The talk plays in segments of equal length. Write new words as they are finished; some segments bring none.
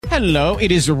Hello,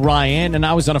 it is Ryan, and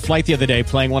I was on a flight the other day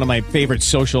playing one of my favorite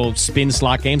social spin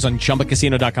slot games on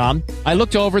ChumbaCasino.com. I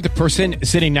looked over at the person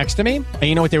sitting next to me, and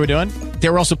you know what they were doing? They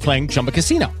were also playing Chumba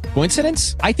Casino.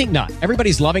 Coincidence? I think not.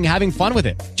 Everybody's loving having fun with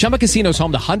it. Chumba Casino is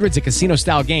home to hundreds of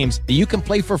casino-style games that you can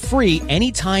play for free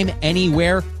anytime,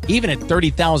 anywhere, even at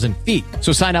 30,000 feet.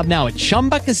 So sign up now at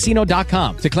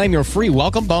ChumbaCasino.com to claim your free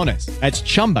welcome bonus. That's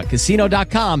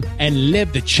ChumbaCasino.com and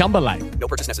live the Chumba life. No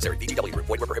purchase necessary. VGW. Void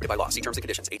were prohibited by law. See terms and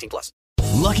conditions. 18+.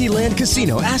 Lucky Land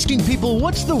Casino, asking people,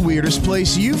 what's the weirdest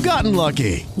place you've gotten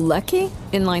lucky? Lucky?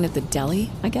 In line at the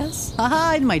deli, I guess?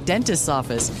 Aha, in my dentist's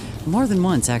office. More than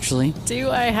once, actually.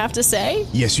 Do I have to say?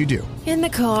 Yes, you do. In the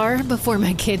car before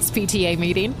my kids' PTA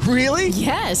meeting. Really?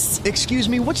 Yes. Excuse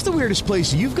me, what's the weirdest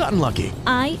place you've gotten lucky?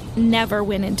 I never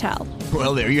win and tell.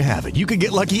 Well, there you have it. You can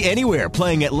get lucky anywhere,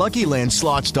 playing at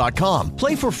LuckyLandSlots.com.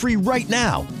 Play for free right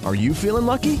now. Are you feeling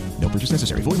lucky? No purchase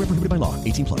necessary. Void where prohibited by law.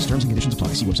 18+. Terms and conditions apply.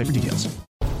 See website for details.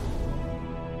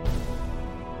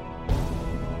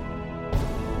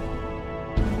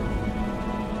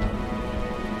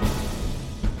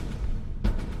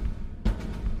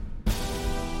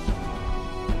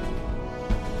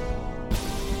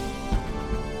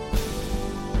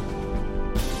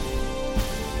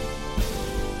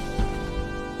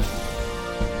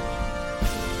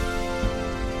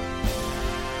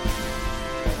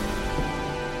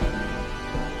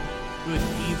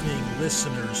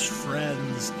 Listeners,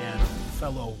 friends, and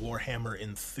fellow Warhammer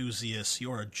enthusiasts, you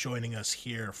are joining us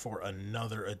here for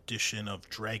another edition of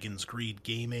Dragon's Greed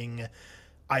Gaming.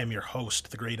 I am your host,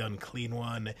 the Great Unclean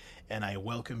One, and I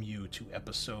welcome you to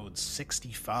episode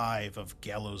 65 of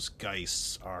Gallows,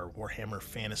 Geists, our Warhammer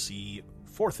Fantasy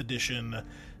 4th edition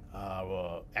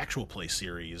actual play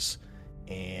series.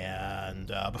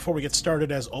 And before we get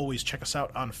started, as always, check us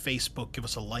out on Facebook. Give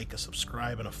us a like, a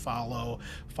subscribe, and a follow.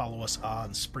 Follow us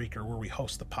on Spreaker, where we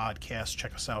host the podcast.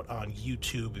 Check us out on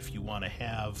YouTube if you want to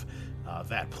have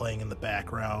that playing in the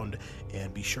background.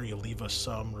 And be sure you leave us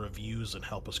some reviews and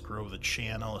help us grow the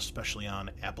channel, especially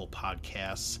on Apple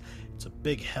Podcasts. It's a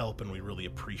big help, and we really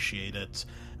appreciate it.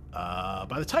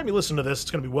 By the time you listen to this,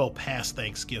 it's going to be well past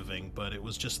Thanksgiving, but it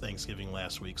was just Thanksgiving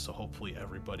last week, so hopefully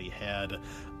everybody had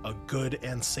a good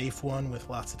and safe one with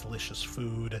lots of delicious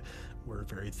food. We're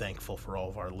very thankful for all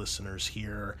of our listeners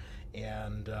here.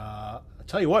 And I'll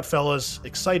tell you what, fellas,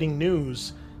 exciting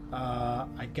news.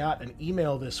 I got an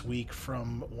email this week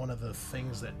from one of the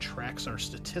things that tracks our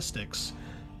statistics,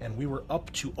 and we were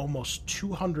up to almost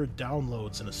 200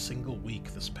 downloads in a single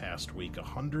week this past week,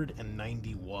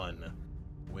 191.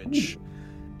 Which,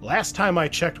 last time I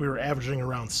checked, we were averaging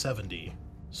around 70.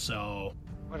 So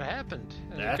what happened?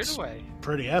 That's a good way.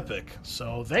 Pretty epic.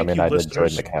 So thank you, I listeners. did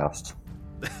join the cast.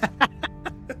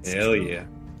 Hell yeah.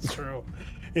 It's true.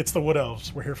 It's the Wood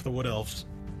Elves. We're here for the Wood Elves.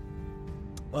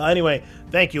 Well, anyway,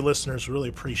 thank you, listeners. Really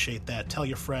appreciate that. Tell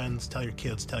your friends, tell your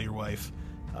kids, tell your wife,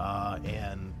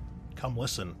 and come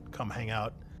listen, come hang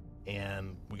out.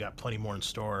 And we got plenty more in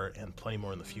store and plenty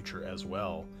more in the future as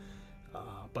well.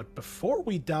 But before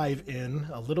we dive in,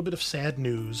 a little bit of sad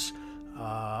news.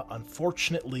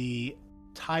 Unfortunately,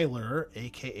 Tyler,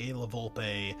 a.k.a. La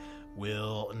Volpe,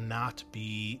 will not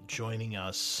be joining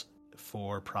us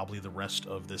for probably the rest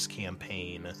of this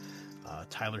campaign.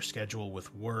 Tyler's schedule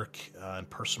with work and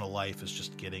personal life is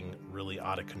just getting really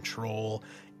out of control,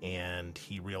 and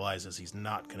he realizes he's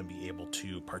not going to be able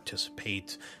to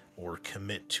participate or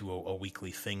commit to a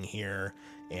weekly thing here.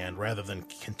 And rather than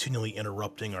continually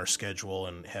interrupting our schedule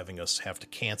and having us have to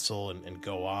cancel and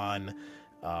go on,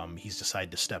 he's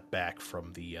decided to step back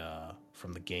from the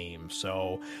game.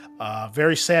 So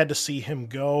very sad to see him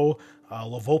go.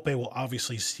 La Volpe will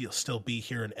obviously still be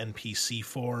here in NPC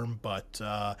form, but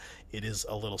it is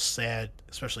a little sad,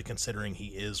 especially considering he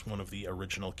is one of the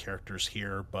original characters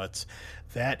here. But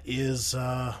that is,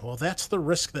 that's the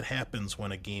risk that happens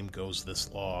when a game goes this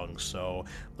long. So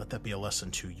let that be a lesson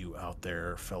to you out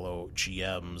there, fellow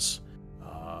GMs.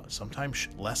 Sometimes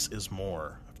less is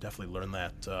more. I've definitely learned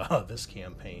that this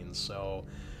campaign. So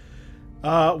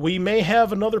we may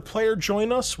have another player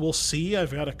join us. We'll see.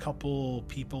 I've got a couple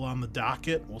people on the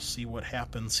docket. We'll see what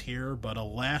happens here. But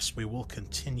alas, we will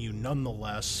continue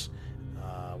nonetheless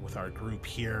with our group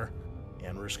here.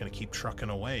 And we're just going to keep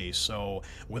trucking away. So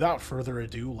without further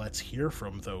ado, let's hear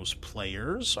from those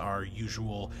players, our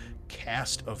usual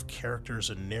cast of characters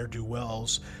and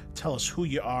ne'er-do-wells. Tell us who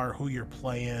you are, who you're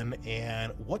playing,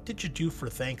 and what did you do for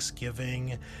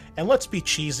Thanksgiving? And let's be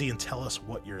cheesy and tell us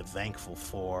what you're thankful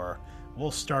for. We'll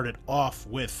start it off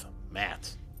with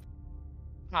Matt.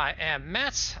 I am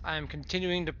Matt. I'm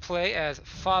continuing to play as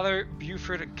Father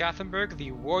Buford Gothenburg,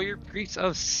 the warrior priest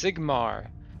of Sigmar.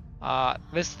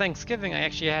 This Thanksgiving, I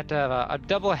actually had to have a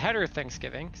double header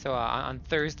Thanksgiving. So on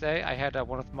Thursday, I had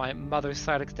one with my mother's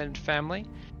side extended family,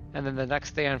 and then the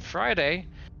next day on Friday,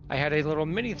 I had a little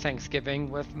mini Thanksgiving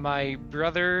with my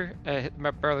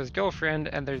brother's girlfriend,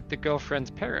 and the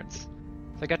girlfriend's parents.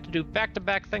 So I got to do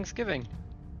back-to-back Thanksgiving.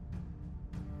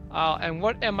 And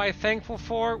what am I thankful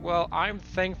for? Well, I'm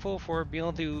thankful for being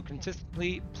able to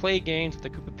consistently play games with a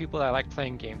group of people that I like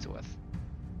playing games with.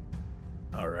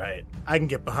 All right. I can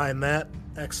get behind that.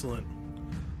 Excellent.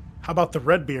 How about the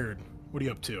Redbeard? What are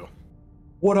you up to?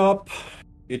 What up?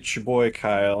 It's your boy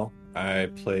Kyle. I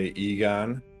play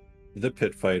Egon, the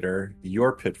pit fighter,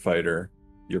 your pit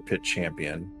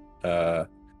champion.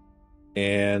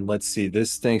 And let's see,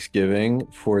 this Thanksgiving,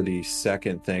 for the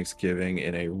second Thanksgiving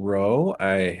in a row,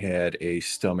 I had a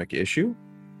stomach issue.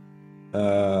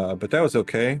 But that was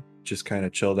okay. Just kind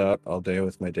of chilled out all day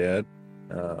with my dad.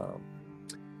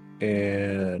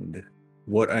 And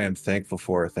what I am thankful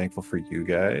for you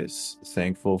guys,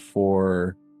 thankful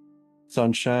for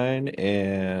sunshine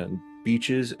and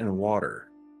beaches and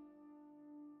water.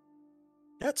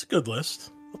 That's a good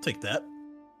list. I'll take that.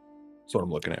 That's what I'm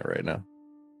looking at right now.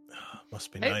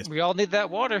 Must be Hey, nice. we all need that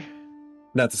water.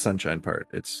 Not the sunshine part.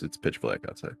 It's pitch black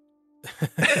outside.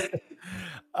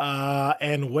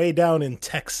 And way down in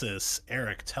Texas,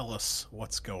 Eric, tell us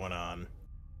what's going on.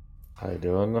 How you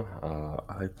doing?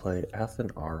 I play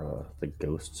Athenara, the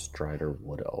Ghost Strider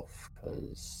Wood Elf,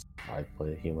 because I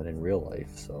play a human in real life,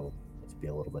 so let's be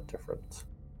a little bit different.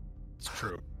 It's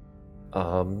true.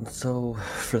 So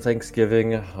for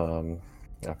Thanksgiving,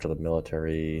 after the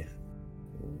military,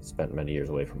 spent many years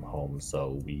away from home,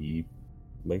 so we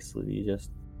basically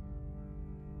just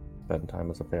spend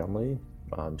time as a family.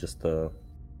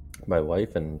 My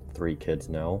wife and 3 kids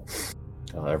now.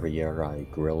 Every year I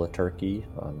grill a turkey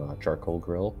on a charcoal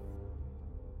grill.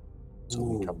 So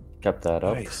we kept that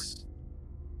up. Nice.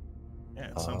 Yeah,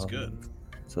 it sounds good.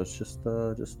 So it's just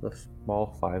a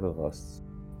small 5 of us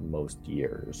most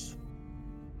years.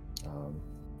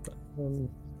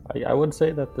 I would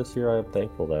say that this year I'm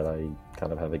thankful that I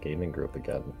kind of have a gaming group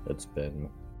again. It's been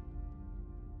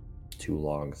too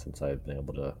long since I've been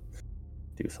able to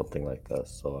do something like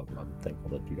this, so I'm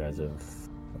thankful that you guys have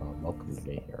welcomed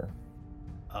me here.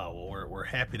 Oh, well, we're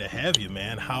happy to have you,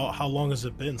 man. How long has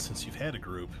it been since you've had a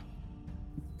group?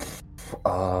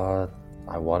 I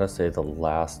want to say the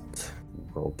last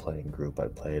role-playing group I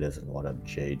played is in one of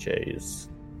JJ's.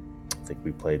 I think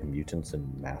we played Mutants and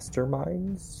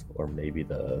Masterminds, or maybe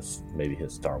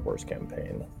his Star Wars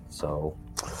campaign. So,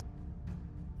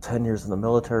 10 years in the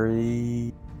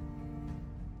military,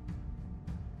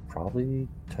 probably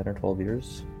 10 or 12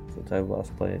 years since I've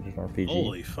last played an RPG.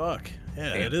 Holy fuck!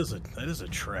 Yeah, that is a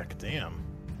trek. Damn.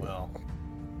 Well,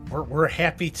 we're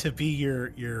happy to be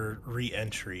your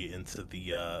re-entry into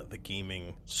the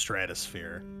gaming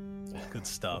stratosphere. Good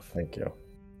stuff. Thank you.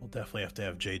 We'll definitely have to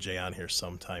have JJ on here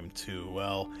sometime too.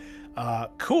 Well,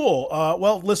 cool.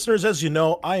 Well, listeners, as you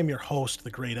know, I am your host,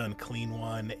 the Great Unclean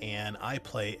One, and I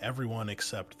play everyone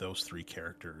except those 3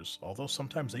 characters. Although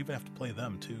sometimes I even have to play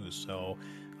them too. So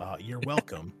you're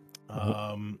welcome.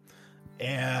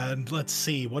 And let's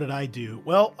see, what did I do?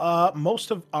 Well,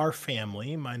 most of our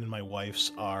family, mine and my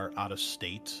wife's, are out of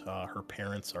state. Her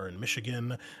parents are in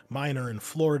Michigan, mine are in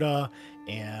Florida,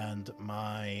 and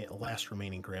my last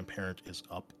remaining grandparent is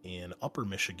up in Upper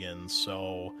Michigan.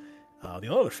 So the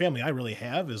only other family I really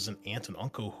have is an aunt and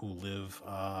uncle who live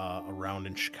around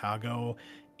in Chicago,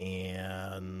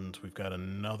 and we've got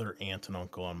another aunt and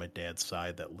uncle on my dad's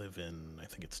side that live in, I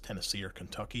think it's Tennessee or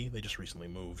Kentucky. They just recently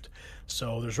moved.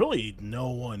 So there's really no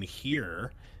one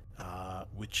here,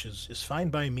 which is fine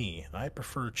by me. I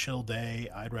prefer a chill day.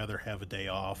 I'd rather have a day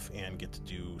off and get to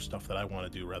do stuff that I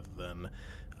want to do rather than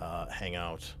hang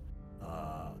out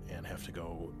and have to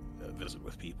go visit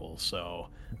with people. So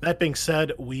that being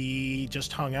said, we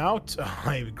just hung out.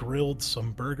 I grilled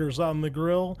some burgers on the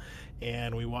grill,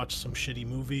 and we watched some shitty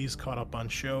movies, caught up on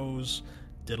shows,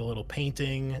 did a little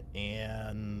painting,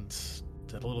 and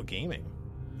did a little gaming.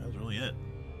 That was really it.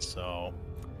 So,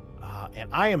 and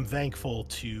I am thankful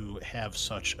to have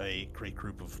such a great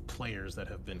group of players that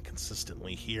have been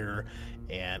consistently here,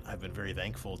 and I've been very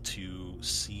thankful to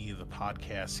see the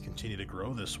podcast continue to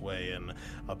grow this way. And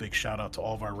a big shout out to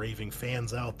all of our raving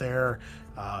fans out there.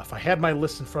 If I had my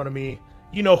list in front of me,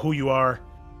 you know who you are.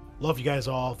 Love you guys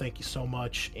all. Thank you so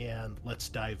much. And let's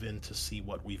dive in to see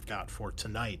what we've got for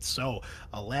tonight. So,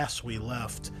 last we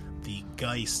left, the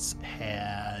Geists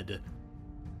had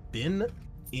been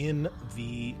in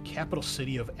the capital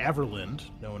city of Averland,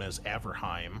 known as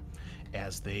Averheim,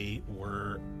 as they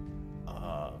were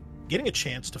getting a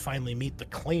chance to finally meet the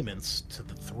claimants to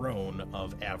the throne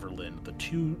of Averland, the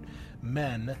two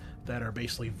men that are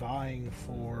basically vying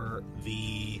for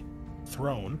the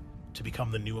throne to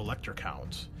become the new Elector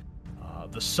Count.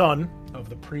 The son of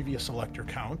the previous Elector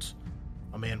Count,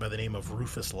 a man by the name of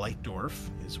Rufus Lightdorf,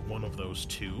 is one of those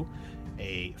two,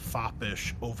 a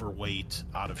foppish, overweight,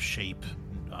 out of shape,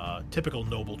 typical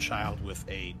noble child with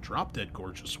a drop-dead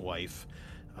gorgeous wife,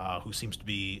 who seems to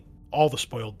be all the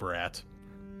spoiled brat.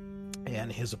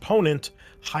 And his opponent,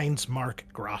 Heinz Mark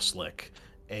Grosslick,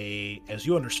 as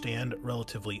you understand,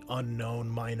 relatively unknown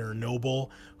minor noble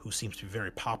who seems to be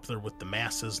very popular with the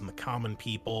masses and the common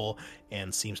people,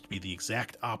 and seems to be the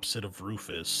exact opposite of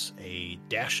Rufus, a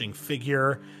dashing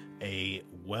figure, a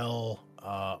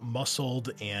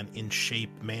muscled and in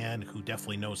shape man who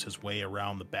definitely knows his way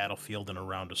around the battlefield and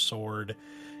around a sword.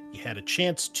 You had a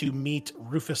chance to meet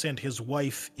Rufus and his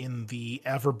wife in the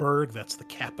Everberg, that's the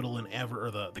capital in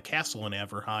the castle in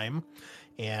Everheim,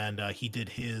 and he did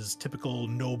his typical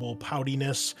noble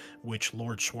poutiness, which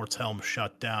Lord Schwarzhelm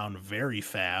shut down very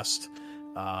fast,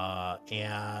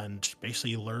 and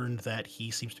basically learned that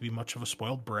he seems to be much of a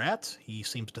spoiled brat. He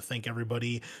seems to think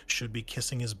everybody should be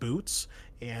kissing his boots,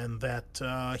 and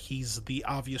that he's the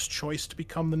obvious choice to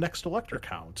become the next Elector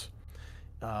Count.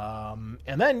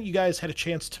 And then you guys had a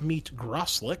chance to meet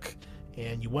Grosslick,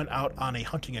 and you went out on a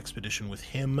hunting expedition with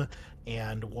him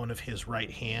and one of his right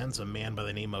hands, a man by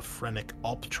the name of Frennick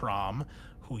Alptrom,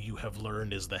 who you have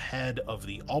learned is the head of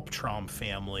the Alptrom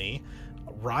family,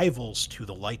 rivals to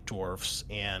the Lightdorfs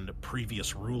and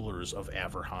previous rulers of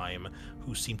Averheim,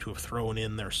 who seem to have thrown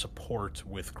in their support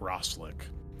with Grosslick.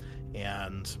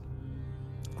 And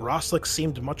Grosslick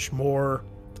seemed much more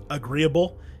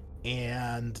agreeable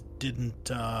and didn't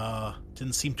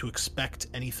seem to expect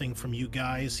anything from you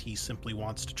guys. He simply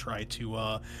wants to try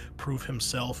to prove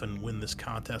himself and win this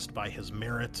contest by his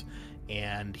merit.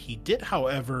 And he did,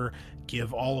 however,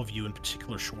 give all of you, in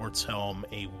particular Schwarzhelm,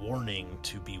 a warning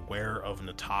to beware of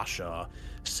Natasha,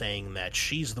 saying that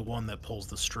she's the one that pulls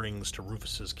the strings to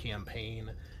Rufus's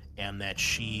campaign and that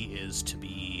she is to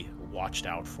be watched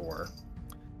out for.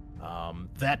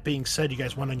 That being said, you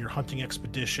guys went on your hunting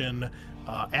expedition.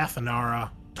 Athenara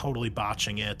totally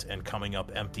botching it and coming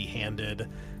up empty-handed.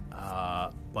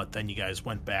 But then you guys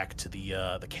went back to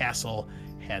the castle,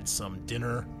 had some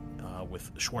dinner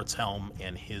with Schwarzhelm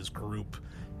and his group,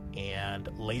 and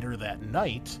later that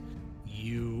night,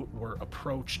 you were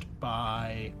approached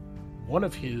by one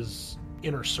of his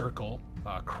inner circle,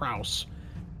 Kraus,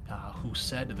 who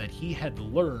said that he had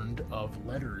learned of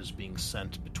letters being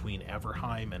sent between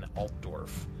Everheim and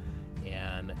Altdorf.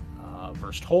 And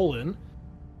Verstholen,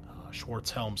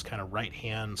 Schwarzhelm's kind of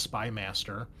right-hand spy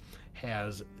master,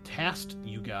 has tasked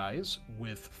you guys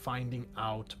with finding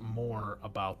out more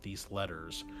about these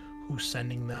letters, who's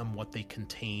sending them, what they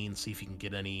contain, see if you can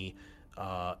get any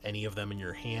of them in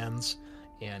your hands.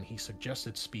 And he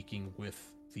suggested speaking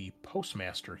with the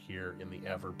postmaster here in the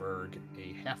Everberg,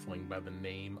 a halfling by the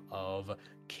name of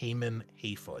Cayman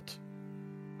Hayfoot.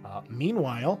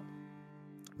 Meanwhile,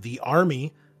 the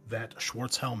army that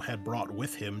Schwarzhelm had brought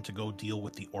with him to go deal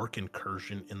with the orc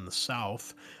incursion in the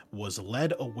south was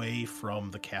led away from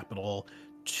the capital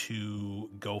to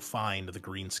go find the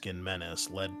Greenskin Menace,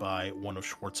 led by one of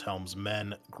Schwarzhelm's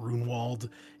men, Grunwald,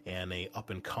 and a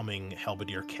up-and-coming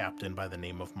halberdier captain by the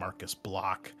name of Marcus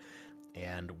Block.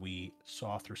 And we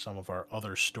saw through some of our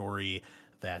other story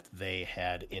that they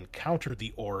had encountered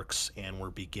the orcs and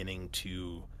were beginning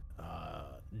to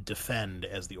defend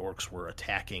as the orcs were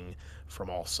attacking from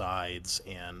all sides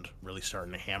and really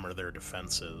starting to hammer their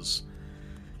defenses.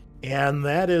 And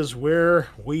that is where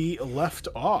we left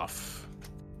off.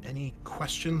 Any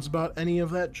questions about any of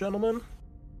that, gentlemen?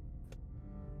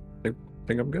 I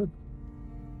think I'm good.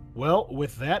 Well,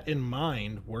 with that in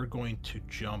mind, we're going to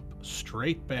jump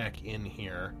straight back in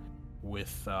here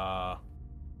with got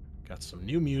some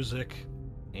new music,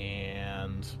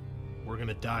 and we're going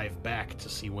to dive back to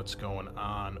see what's going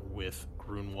on with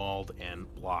Grunwald and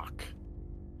Block.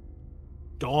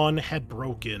 Dawn had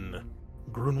broken.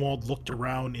 Grunwald looked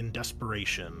around in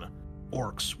desperation.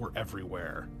 Orcs were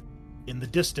everywhere. In the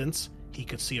distance, he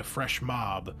could see a fresh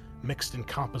mob, mixed in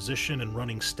composition and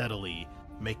running steadily,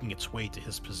 making its way to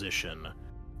his position.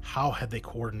 How had they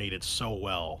coordinated so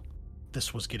well?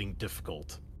 This was getting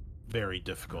difficult. Very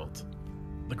difficult.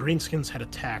 The Greenskins had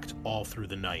attacked all through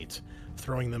the night,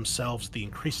 throwing themselves at the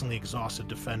increasingly exhausted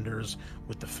defenders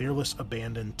with the fearless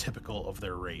abandon typical of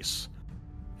their race.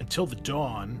 Until the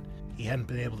dawn, he hadn't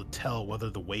been able to tell whether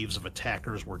the waves of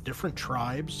attackers were different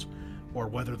tribes, or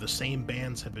whether the same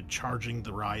bands had been charging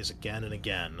the rise again and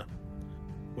again.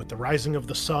 With the rising of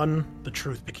the sun, the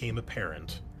truth became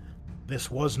apparent. This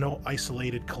was no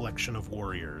isolated collection of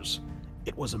warriors.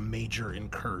 It was a major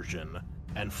incursion,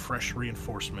 and fresh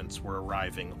reinforcements were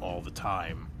arriving all the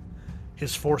time.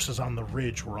 His forces on the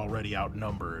ridge were already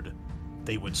outnumbered.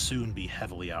 They would soon be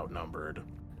heavily outnumbered.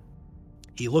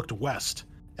 He looked west,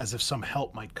 as if some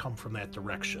help might come from that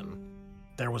direction.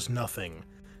 There was nothing,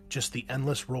 just the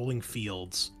endless rolling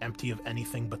fields, empty of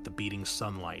anything but the beating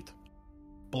sunlight.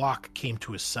 Block came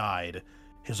to his side.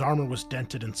 His armor was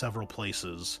dented in several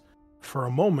places. For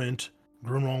a moment,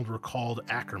 Grunwald recalled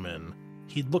Ackerman.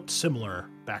 He'd looked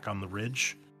similar back on the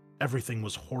ridge. Everything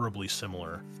was horribly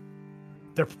similar.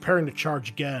 "They're preparing to charge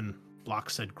again,"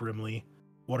 Block said grimly.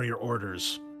 "What are your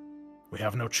orders?" "We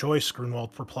have no choice,"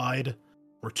 Grunwald replied.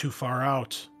 "We're too far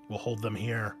out. We'll hold them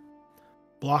here."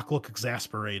 Block looked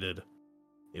exasperated.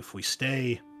 "If we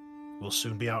stay, we'll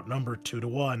soon be outnumbered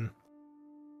 2-1.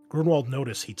 Grunwald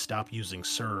noticed he'd stopped using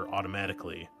Sir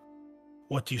automatically.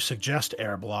 "What do you suggest,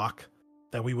 Air Block?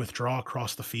 That we withdraw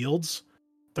across the fields?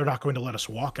 They're not going to let us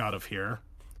walk out of here."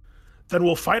 "Then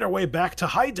we'll fight our way back to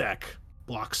high deck,"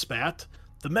 Block spat.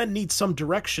 "The men need some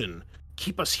direction.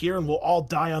 Keep us here and we'll all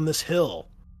die on this hill."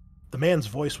 The man's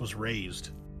voice was raised.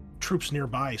 Troops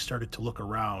nearby started to look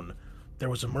around. There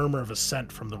was a murmur of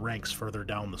assent from the ranks further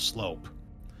down the slope.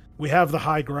 "We have the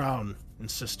high ground,"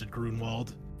 insisted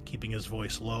Grunwald, keeping his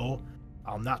voice low.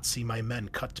 "I'll not see my men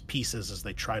cut to pieces as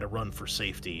they try to run for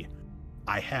safety.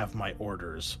 I have my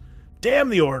orders." "Damn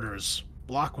the orders!"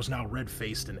 Block was now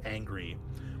red-faced and angry.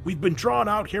 "We've been drawn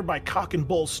out here by cock and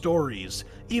bull stories.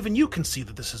 Even you can see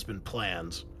that this has been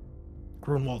planned."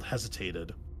 Grunwald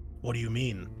hesitated. "What do you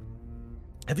mean?"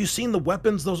 "Have you seen the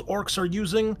weapons those orcs are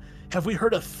using? Have we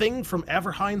heard a thing from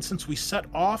Averheim since we set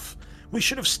off? We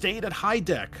should have stayed at high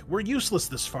deck. We're useless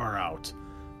this far out."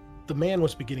 The man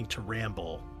was beginning to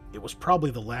ramble. It was probably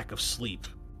the lack of sleep,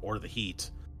 or the heat.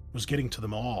 It was getting to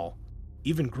them all.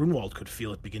 Even Grunwald could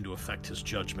feel it begin to affect his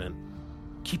judgment.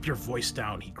 "Keep your voice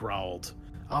down," he growled.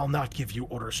 "I'll not give you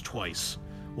orders twice.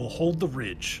 We'll hold the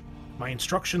ridge. My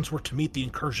instructions were to meet the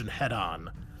incursion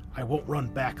head-on. I won't run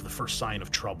back the first sign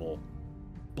of trouble."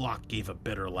 Block gave a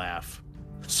bitter laugh.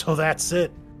 "So that's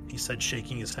it," he said,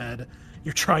 shaking his head.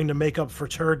 "You're trying to make up for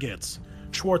Turgitz.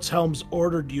 Schwarzhelm's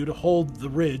ordered you to hold the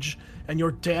ridge, and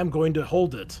you're damn going to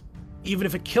hold it, even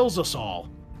if it kills us all.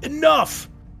 Enough!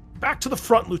 Back to the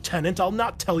front, Lieutenant. I'll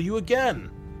not tell you again."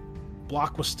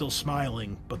 Block was still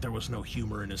smiling, but there was no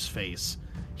humor in his face.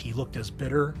 He looked as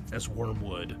bitter as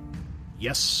Wormwood.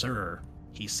 "Yes, sir,"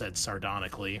 he said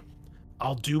sardonically.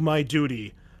 "I'll do my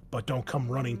duty, but don't come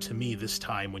running to me this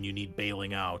time when you need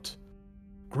bailing out."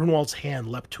 Grunwald's hand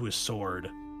leapt to his sword.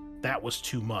 That was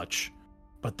too much.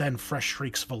 But then fresh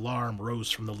shrieks of alarm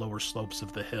rose from the lower slopes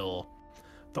of the hill.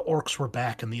 The orcs were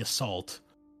back in the assault.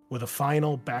 With a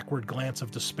final backward glance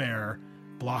of despair,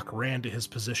 Block ran to his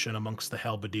position amongst the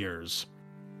halberdiers.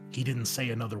 He didn't say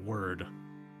another word.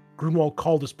 Grunwald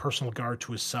called his personal guard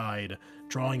to his side,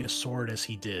 drawing his sword as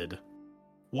he did.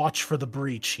 "Watch for the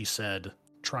breach," he said,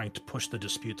 trying to push the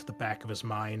dispute to the back of his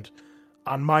mind.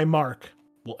 "On my mark,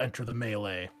 we'll enter the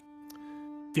melee."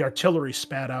 The artillery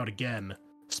spat out again,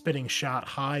 spitting shot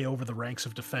high over the ranks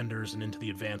of defenders and into the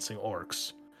advancing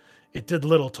orcs. It did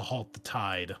little to halt the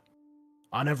tide.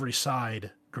 On every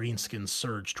side, greenskins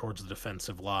surged towards the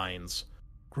defensive lines.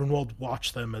 Grunwald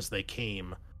watched them as they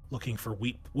came, looking for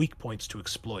weak points to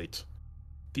exploit.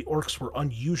 The orcs were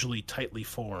unusually tightly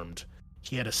formed.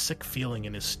 He had a sick feeling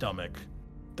in his stomach.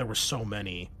 There were so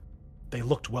many. They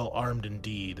looked well armed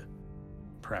indeed.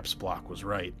 Perhaps Block was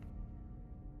right.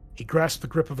 He grasped the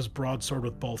grip of his broadsword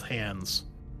with both hands.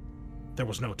 There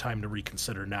was no time to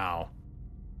reconsider now.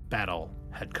 Battle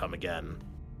had come again.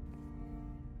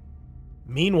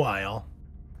 Meanwhile,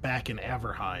 back in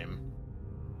Averheim,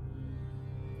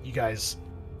 you guys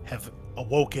have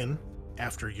awoken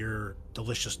after your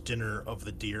delicious dinner of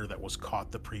the deer that was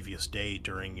caught the previous day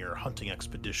during your hunting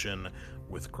expedition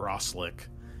with Grosslick,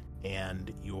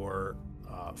 and your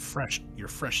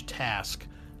fresh task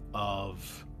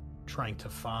of trying to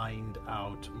find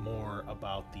out more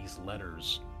about these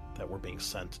letters that were being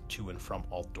sent to and from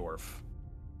Altdorf.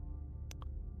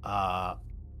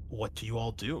 What do you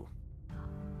all do?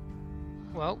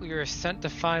 Well, we were sent to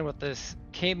find what this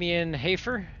Camian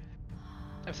Hafer.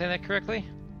 I'm saying that correctly?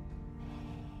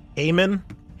 Eamon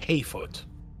Hayfoot.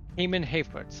 Eamon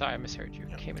Hayfoot. Sorry, I misheard you.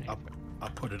 Yeah, Camian Hayfoot.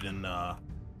 I'll put it in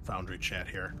Foundry chat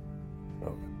here.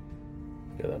 Oh.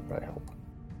 Yeah, that'd probably help.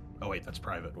 Oh wait, that's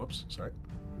private. Whoops, sorry.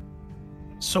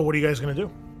 So what are you guys gonna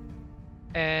do?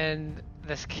 And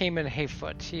this Camian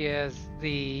Hayfoot, he is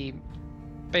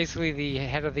basically the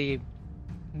head of the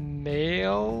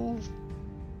mail,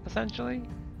 essentially?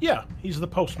 Yeah, he's the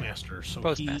postmaster. So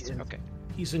Postmaster, okay.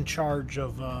 He's in charge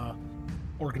of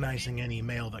organizing any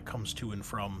mail that comes to and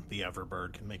from the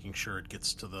Everberg and making sure it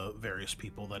gets to the various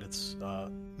people that it's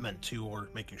meant to, or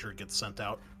making sure it gets sent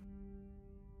out.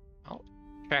 I'll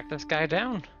track this guy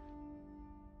down.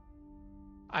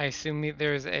 I assume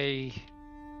there's a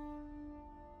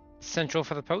central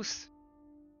for the post?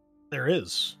 There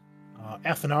is.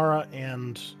 Athenara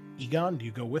and Egon, do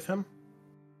you go with him?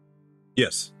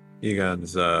 Yes.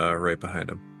 Egon's right behind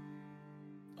him.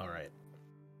 All right.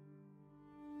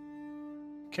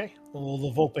 Okay. Well,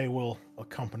 the Volpe will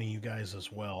accompany you guys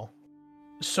as well.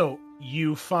 So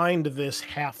you find this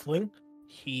halfling.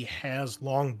 He has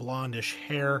long blondish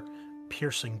hair,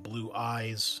 piercing blue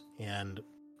eyes, and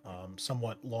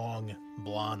somewhat long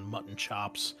blonde mutton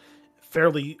chops.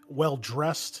 Fairly well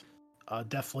dressed,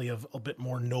 definitely of a bit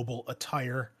more noble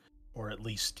attire, or at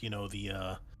least,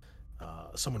 the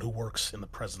someone who works in the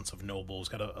presence of nobles.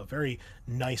 Got a very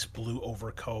nice blue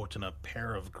overcoat and a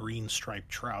pair of green striped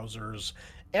trousers,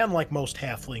 and like most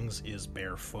halflings, is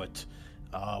barefoot.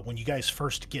 When you guys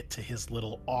first get to his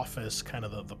little office, kind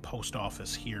of the post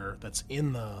office here that's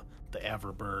in the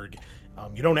Everberg,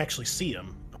 you don't actually see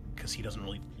him because he doesn't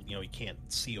really, he can't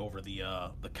see over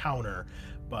the counter.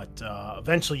 But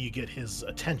eventually you get his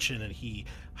attention, and he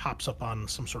hops up on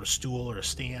some sort of stool or a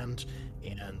stand,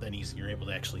 and then you're able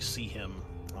to actually see him,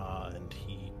 and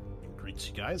he greets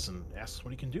you guys and asks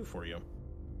what he can do for you.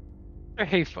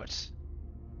 Hayfoot.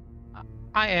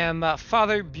 I am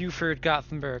Father Buford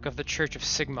Gothenburg of the Church of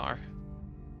Sigmar,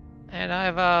 and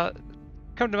I've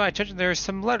come to my attention there are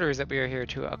some letters that we are here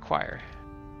to acquire.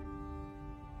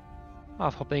 I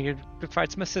was hoping you'd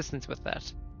provide some assistance with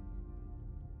that.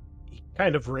 He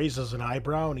kind of raises an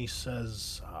eyebrow, and he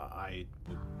says, I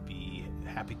would be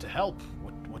happy to help.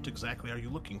 What exactly are you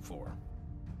looking for?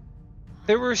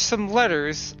 There were some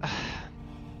letters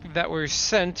that were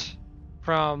sent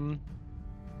from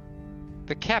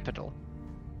the capital.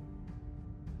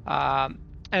 And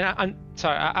I'm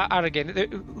sorry, out again.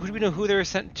 Do we know who they were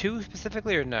sent to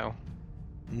specifically, or no?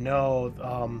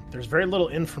 No, there's very little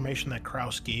information that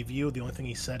Kraus gave you. The only thing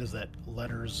he said is that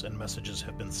letters and messages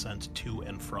have been sent to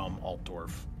and from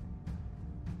Altdorf.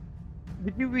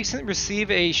 Did you recently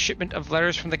receive a shipment of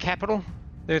letters from the capital?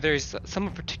 There's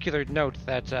some particular note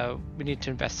that we need to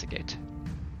investigate.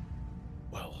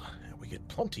 Well, we get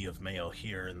plenty of mail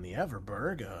here in the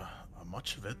Everberg.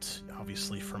 Much of it,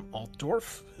 obviously, from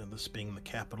Altdorf, and this being the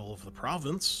capital of the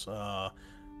province.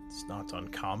 It's not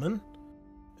uncommon.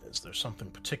 Is there something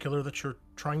particular that you're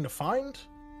trying to find?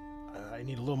 I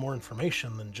need a little more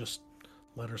information than just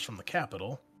letters from the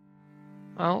capital.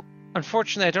 Well,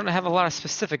 unfortunately, I don't have a lot of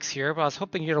specifics here, but I was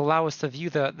hoping you'd allow us to view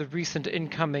the recent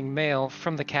incoming mail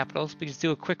from the capital, so we could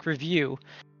do a quick review,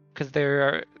 because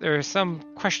there are some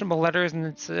questionable letters,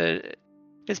 and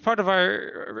it's part of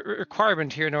our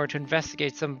requirement here in order to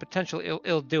investigate some potential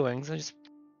ill doings. I'm just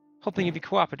hoping you'd be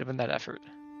cooperative in that effort.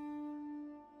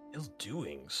 Ill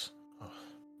doings?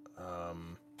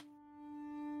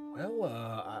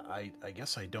 I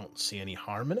guess I don't see any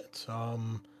harm in it.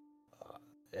 And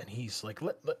he's like,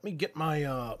 let me get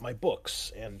my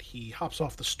books. And he hops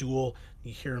off the stool.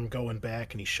 You hear him going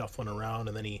back, and he's shuffling around.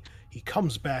 And then he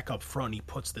comes back up front. And he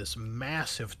puts this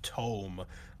massive tome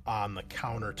on the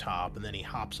countertop, and then he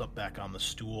hops up back on the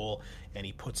stool, and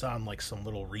he puts on like some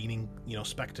little reading,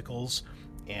 spectacles,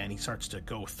 and he starts to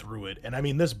go through it. And I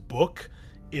mean, this book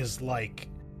is like,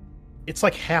 it's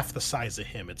like half the size of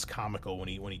him. It's comical when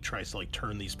he tries to like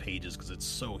turn these pages because it's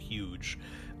so huge.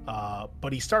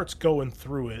 But he starts going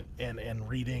through it and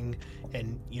reading,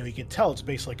 and you can tell it's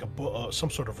basically like a book,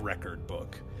 some sort of record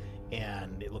book,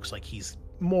 and it looks like he's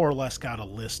more or less got a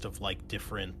list of like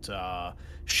different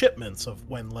shipments of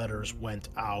when letters went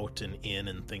out and in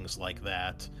and things like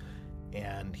that.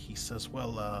 And he says,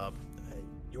 well,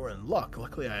 you're in luck.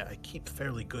 Luckily, I keep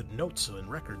fairly good notes and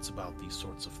records about these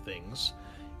sorts of things.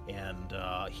 And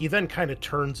he then kind of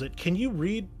turns it. Can you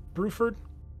read, Bruford?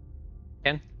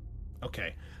 Can.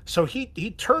 Okay. So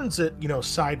he turns it,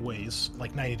 sideways,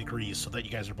 like 90 degrees, so that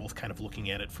you guys are both kind of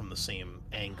looking at it from the same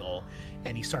angle.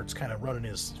 And he starts kind of running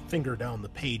his finger down the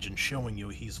page and showing you.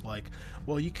 He's like,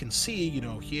 well, you can see,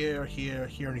 here, here,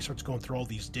 here. And he starts going through all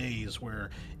these days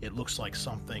where it looks like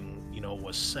something,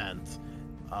 was sent.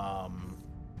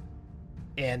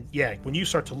 And yeah, when you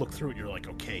start to look through it, you're like,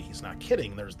 okay, he's not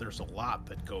kidding. There's a lot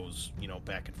that goes,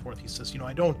 back and forth. He says,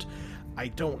 I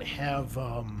don't have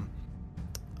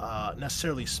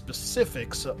necessarily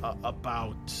specifics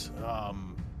about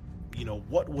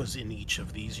what was in each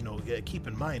of these. Keep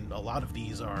in mind, a lot of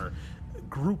these are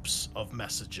groups of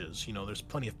messages. There's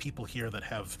plenty of people here that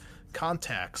have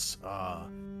contacts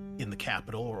in the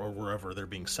capital or wherever they're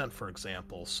being sent, for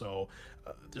example. So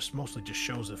this mostly just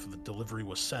shows if the delivery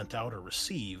was sent out or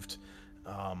received.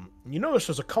 You notice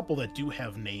there's a couple that do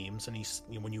have names, and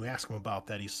when you ask him about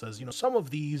that, he says, some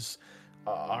of these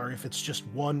are if it's just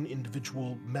one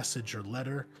individual message or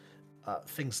letter,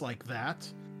 things like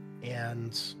that.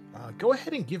 And go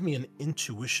ahead and give me an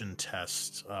intuition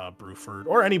test, Bruford,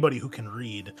 or anybody who can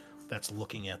read that's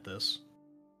looking at this.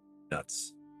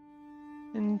 Nuts.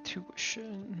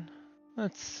 Intuition.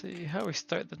 Let's see how we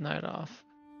start the night off.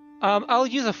 I'll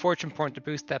use a fortune point to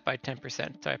boost that by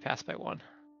 10%, so I pass by 1.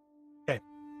 Okay.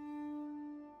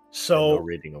 So no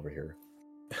reading over here.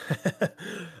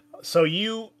 So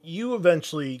you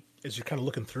eventually, as you're kind of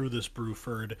looking through this,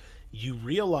 Bruford, you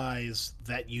realize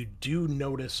that you do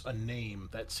notice a name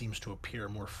that seems to appear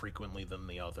more frequently than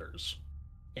the others,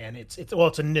 and it's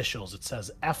initials. It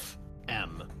says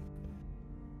FM.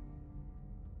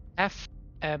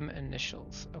 FM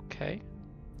initials. Okay.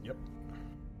 Yep.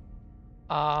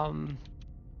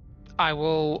 I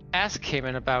will ask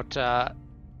Cayman about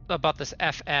this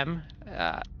FM.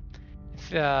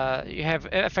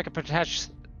 If I could perhaps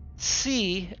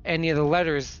see any of the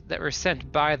letters that were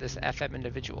sent by this FM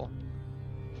individual,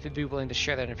 if he'd be willing to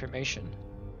share that information.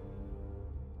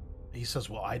 He says,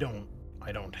 "Well, I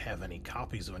don't have any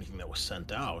copies of anything that was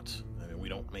sent out. I mean, we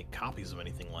don't make copies of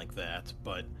anything like that.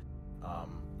 But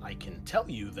I can tell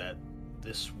you that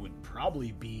this would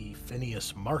probably be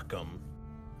Phineas Markham.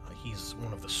 He's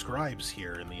one of the scribes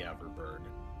here in the Averberg."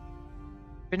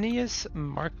 Phineas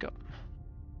Markham.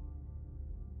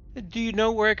 Do you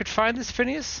know where I could find this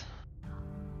Phineas?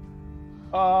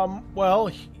 Well,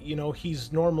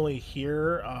 he's normally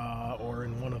here, or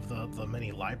in one of the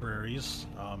many libraries,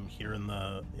 here in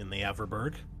the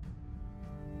Averberg.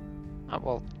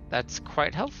 Well, that's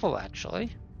quite helpful,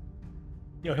 actually.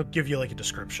 He'll give you like a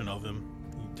description of him.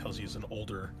 He tells you he's an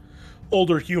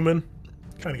older human,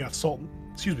 kind of got salt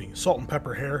and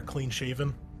pepper hair, clean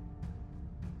shaven.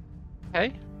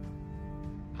 Okay.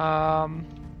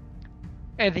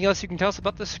 Anything else you can tell us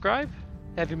about this scribe?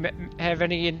 Have you have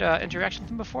any interaction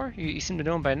with him before? You seem to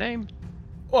know him by name.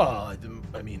 Well,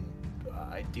 I mean,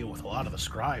 I deal with a lot of the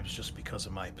scribes just because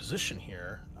of my position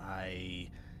here. I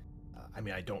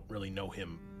don't really know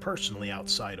him personally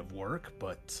outside of work,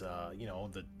 but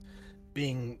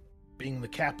being the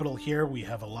capital here, we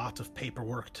have a lot of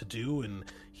paperwork to do, and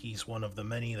he's one of the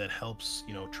many that helps,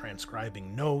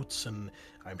 transcribing notes, and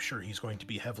I'm sure he's going to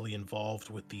be heavily involved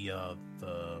with the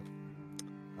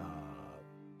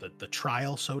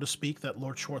trial, so to speak, that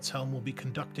Lord Schwarzhelm will be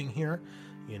conducting here.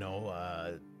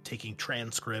 Taking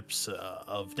transcripts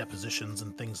of depositions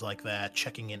and things like that,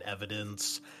 checking in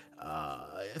evidence,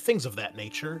 things of that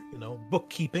nature.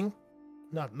 Bookkeeping.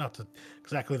 Not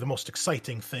exactly the most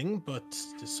exciting thing, but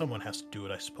someone has to do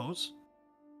it, I suppose.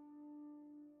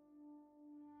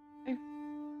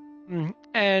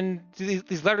 And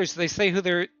these letters, they say who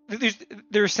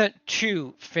they're sent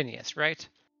to Phineas, right?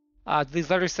 Do these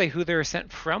letters say who they're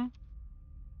sent from?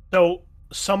 So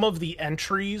some of the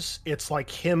entries, it's like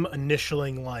him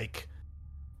initialing, like,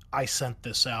 I sent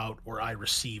this out, or I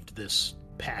received this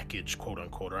package, quote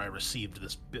unquote, or I received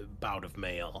this bout of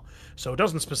mail. So it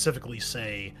doesn't specifically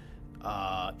say,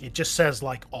 it just says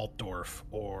like Altdorf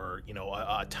or,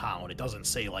 a town. It doesn't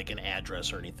say like an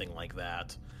address or anything like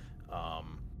that.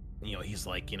 He's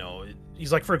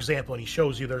like, for example, and he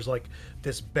shows you there's like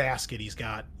this basket he's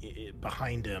got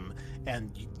behind him,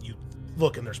 and you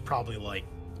look and there's probably like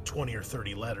 20 or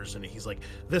 30 letters in it. He's like,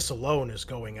 this alone is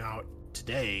going out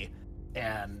today,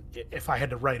 and if I had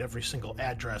to write every single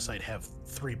address, I'd have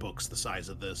 3 books the size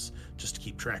of this just to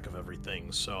keep track of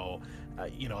everything. So,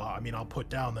 I'll put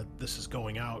down that this is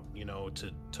going out,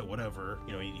 to whatever,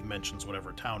 he mentions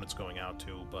whatever town it's going out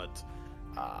to, but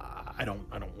I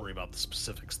don't worry about the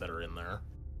specifics that are in there.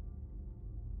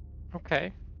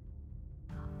 Okay.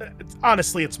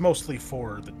 Honestly, it's mostly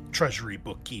for the treasury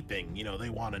bookkeeping. They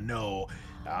want to know,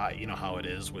 how it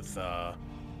is with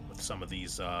some of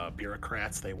these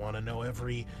bureaucrats. They want to know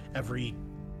every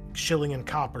shilling and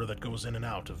copper that goes in and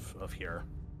out of here.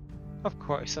 Of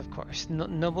course.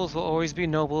 Nobles will always be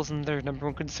nobles, and their number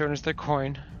one concern is their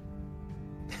coin.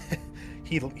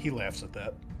 He laughs at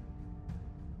that.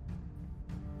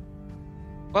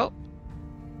 Well,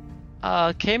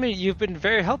 Cayman, you've been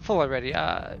very helpful already.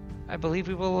 I believe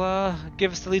we will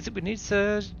give us the leads that we need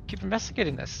to keep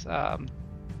investigating this.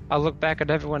 I'll look back at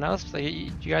everyone else. Do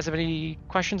you guys have any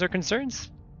questions or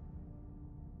concerns?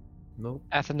 Nope.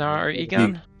 Athanar or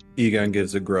Egon? Egon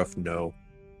gives a gruff no.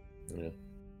 Yeah.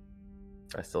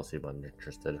 I still seem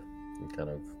uninterested and kind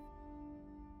of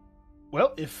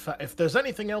Well, if there's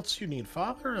anything else you need,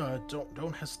 Father,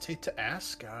 don't hesitate to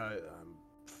ask.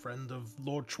 Friend of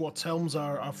Lord Schwartzelm's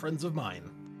are friends of mine.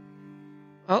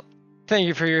 Well, thank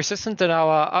you for your assistance, and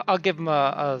I'll give him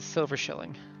a silver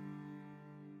shilling.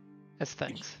 As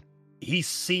thanks. He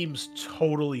seems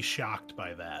totally shocked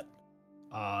by that,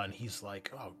 and he's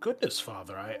like, "Oh goodness,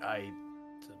 Father, I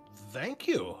thank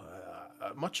you,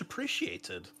 much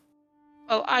appreciated."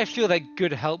 Well, I feel that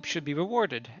good help should be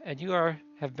rewarded, and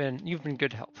you've been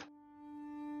good help.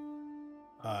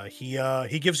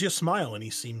 He gives you a smile, and he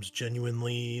seems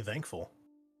genuinely thankful.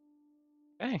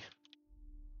 Okay.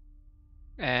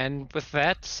 And with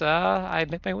that, I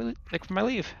make for my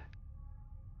leave.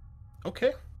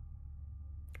 Okay.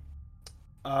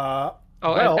 Oh,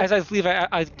 well, as I leave,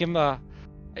 I give him a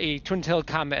twin-tailed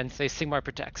comment and say, Sigmar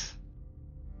protects.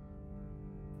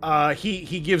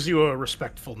 He gives you a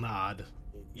respectful nod.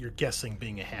 You're guessing,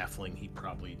 being a halfling, he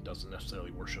probably doesn't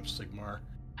necessarily worship Sigmar.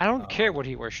 I don't care what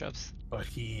he worships. But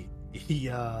he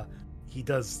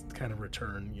does kind of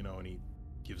return, and he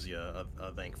gives you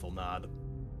a thankful nod.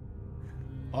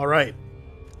 All right.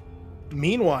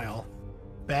 Meanwhile,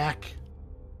 back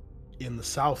in the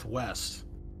southwest,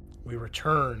 we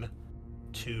return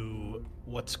to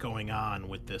what's going on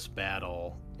with this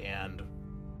battle, and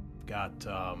got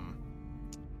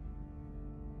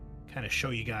kind of show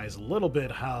you guys a little bit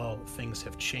how things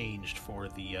have changed for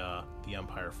the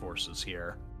Empire forces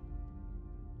here.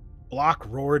 Block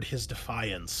roared his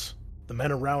defiance. The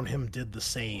men around him did the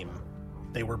same.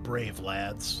 They were brave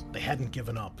lads. They hadn't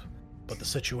given up, but the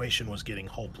situation was getting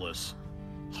hopeless.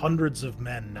 Hundreds of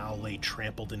men now lay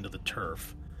trampled into the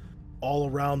turf. All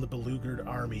around the beleaguered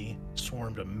army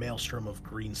swarmed a maelstrom of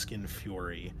greenskin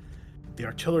fury. The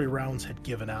artillery rounds had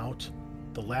given out,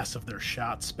 the last of their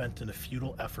shots spent in a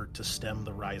futile effort to stem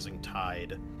the rising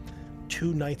tide.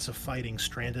 2 nights of fighting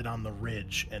stranded on the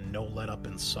ridge and no let-up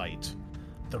in sight.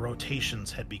 The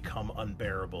rotations had become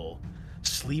unbearable.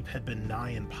 Sleep had been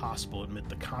nigh impossible amid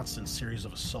the constant series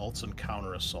of assaults and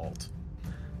counter-assault.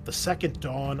 The second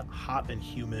dawn, hot and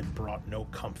humid, brought no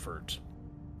comfort.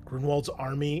 Grunwald's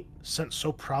army, sent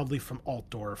so proudly from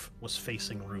Altdorf, was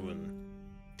facing ruin.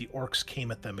 The orcs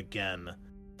came at them again.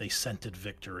 They scented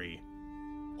victory.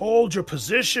 "Hold your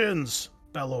positions!"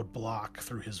 bellowed Block,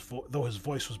 though his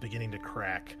voice was beginning to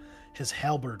crack. His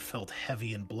halberd felt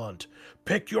heavy and blunt.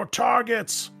 "Pick your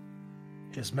targets!"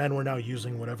 His men were now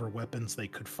using whatever weapons they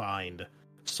could find.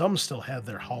 Some still had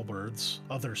their halberds,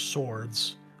 others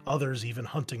swords, others even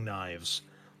hunting knives.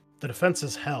 The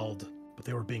defenses held, but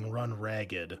they were being run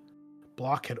ragged.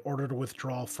 Block had ordered a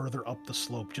withdrawal further up the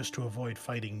slope just to avoid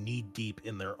fighting knee-deep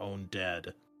in their own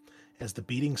dead. As the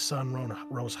beating sun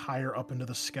rose higher up into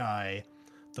the sky,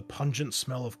 the pungent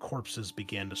smell of corpses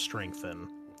began to strengthen.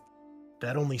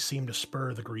 That only seemed to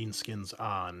spur the greenskins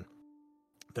on.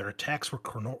 Their attacks were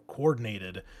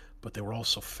coordinated, but they were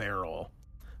also feral.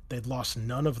 They'd lost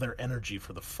none of their energy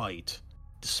for the fight,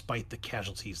 despite the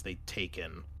casualties they'd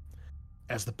taken.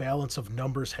 As the balance of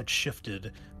numbers had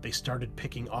shifted, they started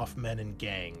picking off men in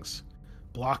gangs.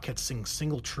 Block had seen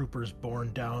single troopers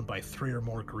borne down by 3 or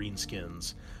more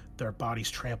greenskins, their bodies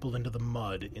trampled into the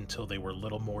mud until they were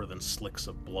little more than slicks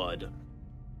of blood.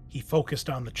 He focused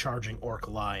on the charging orc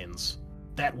lines.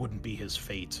 That wouldn't be his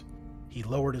fate. He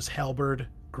lowered his halberd,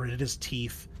 gritted his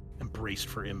teeth, and braced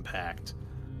for impact.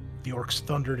 The orcs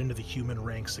thundered into the human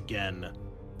ranks again.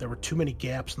 There were too many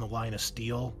gaps in the line of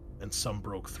steel, and some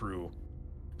broke through.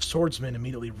 Swordsmen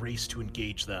immediately raced to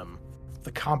engage them.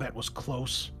 The combat was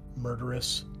close,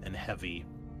 murderous, and heavy.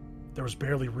 There was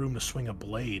barely room to swing a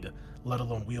blade, let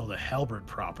alone wield a halberd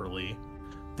properly.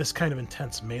 This kind of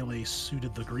intense melee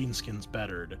suited the greenskins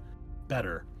better.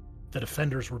 The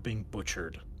defenders were being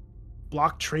butchered.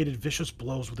 Block traded vicious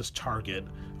blows with his target,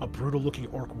 a brutal-looking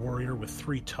orc warrior with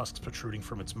 3 tusks protruding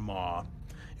from its maw.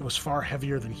 It was far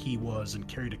heavier than he was and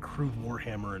carried a crude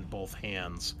warhammer in both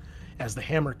hands. As the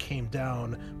hammer came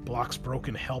down, Block's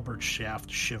broken halberd shaft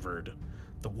shivered.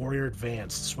 The warrior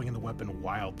advanced, swinging the weapon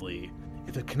wildly.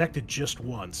 If it connected just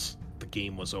once, the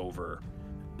game was over.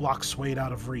 Block swayed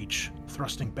out of reach,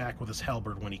 thrusting back with his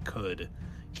halberd when he could.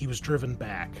 He was driven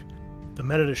back. The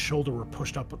men at his shoulder were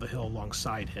pushed up the hill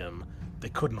alongside him. They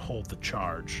couldn't hold the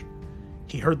charge.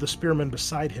 He heard the spearman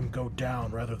beside him go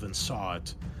down rather than saw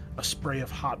it. A spray of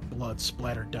hot blood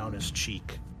splattered down his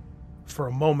cheek. For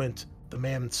a moment, the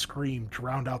man's scream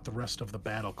drowned out the rest of the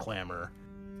battle clamor.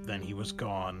 Then he was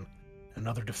gone.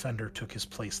 Another defender took his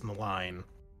place in the line.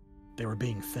 They were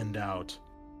being thinned out.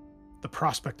 The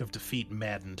prospect of defeat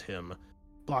maddened him.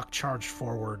 Block charged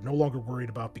forward, no longer worried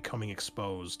about becoming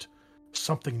exposed.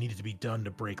 Something needed to be done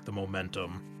to break the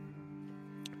momentum.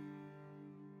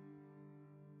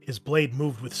 His blade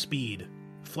moved with speed,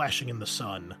 flashing in the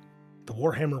sun. The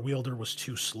Warhammer wielder was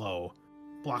too slow.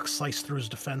 Block sliced through his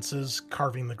defenses,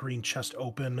 carving the green chest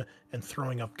open and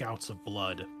throwing up gouts of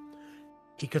blood.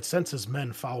 He could sense his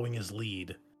men following his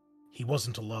lead. He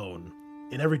wasn't alone.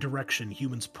 In every direction,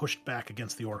 humans pushed back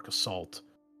against the orc assault.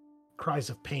 Cries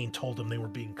of pain told him they were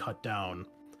being cut down.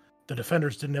 The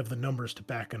defenders didn't have the numbers to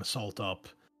back an assault up.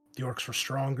 The orcs were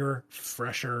stronger,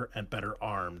 fresher, and better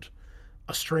armed.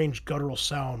 A strange guttural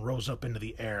sound rose up into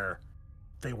the air.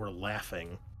 They were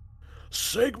laughing.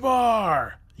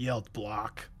 "Sigmar!" yelled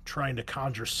Block, trying to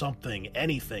conjure something,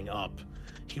 anything up.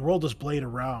 He rolled his blade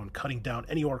around, cutting down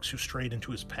any orcs who strayed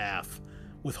into his path.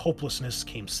 With hopelessness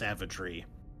came savagery.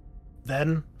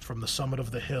 Then, from the summit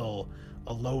of the hill,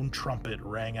 a lone trumpet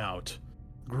rang out.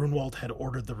 Grunwald had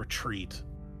ordered the retreat.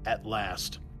 At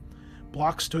last.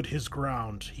 Block stood his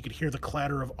ground. He could hear the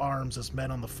clatter of arms as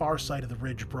men on the far side of the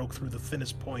ridge broke through the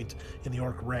thinnest point in the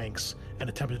orc ranks and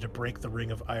attempted to break the ring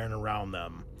of iron around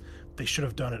them. They should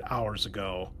have done it hours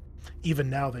ago. Even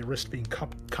now they risked being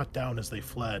cut down as they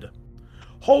fled.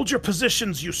 "Hold your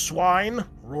positions, you swine!"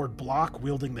 roared Block,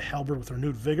 wielding the halberd with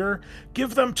renewed vigor.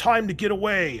 "Give them time to get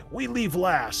away! We leave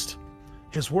last!"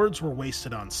 His words were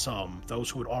wasted on some, those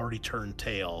who had already turned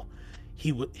tail.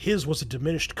 His was a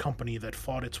diminished company that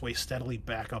fought its way steadily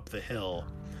back up the hill.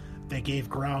 They gave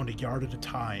ground a yard at a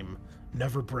time,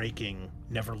 never breaking,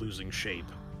 never losing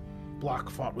shape. Block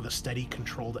fought with a steady,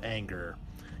 controlled anger.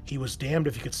 He was damned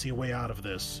if he could see a way out of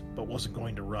this, but wasn't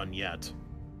going to run yet.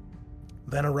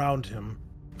 Then around him,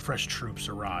 fresh troops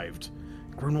arrived.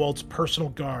 Grunwald's personal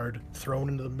guard, thrown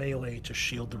into the melee to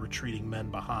shield the retreating men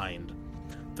behind.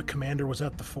 The commander was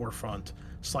at the forefront,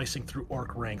 slicing through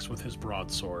orc ranks with his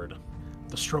broadsword.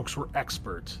 The strokes were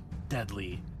expert,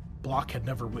 deadly. Block had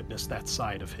never witnessed that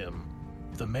side of him.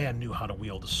 The man knew how to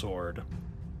wield a sword.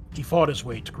 He fought his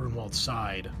way to Grunwald's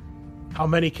side. "How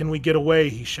many can we get away?"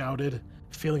 he shouted,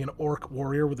 felling an orc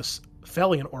warrior with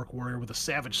a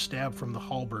savage stab from the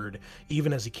halberd,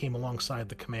 even as he came alongside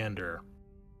the commander.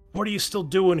 "What are you still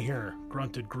doing here?"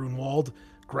 grunted Grunwald,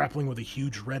 grappling with a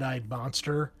huge red-eyed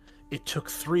monster. It took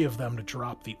 3 of them to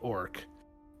drop the orc.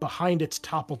 Behind its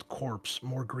toppled corpse,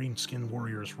 more green-skinned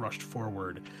warriors rushed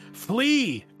forward.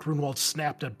 "Flee!" Grunwald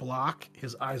snapped at Block,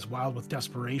 his eyes wild with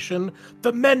desperation.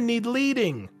 "The men need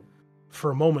leading!"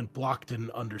 For a moment, Block didn't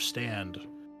understand.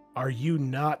 "Are you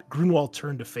not?" Grunwald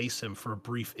turned to face him for a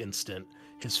brief instant.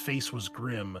 His face was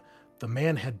grim. The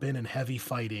man had been in heavy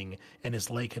fighting, and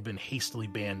his leg had been hastily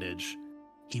bandaged.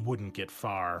 He wouldn't get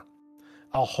far.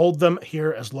 "I'll hold them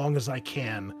here as long as I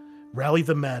can. Rally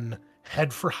the men.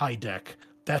 Head for high deck.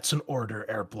 That's an order,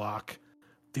 Air Block."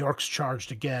 The orcs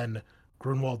charged again.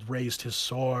 Grunwald raised his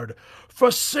sword.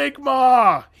 "For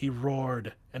Sigma!" he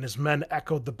roared, and his men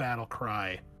echoed the battle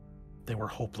cry. They were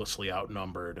hopelessly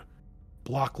outnumbered.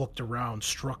 Block looked around,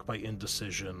 struck by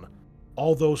indecision.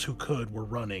 All those who could were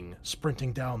running,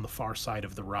 sprinting down the far side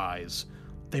of the rise.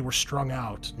 They were strung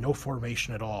out, no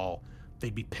formation at all.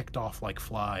 They'd be picked off like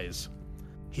flies.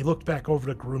 He looked back over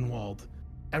to Grunwald.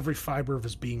 Every fiber of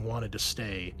his being wanted to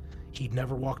stay. He'd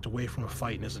never walked away from a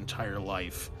fight in his entire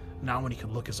life, not when he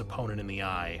could look his opponent in the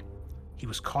eye. He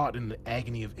was caught in an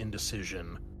agony of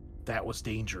indecision. That was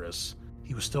dangerous.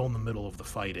 He was still in the middle of the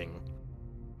fighting.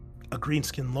 A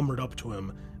greenskin lumbered up to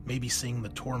him, maybe seeing the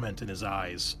torment in his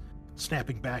eyes.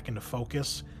 Snapping back into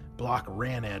focus, Block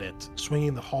ran at it,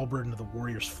 swinging the halberd into the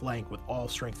warrior's flank with all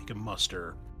strength he could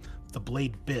muster. The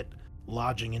blade bit,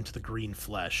 lodging into the green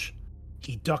flesh.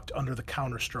 He ducked under the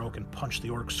counterstroke and punched the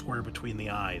orc square between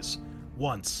the eyes.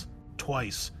 Once,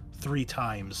 twice, 3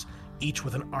 times, each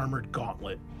with an armored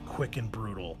gauntlet, quick and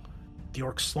brutal. The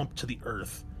orc slumped to the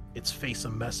earth, its face a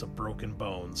mess of broken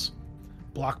bones.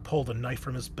 Block pulled a knife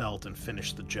from his belt and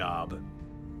finished the job.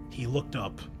 He looked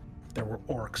up. There were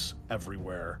orcs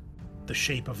everywhere. The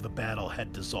shape of the battle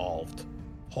had dissolved.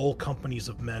 Whole companies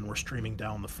of men were streaming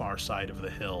down the far side of the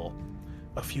hill.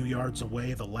 A few yards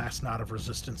away, the last knot of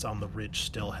resistance on the ridge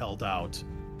still held out.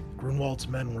 Grunwald's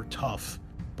men were tough,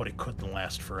 but it couldn't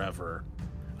last forever.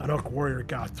 An orc warrior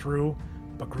got through,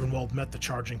 but Grunwald met the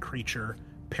charging creature,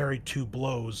 parried 2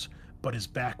 blows, but his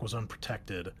back was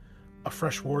unprotected. A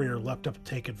fresh warrior leapt up to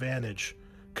take advantage.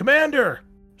 "Commander!"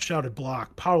 shouted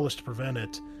Block, powerless to prevent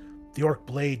it. The orc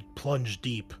blade plunged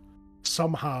deep.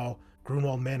 Somehow,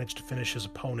 Grunwald managed to finish his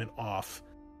opponent off,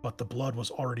 but the blood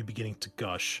was already beginning to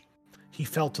gush. He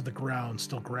fell to the ground,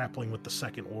 still grappling with the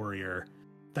second warrior.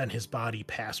 Then his body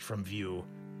passed from view,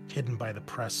 hidden by the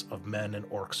press of men and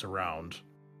orcs around.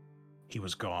 He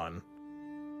was gone.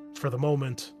 For the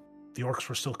moment, the orcs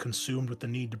were still consumed with the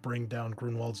need to bring down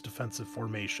Grunwald's defensive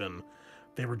formation.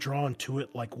 They were drawn to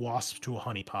it like wasps to a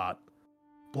honeypot.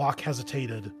 Block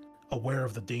hesitated, aware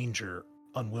of the danger,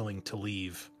 unwilling to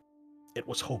leave. It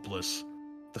was hopeless.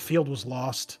 The field was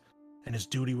lost, and his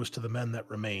duty was to the men that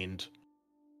remained.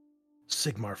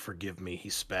 Sigmar, forgive me, he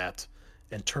spat,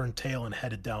 and turned tail and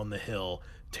headed down the hill,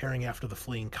 tearing after the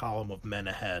fleeing column of men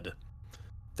ahead.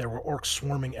 There were orcs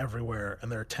swarming everywhere, and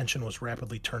their attention was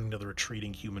rapidly turning to the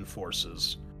retreating human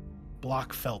forces.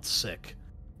 Block felt sick.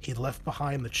 He'd left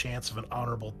behind the chance of an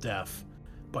honorable death,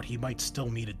 but he might still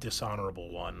meet a dishonorable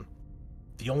one.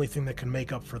 The only thing that could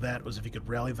make up for that was if he could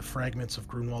rally the fragments of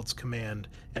Grunwald's command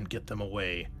and get them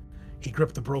away. He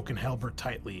gripped the broken halberd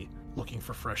tightly, looking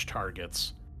for fresh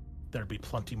targets. There'd be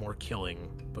plenty more killing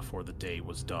before the day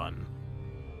was done.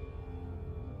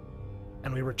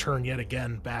 And we return yet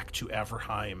again back to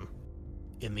Averheim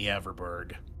in the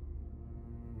Averberg.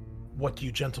 What do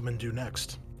you gentlemen do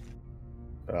next?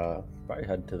 Probably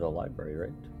head to the library,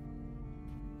 right?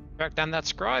 Track down that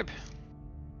scribe.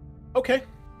 Okay.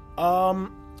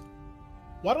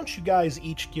 Why don't you guys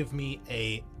each give me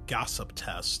a gossip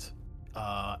test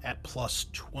at plus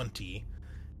 20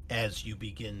 as you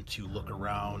begin to look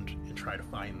around and try to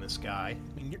find this guy.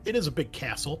 I mean, it is a big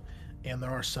castle, and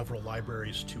there are several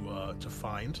libraries to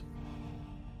find.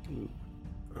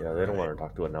 Yeah, they don't want to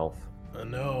talk to an elf.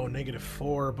 No,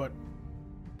 -4, but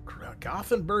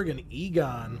Gothenburg and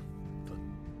Egon,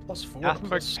 +4.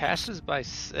 Gothenburg passes by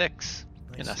 6.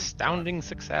 An astounding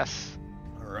success.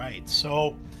 All right,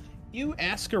 so you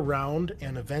ask around,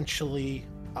 and eventually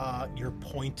you're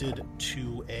pointed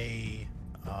to a,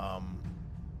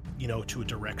 to a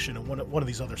direction. And one of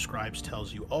these other scribes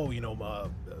tells you,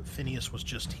 Phineas was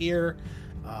just here.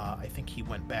 I think he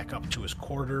went back up to his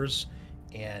quarters,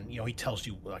 and he tells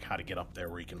you like how to get up there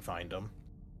where you can find him.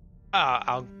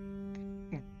 I'll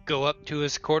go up to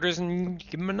his quarters and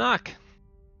give him a knock.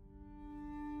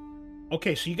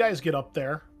 Okay, so you guys get up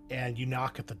there, and you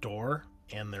knock at the door,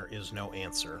 and there is no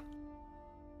answer.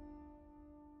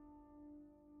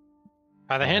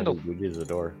 By the handle. How heavy duty is the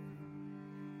door?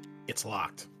 It's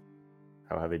locked.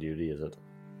 How heavy duty is it?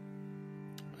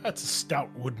 That's a stout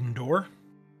wooden door.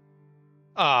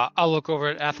 I'll look over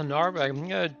at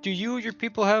Athanar. Do you or your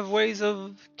people have ways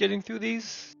of getting through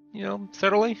these,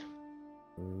 subtly?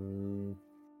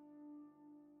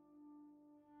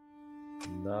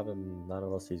 Not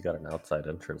unless he's got an outside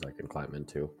entrance I can climb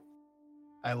into.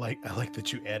 I like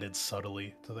that you added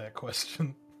subtly to that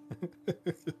question.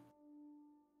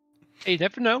 Hey, you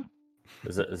never know.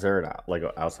 Is there an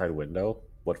outside window?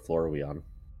 What floor are we on?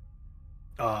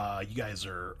 You guys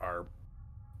are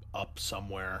up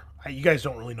somewhere. You guys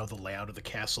don't really know the layout of the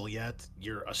castle yet.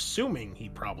 You're assuming he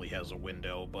probably has a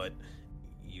window, but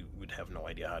you would have no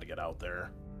idea how to get out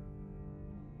there.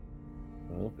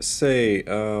 Say,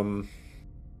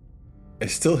 I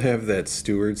still have that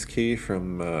steward's key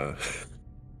from,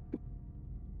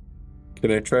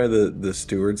 Can I try the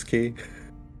steward's key?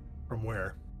 From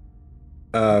where?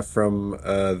 From,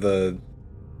 the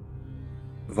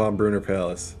Von Brunner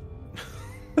Palace.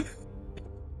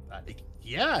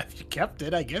 Yeah, if you kept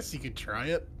it, I guess you could try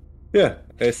it. Yeah,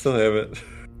 I still have it.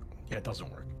 Yeah, it doesn't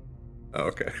work. Oh,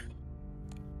 okay.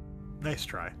 Nice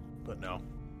try, but no.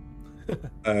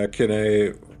 I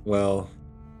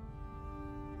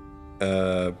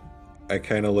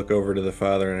kind of look over to the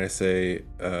father and I say,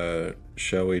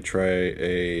 shall we try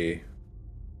a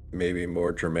maybe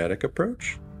more dramatic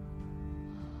approach?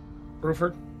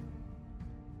 Ruford?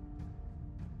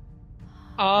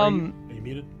 Are you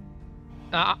muted?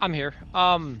 I'm here.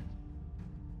 I'm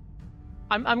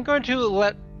going to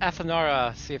let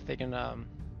Athanara see if they can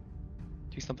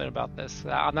do something about this.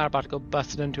 I'm not about to go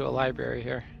busted into a library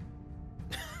here.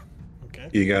 Okay.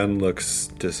 Egon looks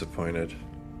disappointed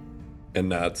and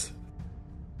nods.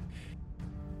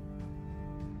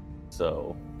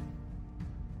 So,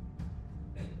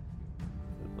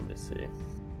 let me see.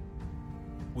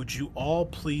 Would you all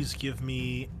please give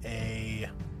me a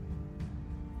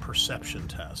perception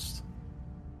test?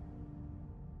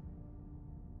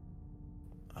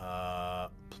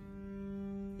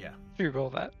 Yeah.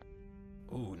 Reroll that.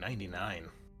 Ooh, 99.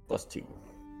 +2.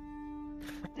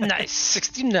 Nice,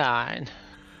 69.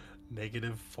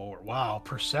 -4. Wow,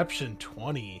 perception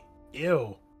 20.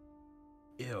 Ew.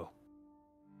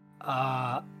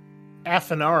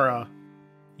 Athanara,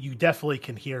 you definitely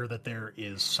can hear that there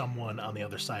is someone on the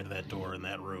other side of that door in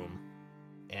that room,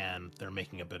 and they're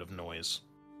making a bit of noise.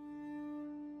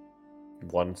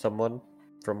 Someone,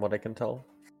 from what I can tell?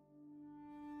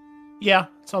 Yeah,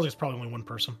 it sounds like it's probably only one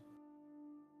person.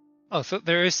 Oh, so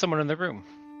there is someone in the room.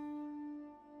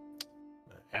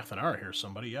 Athanara hears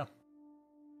somebody, yeah.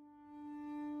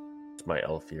 It's my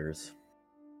elf ears.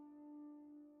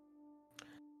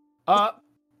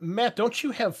 Matt, don't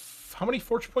you have how many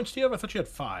fortune points do you have? I thought you had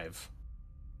 5.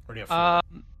 Or do you have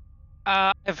 4?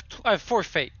 I have 4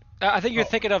 fate. I think you're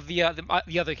thinking of the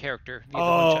other character, the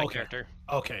one-shot character.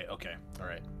 Okay. All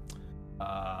right.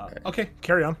 Okay,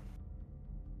 carry on.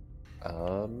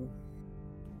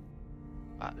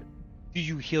 Do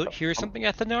you hear something,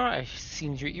 Athanar? It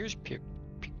seems your ears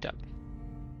peaked up.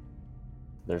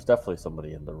 There's definitely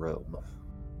somebody in the room.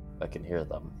 I can hear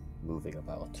them moving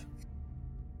about.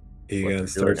 Egan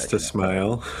starts to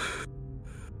smile.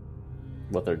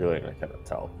 What they're doing, I cannot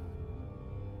tell.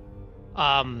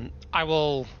 I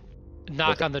will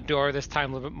knock on the door this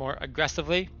time a little bit more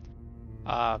aggressively.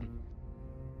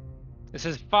 This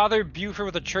is Father Buford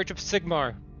with the Church of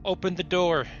Sigmar. Open the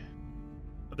door.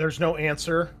 There's no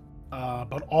answer,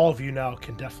 but all of you now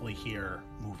can definitely hear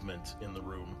movement in the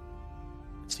room.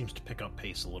 It seems to pick up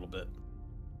pace a little bit.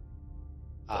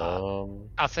 I'll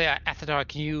say, Athanar,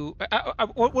 can you...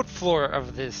 what floor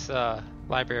of this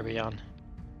library are we on?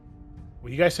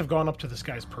 Well, you guys have gone up to this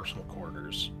guy's personal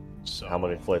quarters, so... How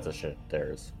many flights of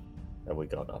stairs have we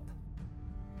gone up?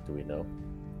 Do we know?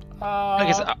 I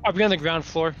guess, are we on the ground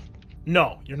floor?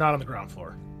 No, you're not on the ground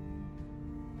floor.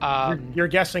 You're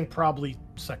guessing probably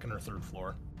 2nd or 3rd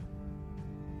floor.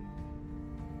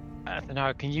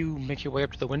 Athanar, can you make your way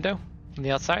up to the window from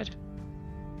the outside?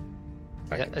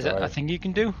 Is that a thing you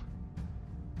can do?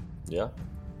 Yeah.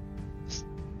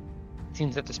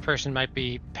 Seems that this person might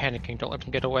be panicking. Don't let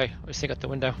them get away or sneak out the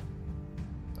window.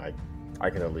 I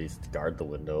can at least guard the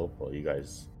window while you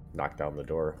guys knock down the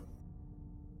door.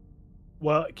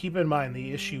 Well, keep in mind,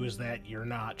 the issue is that you're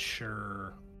not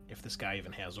sure if this guy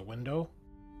even has a window,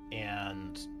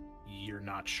 and you're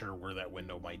not sure where that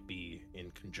window might be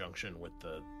in conjunction with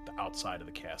the outside of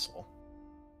the castle.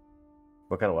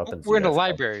 What kind of weapons? We're in a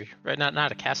library, right?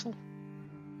 Not a castle.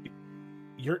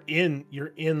 You're in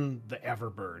the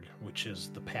Everberg, which is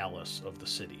the palace of the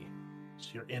city. So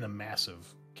you're in a massive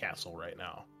castle right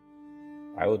now.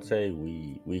 I would say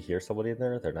we hear somebody in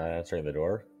there. They're not answering the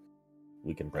door.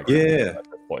 We can break. Yeah. At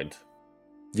this point.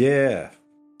 Yeah,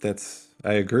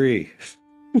 I agree.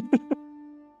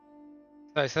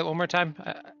 Sorry, say that one more time,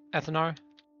 Athanar.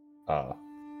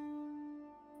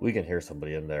 We can hear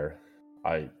somebody in there.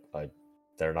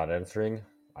 They're not answering.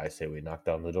 I say we knock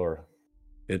down the door.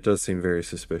 It does seem very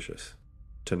suspicious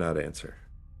to not answer.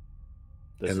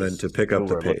 This and then is to pick up who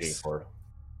the we're looking pace. for.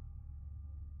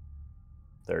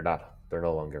 They're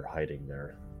no longer hiding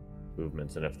their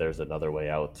movements, and if there's another way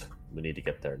out, we need to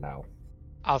get there now.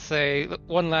 I'll say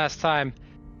one last time,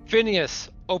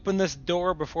 Phineas, open this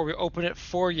door before we open it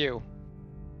for you.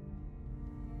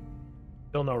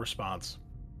 Still no response.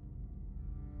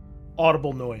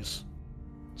 Audible noise.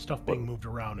 Stuff being moved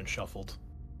around and shuffled.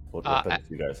 What weapons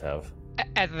do you guys have?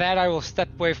 At that, I will step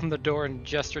away from the door and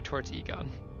gesture towards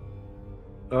Egon.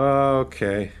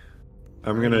 Okay.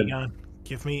 I'm gonna... Egon,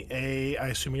 give me I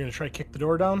assume you're gonna try to kick the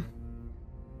door down?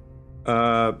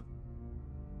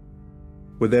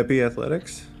 Would that be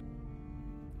athletics?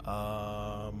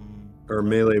 Or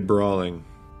melee brawling?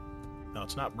 No,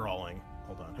 it's not brawling.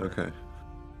 Hold on. Here. Okay.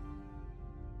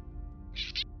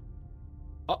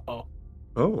 Uh-oh.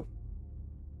 Oh.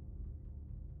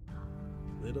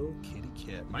 Little kitty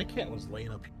cat. My cat was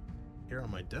laying up here on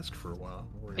my desk for a while.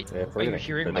 Are you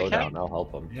hearing my cat? Down, I'll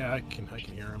help him. Yeah, I can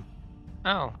hear him.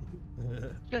 Oh.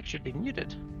 That should be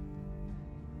muted.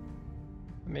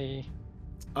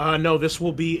 No, this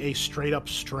will be a straight up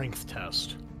strength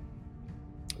test.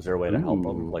 Is there a way to help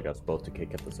him, like us both to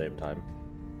kick at the same time?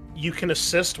 You can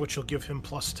assist, which will give him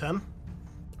plus 10.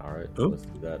 Alright, let's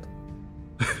do that.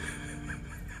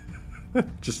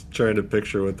 Just trying to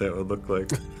picture what that would look like.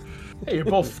 Hey, you're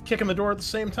both kicking the door at the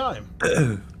same time.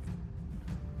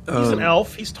 He's an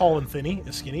elf. He's tall and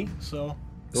skinny, so...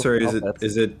 Sorry,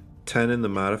 is it 10 in the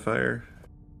modifier?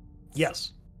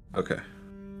 Yes. Okay.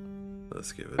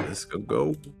 Let's give it this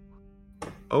go.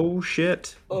 Oh,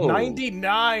 shit. Oh.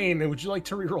 99! Would you like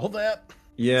to reroll that?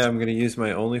 Yeah, I'm going to use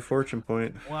my only fortune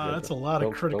point. Wow, that's a lot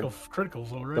of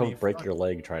criticals already. Don't break your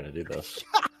leg trying to do this.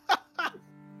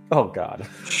 Oh, God.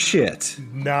 Shit.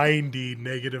 90,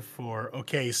 -4.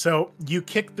 Okay, so you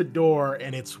kick the door,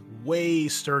 and it's way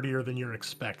sturdier than you're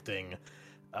expecting.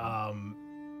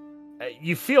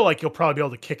 You feel like you'll probably be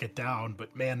able to kick it down,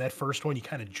 but man, that first one, you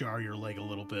kind of jar your leg a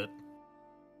little bit.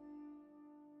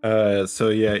 So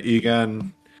yeah,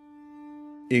 Egon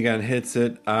hits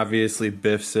it, obviously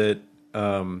biffs it,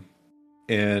 and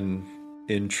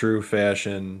in true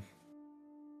fashion,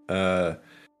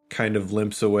 kind of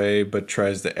limps away, but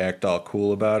tries to act all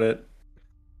cool about it.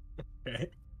 Okay.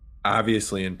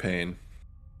 Obviously in pain.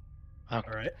 All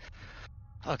right.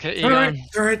 Okay, Egon.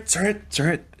 It's all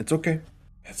right. It's okay.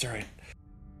 It's all right.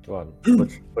 Go on,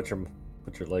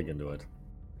 put your leg into it.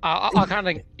 I'll kind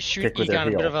of shoot Kick with Egon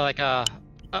a your bit of heel.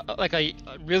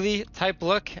 a really type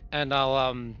look, and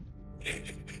I'll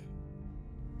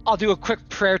do a quick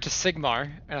prayer to Sigmar,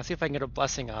 and I'll see if I can get a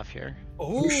blessing off here.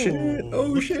 Oh, shit. Oh,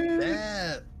 look shit. at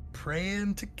that.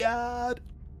 Praying to God.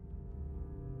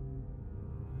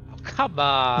 Oh, come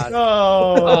on.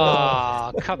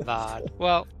 Oh. Oh, come on.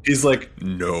 Well, He's like,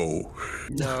 no.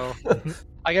 no.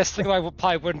 I guess Sigmar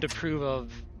probably wouldn't approve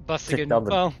of busting Kick in. down the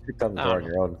Well, door I on don't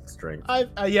your own strength. I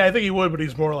think he would, but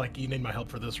he's more like, you need my help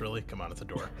for this, really? Come on, it's a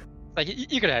door. like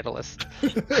you could handle this.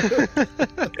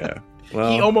 Yeah. Well,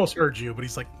 He almost heard you, but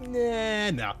he's like,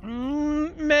 nah, no.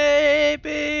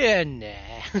 Maybe and nah.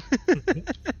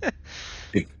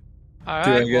 All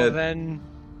Doing right, well good. then,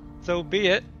 so be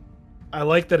it. I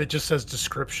like that it just says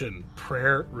description.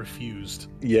 Prayer refused.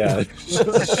 yeah.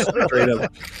 straight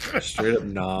up,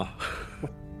 nah.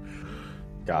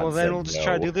 God Well, then said we'll just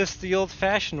try to no. do this the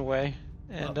old-fashioned way,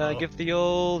 and Uh-oh. give the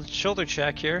old shoulder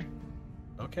check here.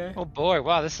 Okay. Oh boy,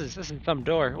 wow, this is some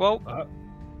door. Well, Uh,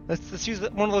 let's use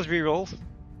one of those rerolls.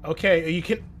 Okay, you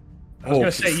can. I was Oh.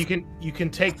 gonna say you can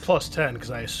take +10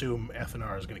 because I assume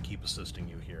Ethanar is gonna keep assisting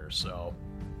you here. So,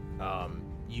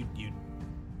 you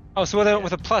Oh, so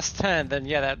with a +10, then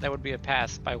yeah, that would be a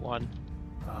pass by 1.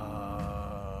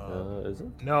 Is it?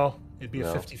 no, it'd be a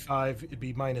No. 55. It'd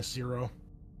be -0.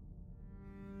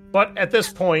 But at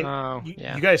this point, Oh, you,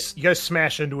 yeah. you guys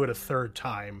smash into it a third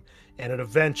time, and it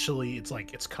eventually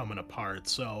it's coming apart.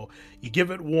 So you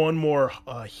give it one more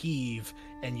heave,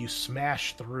 and you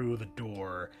smash through the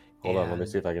door. Hold on, let me and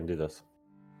see if I can do this.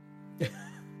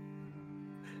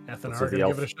 Ethanar, the gonna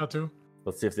elf. give it a shot too.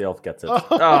 Let's see if the elf gets it. Oh,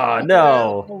 Oh,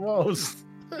 no! Almost.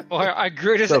 Boy, our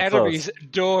greatest So close. enemies,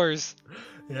 doors.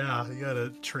 Yeah, you gotta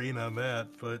train on that.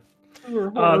 But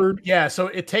Hard. yeah, so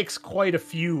it takes quite a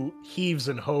few heaves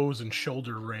and hoes and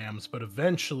shoulder rams, but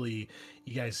eventually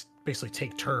you guys basically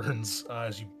take turns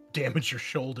as you damage your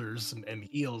shoulders and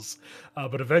heels.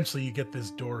 But eventually you get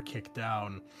this door kicked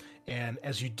down. And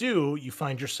as you do, you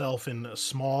find yourself in a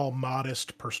small,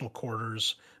 modest personal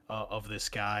quarters of this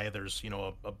guy. There's,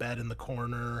 a bed in the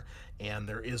corner, and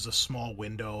there is a small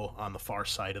window on the far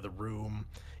side of the room.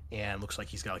 And looks like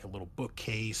he's got like a little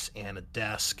bookcase and a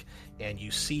desk. And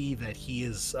you see that he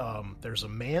is, there's a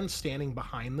man standing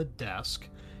behind the desk,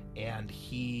 and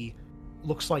he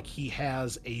looks like he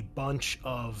has a bunch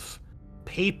of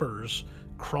papers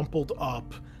crumpled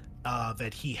up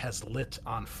that he has lit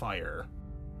on fire.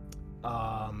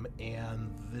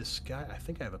 And this guy, I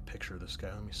think I have a picture of this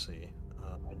guy. Let me see.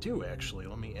 I do actually.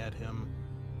 Let me add him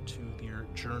to your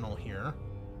journal here.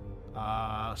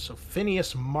 So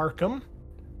Phineas Markham.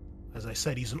 As I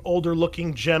said, he's an older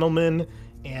looking gentleman,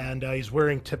 and he's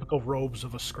wearing typical robes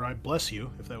of a scribe. Bless you,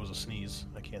 if that was a sneeze.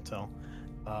 I can't tell.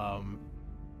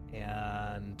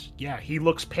 And yeah, he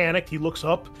looks panicked. He looks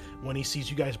up when he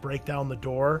sees you guys break down the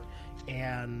door,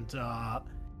 and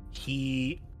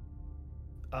he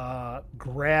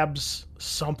grabs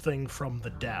something from the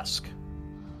desk.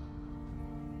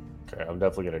 Okay, I'm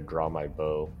definitely gonna draw my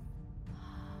bow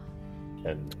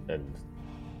and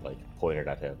like point it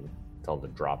at him, tell him to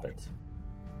drop it.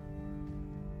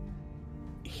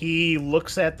 He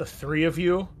looks at the three of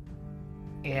you,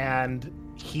 and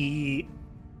he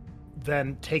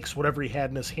then takes whatever he had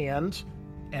in his hand,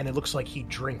 and it looks like he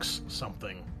drinks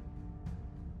something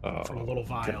from a little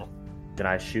vial. Can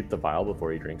I shoot the vial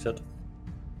before he drinks it?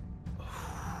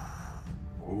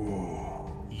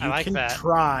 You I like can that.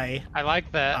 try, I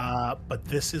like that. but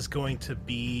this is going to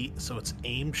be, so it's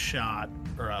aimed shot,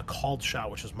 or a called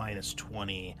shot, which is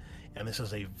 -20, and this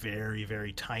is a very,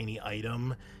 very tiny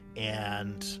item,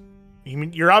 and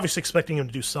you're obviously expecting him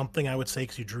to do something, I would say,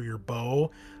 because you drew your bow,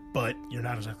 but you're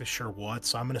not exactly sure what,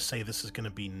 so I'm going to say this is going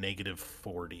to be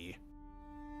 -40.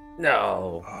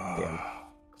 No. Damn.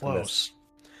 Close.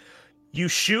 You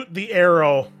shoot the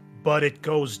arrow, but it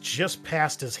goes just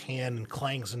past his hand and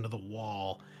clangs into the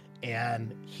wall,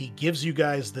 and he gives you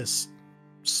guys this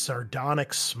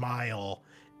sardonic smile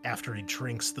after he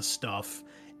drinks the stuff,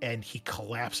 and he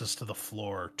collapses to the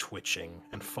floor, twitching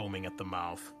and foaming at the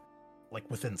mouth, like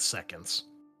within seconds.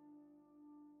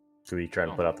 So we try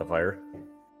to put out the fire?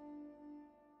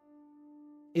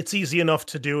 It's easy enough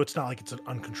to do. It's not like it's an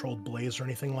uncontrolled blaze or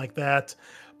anything like that,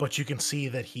 but you can see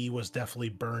that he was definitely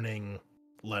burning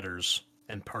letters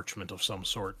and parchment of some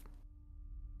sort.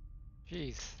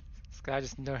 Jeez, this guy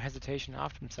just no hesitation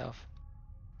offed himself.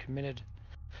 Committed.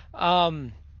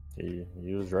 He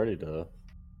was ready to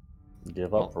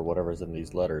give up for whatever's in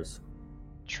these letters.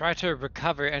 Try to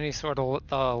recover any sort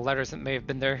of letters that may have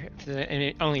been there. If there are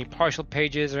any only partial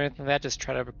pages or anything like that, just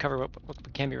try to recover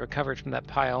what can be recovered from that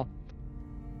pile.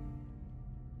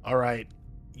 All right.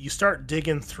 You start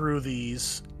digging through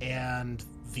these, and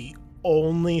the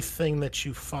only thing that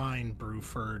you find,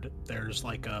 Bruford, there's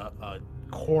like a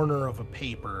corner of a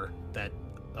paper that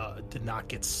did not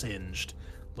get singed.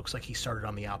 Looks like he started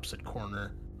on the opposite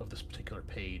corner of this particular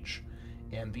page.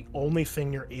 And the only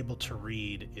thing you're able to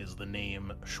read is the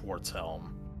name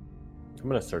Schwarzhelm. I'm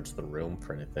gonna search the room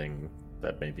for anything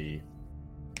that maybe,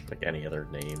 like any other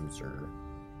names or.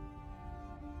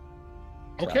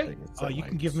 Okay, you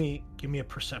can give me a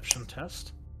perception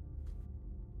test.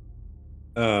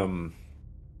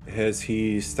 Has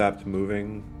he stopped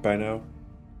moving by now?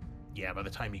 Yeah, by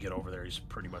the time you get over there, he's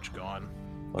pretty much gone.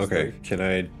 Okay, can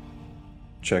I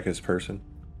check his person?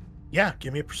 Yeah,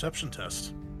 give me a perception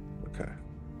test. Okay.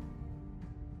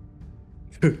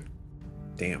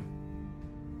 Damn.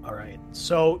 All right,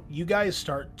 so you guys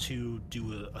start to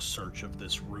do a search of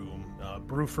this room.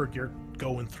 Bruford, you're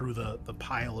going through the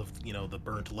pile of, the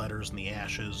burnt letters and the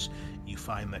ashes. You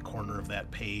find that corner of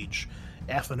that page.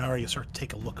 Athanar, you start to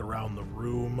take a look around the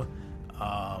room.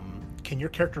 Can your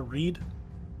character read?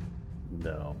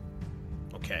 No.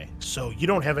 Okay, so you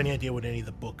don't have any idea what any of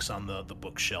the books on the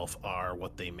bookshelf are,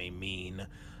 what they may mean.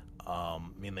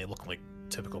 They look like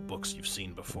typical books you've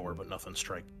seen before, but nothing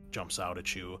jumps out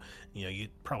at you. You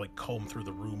probably comb through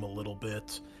the room a little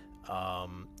bit.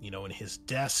 In his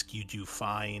desk, you do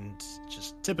find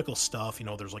just typical stuff.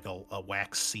 There's like a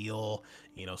wax seal,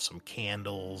 some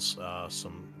candles,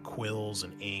 some quills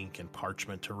and ink and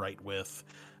parchment to write with.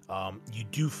 You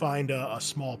do find a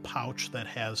small pouch that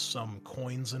has some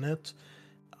coins in it.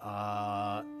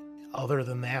 Other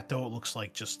than that, though, it looks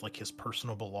like just like his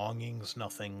personal belongings,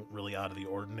 nothing really out of the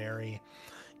ordinary.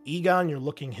 Egon, you're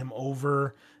looking him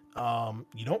over.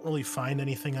 You don't really find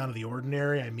anything out of the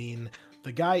ordinary.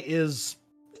 The guy is,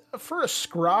 for a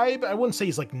scribe, I wouldn't say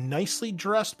he's like nicely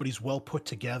dressed, but he's well put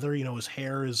together. His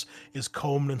hair is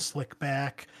combed and slicked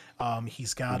back.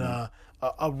 He's got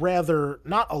a rather,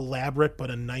 not elaborate, but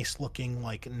a nice looking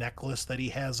like necklace that he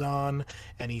has on.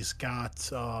 And he's got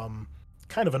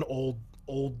kind of an old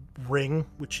ring,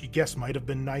 which you guess might have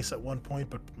been nice at one point,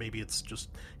 but maybe it's just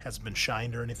hasn't been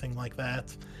shined or anything like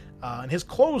that. And his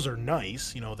clothes are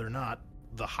nice. They're not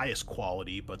the highest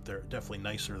quality, but they're definitely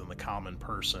nicer than the common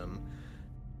person.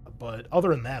 But other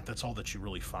than that, that's all that you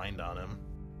really find on him.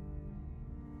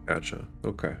 Gotcha.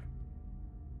 Okay.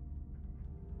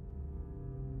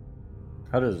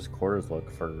 How does his quarters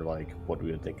look for like what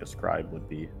we would think a scribe would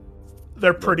be?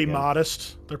 They're pretty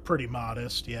modest.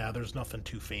 Yeah, there's nothing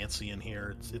too fancy in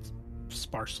here. It's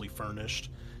sparsely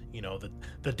furnished.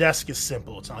 The desk is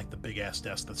simple. It's not like the big ass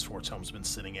desk that Schwarzhelm's been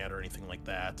sitting at or anything like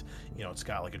that. It's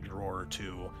got like a drawer or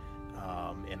two,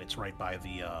 and it's right by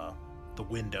the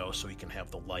window, so he can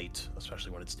have the light,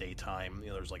 especially when it's daytime.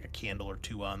 There's like a candle or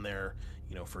two on there,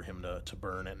 for him to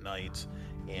burn at night.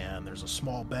 And there's a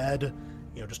small bed,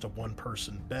 just a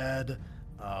one-person bed.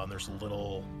 There's a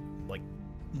little like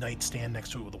nightstand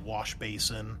next to it with a wash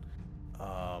basin.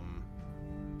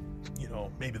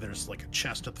 Maybe there's like a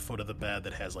chest at the foot of the bed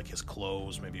that has like his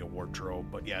clothes, maybe a wardrobe.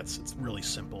 But yeah, it's really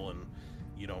simple, and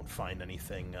you don't find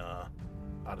anything out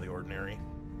of the ordinary.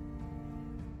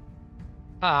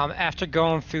 After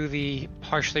going through the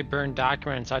partially burned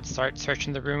documents, I'd start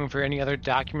searching the room for any other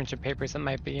documents or papers that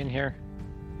might be in here.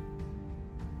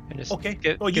 And just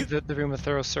give the room a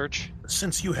thorough search.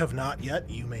 Since you have not yet,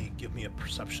 you may give me a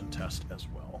perception test as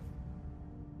well.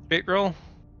 Straight roll?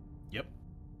 Yep.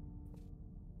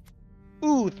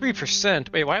 Ooh,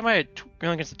 3%. Wait, why am I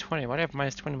rolling against a 20? Why do I have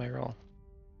minus 20 in my roll?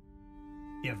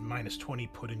 You have minus 20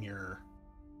 put in your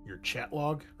chat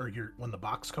log, or when the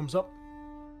box comes up?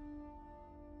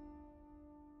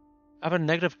 I have a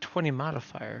negative 20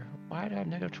 modifier. Why do I have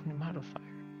negative 20 modifier?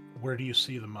 Where do you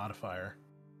see the modifier?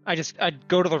 I'd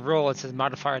go to the roll, it says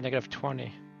modifier negative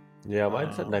 20. Yeah,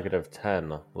 mine's at negative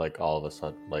 10, like all of a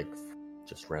sudden, like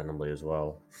just randomly as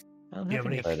well. Do you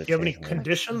have any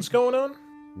conditions going on?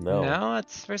 No. No,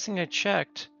 that's the first thing I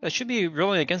checked. That should be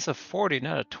rolling against a 40,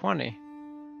 not a 20.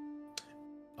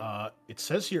 It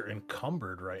says you're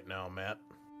encumbered right now, Matt.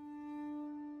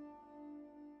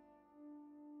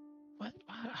 What?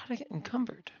 How did I get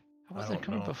encumbered? I wasn't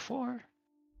encumbered before.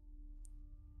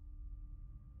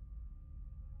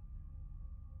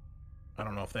 I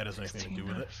don't know if that has anything to do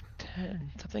with it.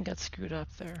 10. Something got screwed up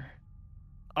there.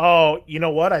 Oh, you know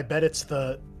what? I bet it's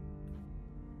the...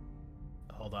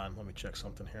 Hold on, let me check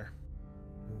something here.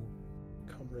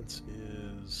 Encumbrance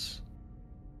is...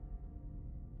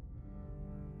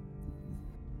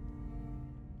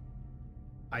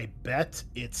 I bet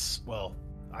it's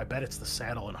the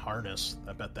saddle and harness.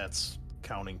 I bet that's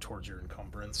counting towards your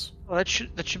encumbrance. Well, that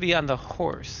should be on the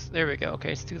horse. There we go. Okay,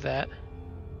 let's do that.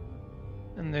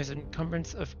 And there's an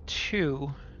encumbrance of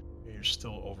 2. You're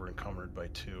still over encumbered by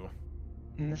 2.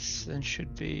 And this then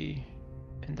should be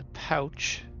in the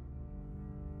pouch.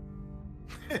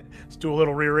 Let's do a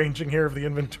little rearranging here of the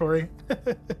inventory.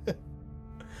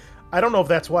 I don't know if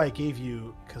that's why I gave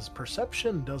you, because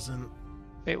perception doesn't...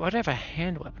 Wait, why do I have a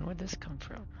hand weapon? Where'd this come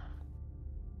from?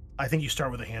 I think you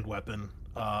start with a hand weapon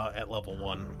at level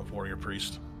 1 of Warrior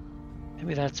Priest.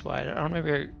 Maybe that's why. I don't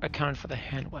remember accounting for the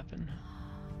hand weapon.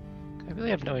 I really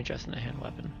have no interest in a hand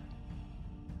weapon.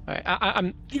 Alright,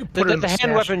 I'm... You can put it in the the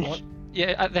hand weapon... stash.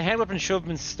 Yeah, the hand weapon should have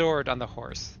been stored on the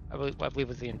horse. I believe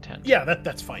was the intent. Yeah,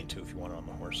 that's fine too if you want it on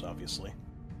the horse, obviously.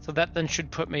 So that then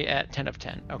should put me at 10 of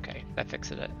 10. Okay, that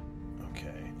fixes it.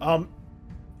 Okay.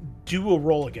 Do a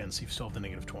roll again, so you still have the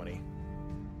negative 20.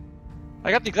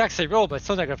 I got the exact same roll, but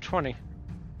still negative 20.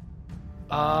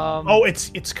 Oh, it's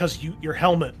because your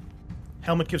helmet.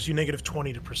 Helmet gives you negative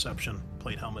 20 to perception.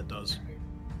 Plate helmet does.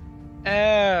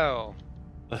 Oh.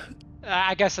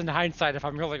 I guess in hindsight, if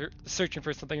I'm really searching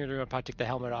for something, I'll probably take the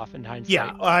helmet off in hindsight.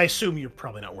 Yeah, I assume you're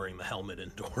probably not wearing the helmet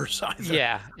indoors either.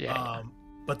 Yeah.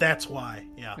 But that's why,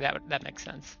 yeah. That makes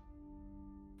sense.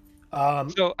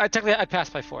 So technically, I'd pass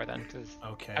by 4 then, because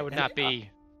okay. I would not be...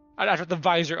 I'd have the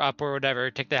visor up or whatever,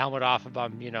 take the helmet off if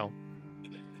I'm,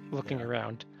 looking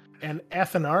around. And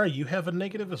Athanara, you have a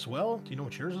negative as well? Do you know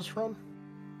what yours is from?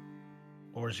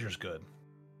 Or is yours good?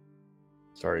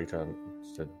 Sorry, John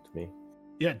said to me.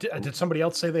 Yeah, did somebody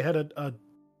else say they had a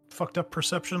fucked up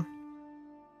perception?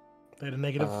 They had a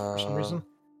negative for some reason?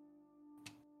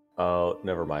 Oh,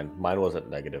 never mind. Mine wasn't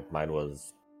negative. Mine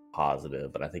was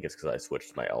positive, but I think it's because I switched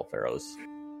to my elf arrows.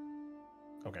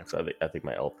 Okay. So I think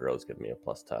my elf arrows give me a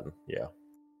plus 10. Yeah.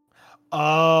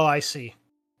 Oh, I see.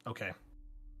 Okay.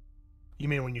 You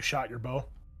mean when you shot your bow?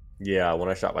 Yeah, when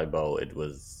I shot my bow,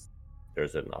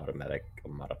 there's an automatic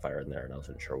modifier in there, and I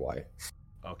wasn't sure why.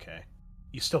 Okay.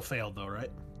 You still failed, though, right?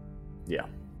 Yeah,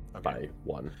 okay. By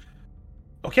 1.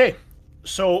 Okay,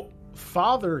 so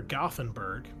Father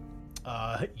Gothenburg,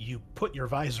 you put your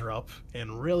visor up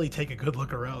and really take a good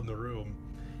look around the room.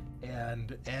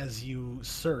 And as you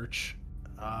search,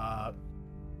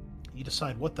 you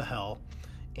decide what the hell,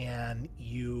 and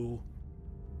you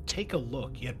take a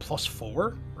look. You had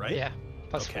 +4, right? Yeah,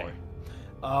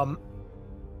 +4.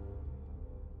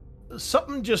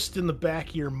 Something just in the back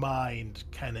of your mind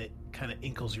kind of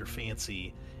inkles your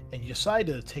fancy, and you decide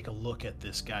to take a look at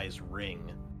this guy's ring.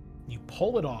 You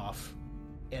pull it off,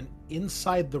 and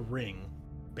inside the ring,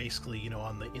 basically,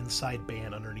 on the inside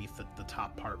band underneath the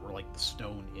top part where like the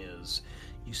stone is,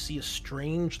 you see a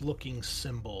strange looking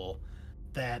symbol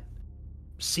that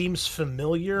seems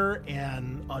familiar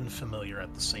and unfamiliar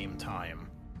at the same time.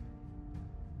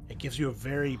 It gives you a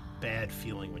very bad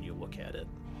feeling when you look at it.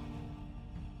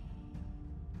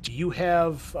 Do you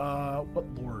have,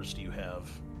 what lores do you have?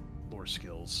 Lore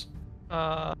skills.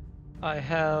 I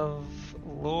have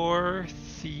lore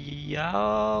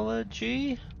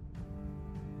theology.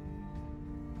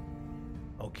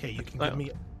 Okay, you can give me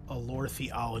a lore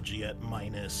theology at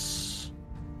 -10.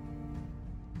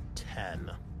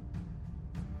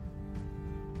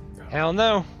 Hell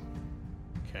no.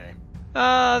 Okay.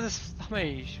 How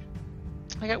many?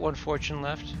 I got 1 fortune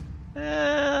left.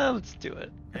 Let's do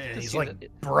it. And he's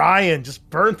like, Brian, just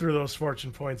burn through those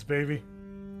fortune points, baby.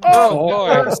 Oh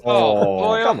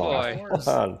boy! Come boy!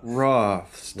 on.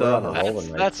 Rough stuff.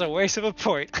 That's a waste of a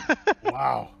point.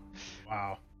 Wow.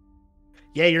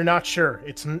 Yeah, you're not sure.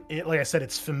 Like I said,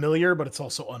 it's familiar, but it's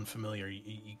also unfamiliar.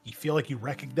 You feel like you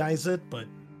recognize it, but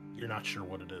you're not sure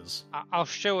what it is. I'll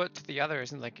show it to the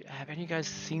others and have any of you guys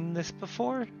seen this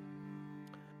before?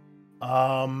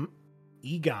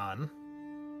 Egon.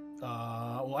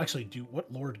 Well, actually,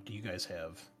 what lore do you guys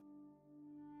have?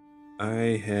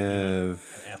 I have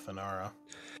Athanara.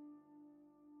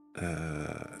 I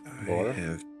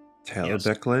have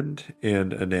Talabecland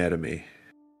and Anatomy.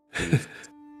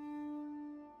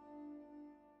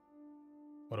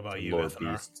 What about you,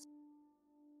 Athanara?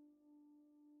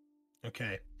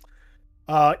 Okay.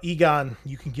 Egon,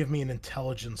 you can give me an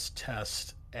intelligence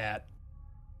test at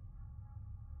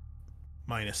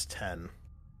 -10.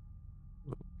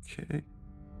 Okay.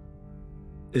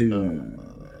 Ooh.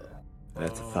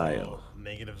 That's a fail.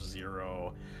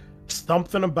 -0.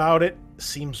 Something about it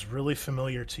seems really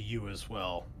familiar to you as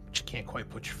well, but you can't quite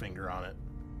put your finger on it.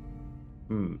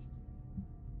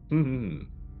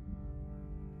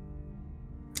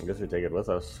 I guess we take it with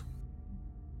us.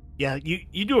 Yeah,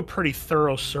 you do a pretty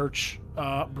thorough search,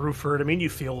 Bruford. I mean, you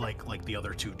feel like the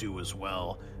other two do as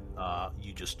well.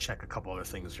 You just check a couple other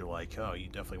things. You're like, oh, you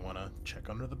definitely want to check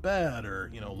under the bed, or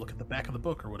look at the back of the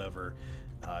book or whatever.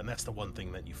 And that's the one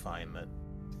thing that you find that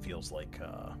feels like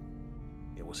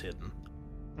it was hidden.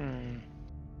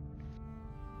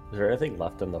 Is there anything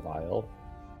left in the vial?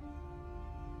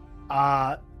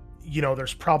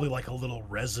 There's probably like a little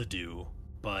residue,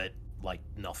 but like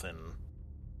nothing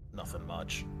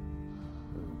much.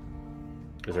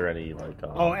 Is there any like?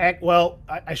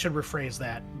 I should rephrase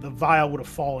that. The vial would have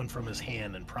fallen from his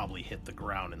hand and probably hit the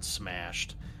ground and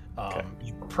smashed. Okay.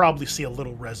 You probably see a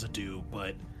little residue,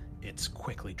 but it's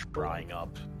quickly drying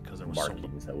up because there was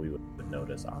markings that we would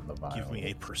notice on the vial. Give me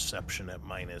a perception at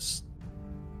minus.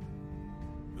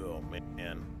 Oh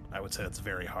man, I would say that's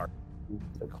very hard.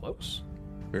 Close.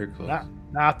 Very close.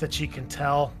 Not that you can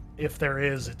tell. If there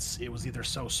is, it was either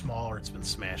so small or it's been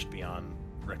smashed beyond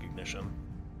recognition.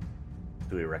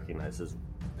 Do we recognize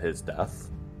his death?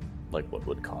 Like what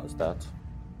would cause that?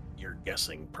 You're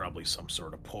guessing probably some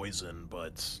sort of poison,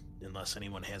 but unless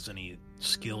anyone has any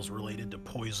skills related to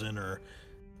poison or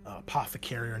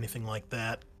apothecary or anything like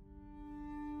that,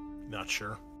 not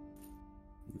sure.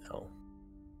 No.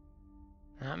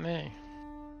 Not me.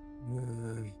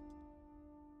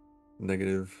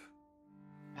 Negative.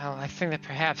 Well, I think that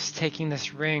perhaps taking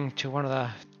this ring to one of the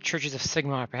churches of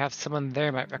Sigmar, perhaps someone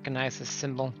there might recognize this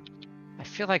symbol. I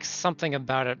feel like something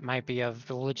about it might be of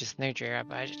religious nature,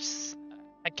 but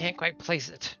I can't quite place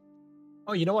it.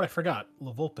 Oh, you know what? I forgot.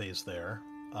 Lavolpe's there.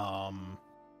 And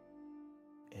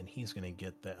he's going to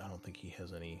get that. I don't think he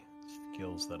has any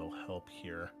skills that'll help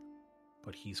here,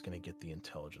 but he's going to get the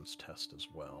intelligence test as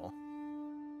well.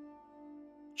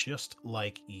 Just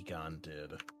like Egon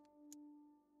did.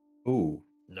 Ooh.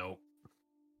 Nope.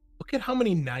 Look at how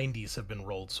many 90s have been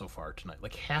rolled so far tonight.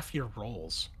 Like half your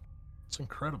rolls. It's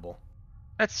incredible.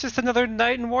 That's just another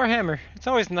night in Warhammer. It's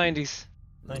always 90s.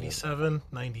 97,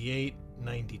 98,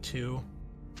 92.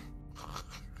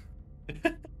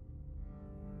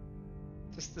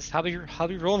 This how we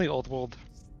roll in the old world.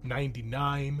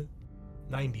 99,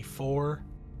 94.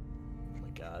 Oh my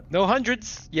god. No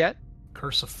hundreds yet.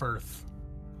 Curse of Firth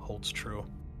holds true.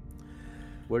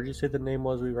 What did you say the name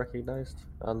was we recognized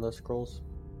on the scrolls?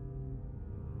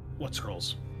 What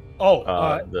scrolls? Oh,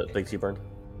 the things he burned.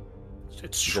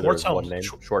 It's Schwarzhelm.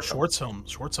 Schwarzhelm.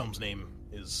 Schwarzhelm's name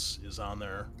is on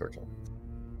there. Schwarzhelm.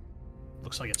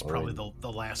 Looks like it's probably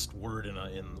the last word in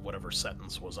whatever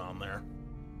sentence was on there.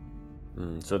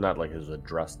 So not like it was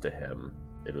addressed to him.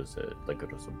 It was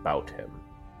about him.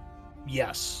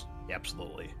 Yes,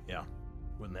 absolutely. Yeah.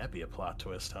 Wouldn't that be a plot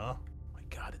twist, huh? My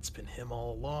God, it's been him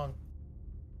all along.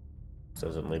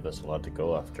 Doesn't leave us a lot to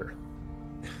go after.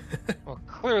 Well,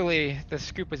 clearly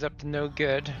this group is up to no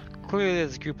good. Clearly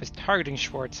this group is targeting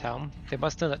Schwarzhelm. They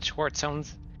must know that Schwarzhelm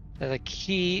is a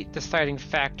key deciding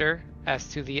factor as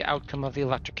to the outcome of the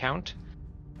elector count.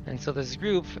 And so this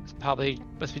group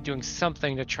must be doing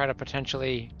something to try to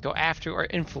potentially go after or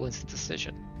influence the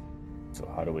decision.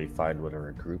 So how do we find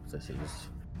whatever group this is?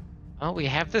 Well, we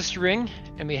have this ring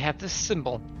and we have this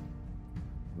symbol.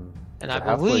 And So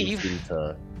I believe... Halflings seem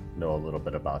to know a little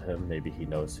bit about him. Maybe he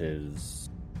knows his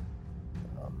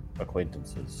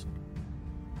acquaintances.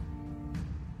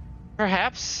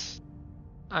 Perhaps.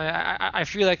 I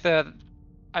feel like the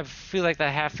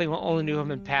halfling only knew him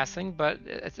in passing, but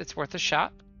it's worth a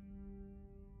shot.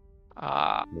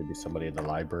 Maybe somebody in the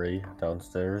library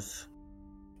downstairs.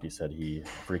 He said he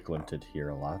frequented here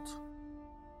a lot.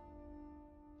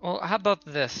 Well, how about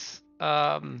this?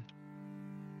 Why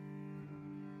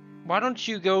don't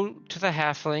you go to the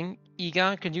halfling?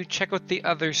 Egon, can you check out the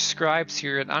other scribes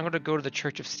here? And I'm going to go to the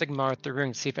Church of Sigmar at the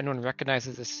ring, see if anyone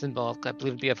recognizes this symbol. I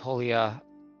believe it to be of holy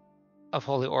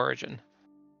origin.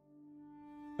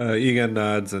 Egon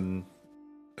nods and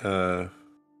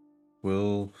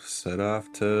we'll set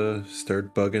off to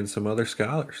start bugging some other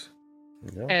scholars.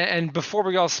 Yeah. And before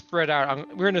we all spread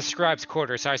out, we're in a scribe's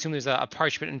quarter, so I assume there's a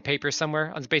parchment and paper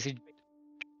somewhere. I'll basically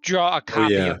draw a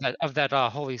copy of that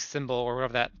holy symbol or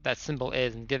whatever that symbol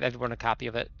is, and give everyone a copy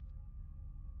of it.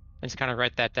 And just kind of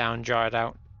write that down, draw it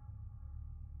out.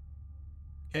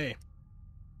 Okay.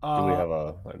 Do we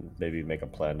have maybe make a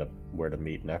plan of where to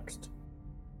meet next?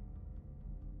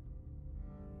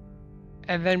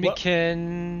 And then we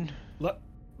can...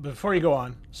 Before you go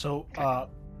on, so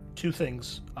two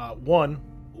things. One,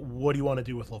 what do you want to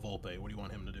do with Lavolpe? What do you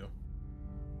want him to do?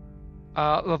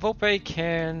 Lavolpe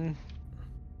can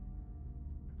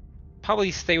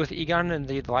probably stay with Egon in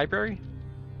the library.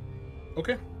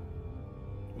 Okay.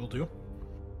 Will do.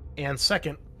 And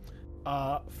second,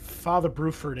 Father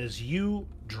Bruford, as you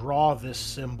draw this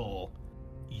symbol,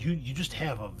 you just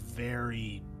have a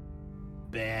very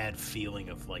bad feeling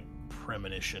of like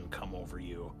premonition come over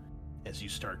you as you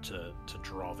start to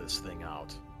draw this thing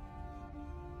out.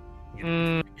 You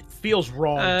know, it feels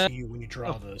wrong to you when you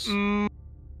draw this.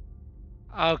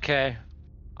 Okay.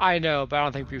 I know, but I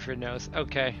don't think Buford knows.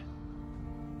 Okay.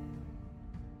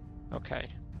 Okay.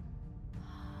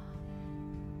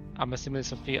 I'm assuming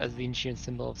this must be a Zinchian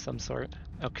symbol of some sort.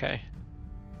 Okay.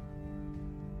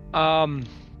 But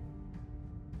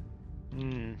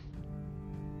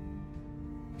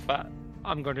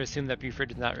I'm going to assume that Buford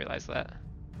did not realize that.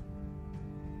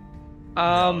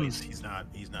 No, he's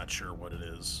not sure what it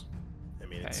is. I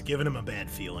mean, it's giving him a bad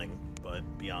feeling, but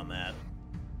beyond that.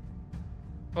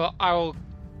 Well, I'll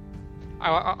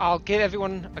get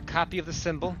everyone a copy of the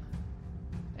symbol,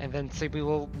 and then say we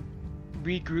will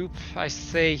regroup. I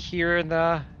say here in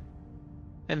the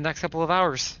next couple of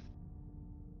hours.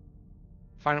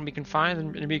 Find what we can find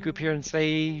and regroup here in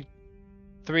say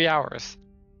 3 hours.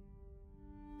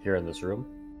 Here in this room?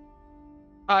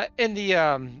 In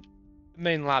the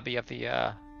main lobby of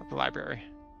the library.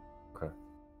 Okay.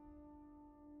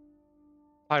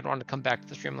 I don't want to come back to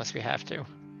this room unless we have to.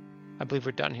 I believe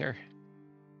we're done here.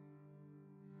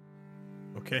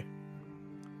 Okay.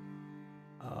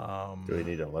 Do we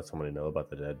need to let somebody know about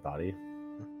the dead body?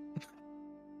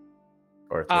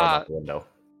 Or throw it out the window?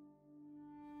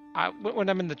 When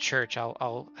I'm in the church,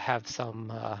 I'll have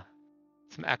some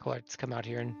acolytes come out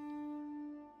here and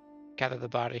gather the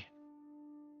body.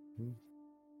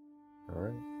 All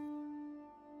right.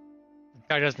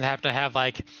 Guy doesn't have to have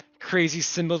like crazy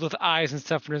symbols with eyes and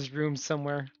stuff in his room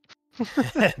somewhere.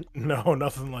 No,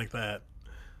 nothing like that.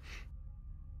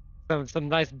 Some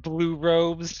nice blue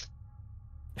robes.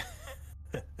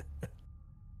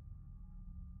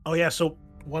 Oh yeah, so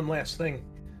one last thing.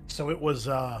 So it was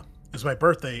my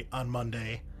birthday on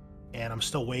Monday, and I'm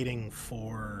still waiting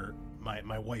for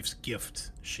my wife's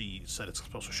gift. She said it's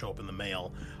supposed to show up in the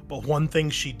mail. But one thing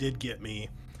she did get me,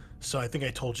 so I think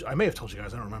I may have told you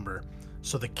guys, I don't remember.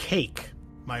 So the cake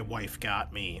my wife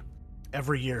got me,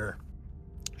 every year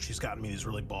she's gotten me these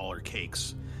really baller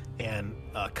cakes. And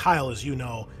Kyle, as you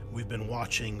know, we've been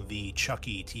watching the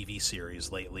Chucky TV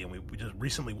series lately, and we just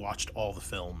recently watched all the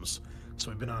films. So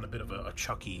we've been on a bit of a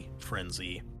Chucky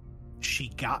frenzy. She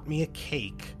got me a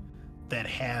cake that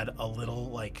had a little,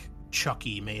 like,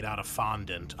 Chucky made out of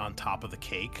fondant on top of the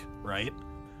cake, right?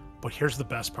 But here's the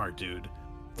best part, dude.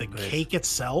 The cake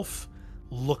itself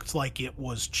looked like it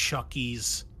was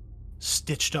Chucky's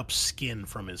stitched up skin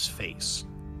from his face.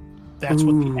 That's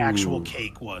what the actual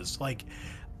cake was. Like,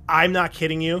 I'm not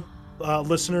kidding you,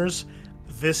 listeners.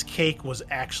 This cake was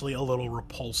actually a little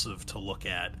repulsive to look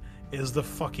at. It is the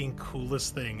fucking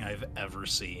coolest thing I've ever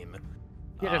seen.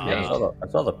 I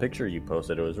saw the picture you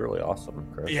posted. It was really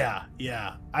awesome, Chris.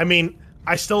 Yeah. I mean,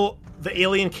 the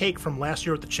alien cake from last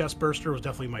year with the chest burster was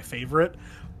definitely my favorite,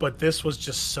 but this was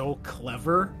just so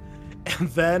clever. And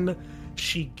then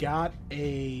she got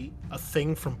a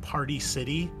thing from Party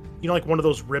City. You know, like one of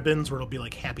those ribbons where it'll be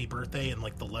like happy birthday and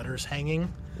like the letters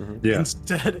hanging. Mm-hmm. Yeah.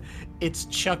 Instead, it's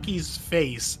Chucky's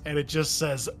face and it just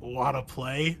says, "Wanna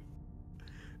play?"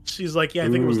 She's like, yeah, I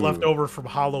think it was left over from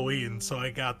Halloween, so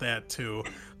I got that too.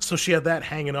 So she had that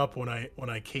hanging up when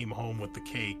I came home with the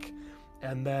cake.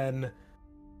 And then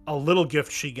a little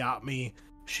gift she got me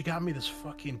this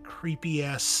fucking creepy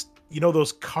ass, you know,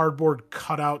 those cardboard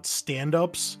cutout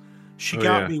stand-ups? She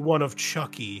got me one of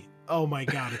Chucky. Oh my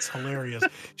god, it's hilarious.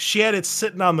 She had it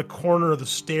sitting on the corner of the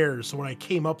stairs, so when I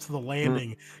came up to the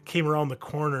landing, came around the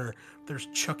corner, there's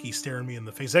Chucky staring me in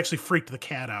the face. It actually freaked the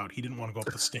cat out. He didn't want to go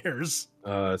up the stairs.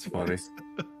 That's funny.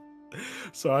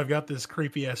 So I've got this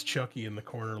creepy ass Chucky in the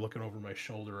corner looking over my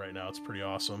shoulder right now. It's pretty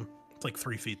awesome. It's like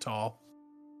 3 feet tall.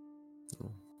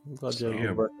 I'm glad you had a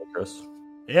good birthday, Chris.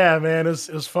 Yeah, man, it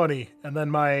was funny. And then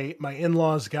my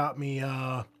in-laws got me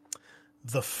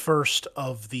the first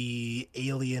of the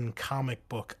Alien comic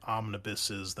book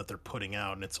omnibuses that they're putting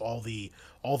out, and it's all the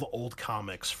old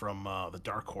comics from the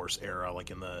Dark Horse era,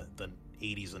 like in the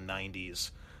 80s and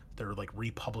 90s. They're like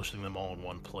republishing them all in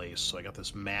one place. So I got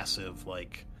this massive,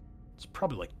 like, it's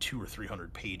probably like 200 or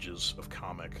 300 pages of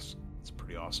comics. It's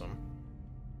pretty awesome.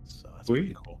 So that's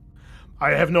pretty cool.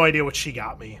 I have no idea what she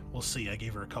got me. We'll see. I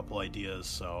gave her a couple ideas,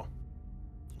 so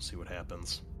we'll see what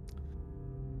happens.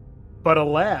 But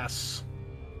alas,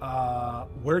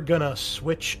 we're gonna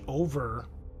switch over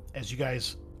as you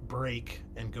guys break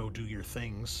and go do your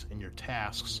things and your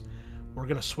tasks. We're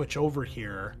gonna switch over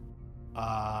here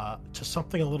to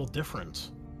something a little different.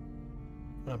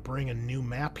 I'm gonna bring a new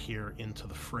map here into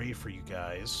the fray for you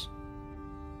guys,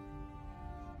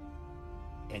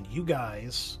 and you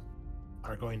guys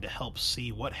are going to help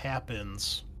see what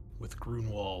happens with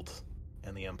Grunwald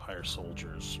and the Empire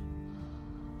soldiers.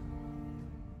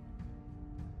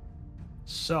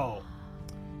 So,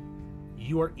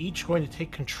 you are each going to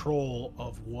take control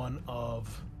of one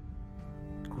of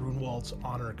Grunwald's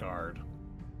honor guard,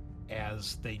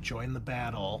 as they join the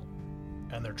battle,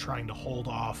 and they're trying to hold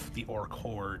off the orc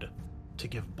horde to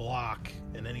give Block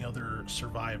and any other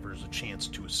survivors a chance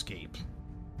to escape.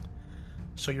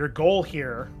 So your goal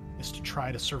here is to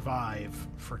try to survive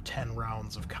for 10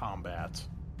 rounds of combat.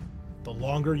 The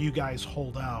longer you guys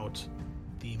hold out,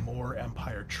 the more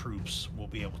Empire troops will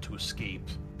be able to escape,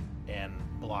 and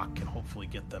Block can hopefully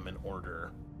get them in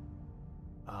order.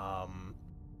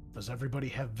 Does everybody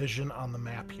have vision on the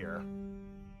map here?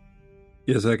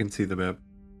 Yes, I can see the map.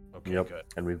 Okay, Yep. good.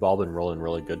 And we've all been rolling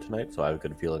really good tonight, so I have a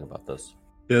good feeling about this.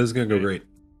 Yeah, this is going to go great.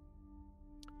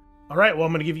 All right, well,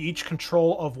 I'm going to give you each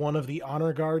control of one of the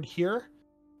honor guard here.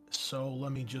 So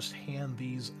let me just hand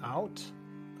these out.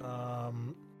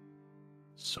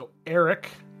 So Eric,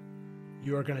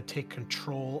 you are going to take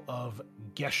control of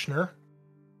Geschner.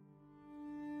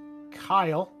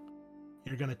 Kyle,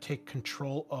 you're going to take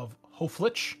control of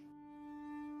Hoflich.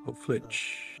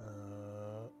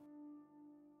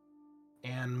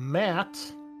 And Matt,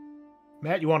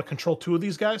 you want to control 2 of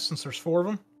these guys since there's 4 of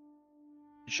them?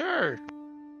 Sure.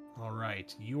 All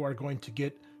right, you are going to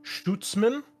get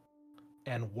Stutzman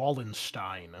and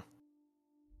Wallenstein.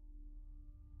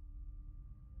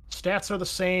 Stats are the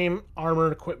same, armor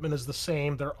and equipment is the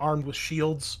same. They're armed with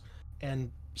shields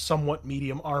and somewhat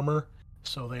medium armor,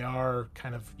 so they are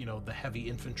kind of, the heavy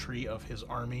infantry of his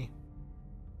army.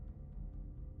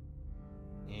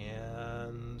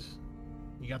 And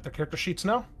you got their character sheets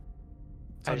now?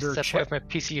 I just stepped away from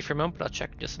my PC for a moment, but I'll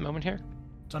check in just a moment here.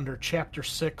 It's under Chapter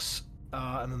 6,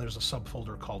 and then there's a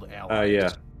subfolder called Allies.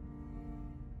 Yeah.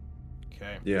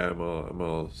 Okay. Yeah, I'm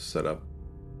all set up.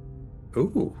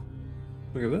 Ooh,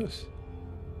 look at this.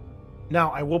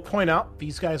 Now, I will point out,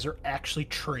 these guys are actually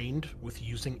trained with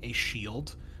using a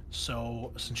shield.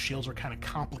 So, since shields are kind of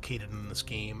complicated in this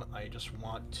game, I just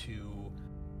want to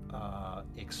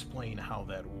explain how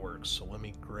that works. So let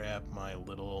me grab my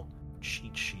little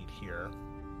cheat sheet here.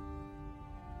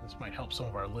 This might help some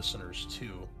of our listeners,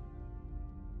 too.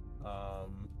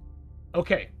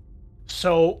 Okay,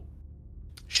 so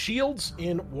shields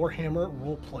in Warhammer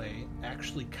Roleplay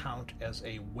actually count as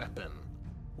a weapon,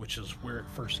 which is where it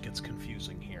first gets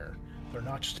confusing here. They're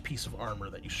not just a piece of armor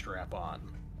that you strap on.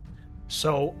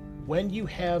 So when you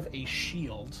have a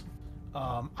shield,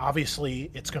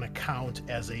 obviously it's going to count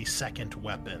as a second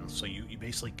weapon. So you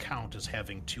basically count as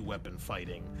having 2-weapon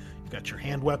fighting. You've got your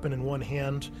hand weapon in one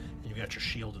hand, and you've got your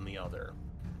shield in the other.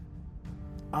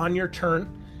 On your turn,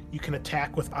 you can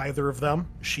attack with either of them.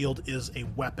 Shield is a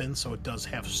weapon, so it does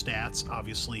have stats.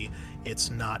 Obviously, it's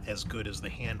not as good as the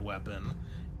hand weapon.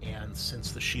 And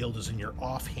since the shield is in your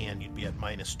offhand, you'd be at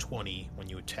 -20 when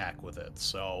you attack with it.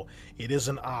 So it is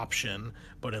an option,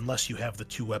 but unless you have the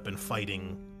 2-weapon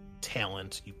fighting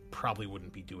talent, you probably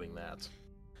wouldn't be doing that.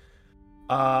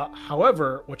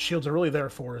 However, what shields are really there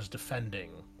for is defending.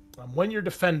 When you're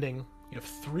defending, you have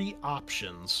 3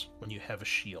 options when you have a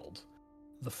shield.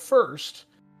 The first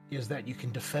is that you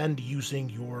can defend using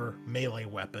your melee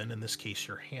weapon, in this case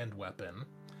your hand weapon.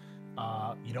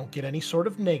 You don't get any sort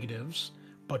of negatives,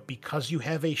 but because you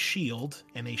have a shield,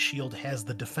 and a shield has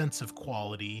the defensive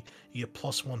quality, you get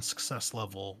 +1 success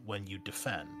level when you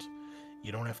defend.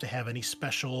 You don't have to have any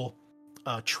special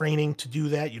training to do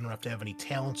that. You don't have to have any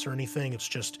talents or anything. It's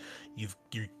just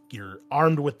you're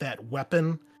armed with that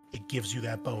weapon. It gives you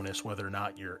that bonus whether or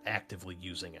not you're actively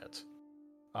using it.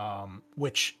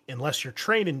 Which, unless you're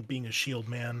trained in being a shield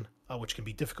man, which can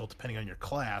be difficult depending on your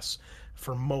class,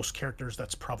 for most characters,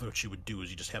 that's probably what you would do, is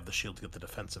you just have the shield to get the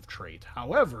defensive trait.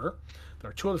 However,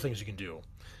 there are 2 other things you can do.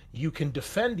 You can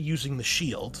defend using the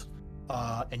shield,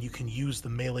 and you can use the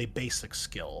melee basic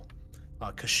skill,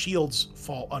 because shields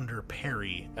fall under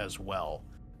parry as well,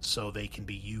 so they can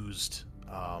be used.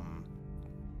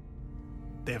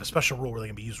 They have a special rule where they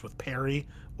can be used with parry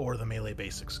or the melee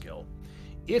basic skill.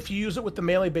 If you use it with the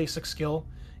melee basic skill,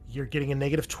 you're getting a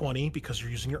 -20 because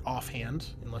you're using your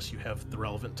offhand, unless you have the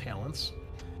relevant talents.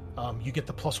 You get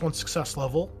the +1 success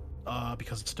level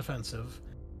because it's defensive,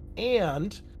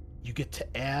 and you get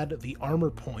to add the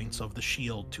armor points of the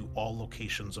shield to all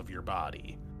locations of your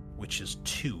body, which is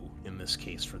 2 in this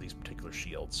case for these particular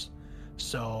shields.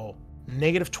 So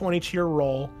 -20 to your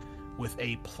roll with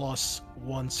a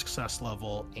 +1 success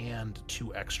level and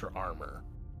 2 extra armor.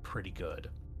 Pretty good.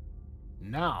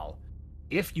 Now,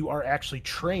 if you are actually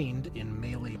trained in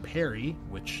melee parry,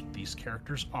 which these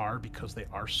characters are because they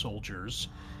are soldiers,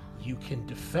 you can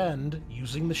defend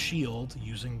using the shield,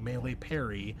 using melee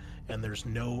parry, and there's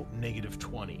no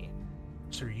 -20.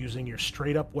 So you're using your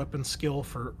straight up weapon skill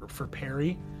for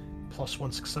parry,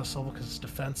 +1 success level because it's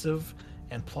defensive,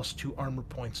 and +2 armor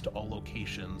points to all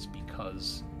locations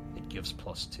because it gives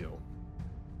 +2.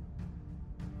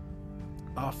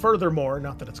 Furthermore,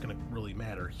 not that it's going to really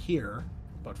matter here,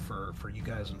 but for you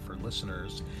guys and for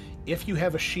listeners, if you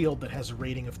have a shield that has a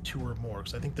rating of 2 or more,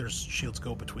 because I think there's shields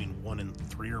go between 1 and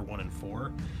 3 or 1 and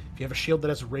 4. If you have a shield that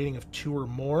has a rating of 2 or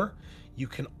more, you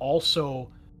can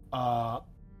also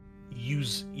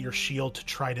use your shield to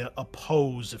try to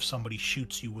oppose if somebody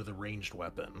shoots you with a ranged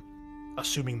weapon,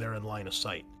 assuming they're in line of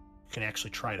sight. You can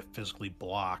actually try to physically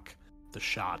block the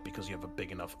shot because you have a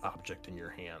big enough object in your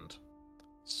hand.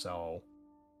 So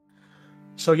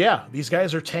yeah, these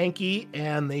guys are tanky,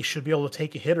 and they should be able to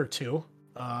take a hit or two.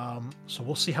 So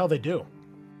we'll see how they do.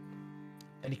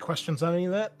 Any questions on any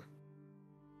of that?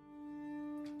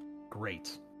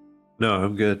 Great. No,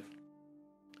 I'm good.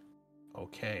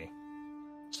 Okay.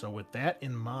 So with that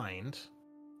in mind,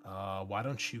 why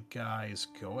don't you guys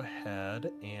go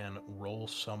ahead and roll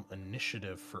some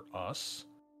initiative for us,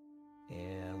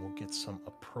 and we'll get some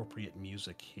appropriate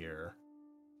music here.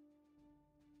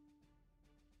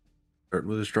 Starting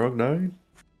with a strong 9.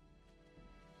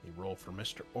 You roll for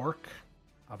Mr. Orc.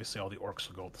 Obviously, all the orcs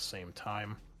will go at the same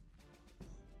time.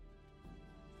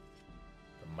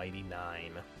 The mighty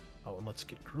 9. Oh, and let's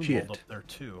get Grunwald up there,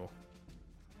 too.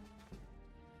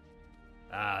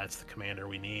 Ah, that's the commander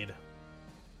we need.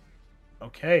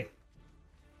 Okay.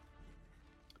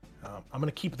 I'm going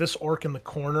to keep this orc in the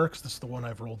corner, because this is the one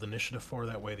I've rolled initiative for.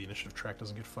 That way the initiative track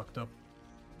doesn't get fucked up.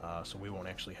 So we won't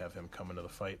actually have him come into the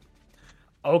fight.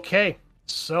 Okay,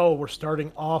 so we're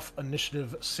starting off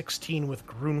initiative 16 with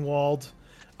Grunwald.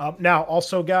 Now,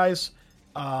 also, guys,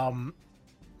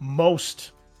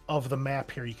 most of the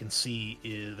map here you can see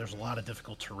there's a lot of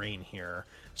difficult terrain here.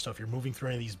 So if you're moving through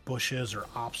any of these bushes or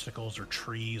obstacles or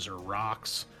trees or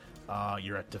rocks,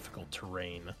 you're at difficult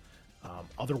terrain.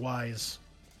 Otherwise,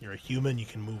 you're a human, you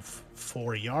can move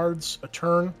 4 yards a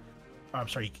turn. I'm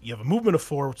sorry, you have a movement of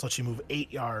 4, which lets you move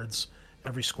 8 yards.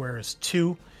 Every square is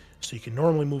 2. So you can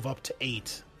normally move up to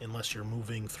 8 unless you're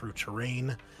moving through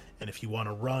terrain. And if you want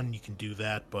to run, you can do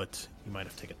that, but you might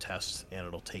have to take a test, and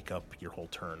it'll take up your whole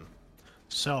turn.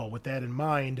 So with that in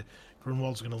mind,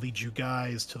 Grunwald's going to lead you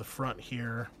guys to the front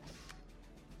here.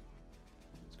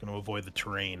 He's going to avoid the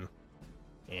terrain,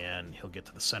 and he'll get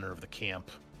to the center of the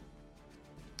camp.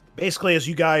 Basically, as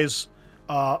you guys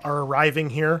are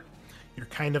arriving here, you're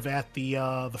kind of at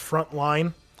the front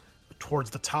line,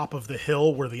 towards the top of the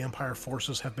hill where the Empire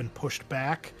forces have been pushed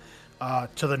back.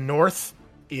 To the north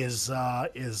is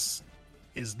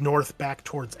north back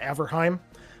towards Averheim.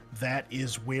 That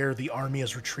is where the army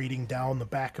is retreating down the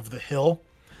back of the hill.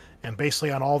 And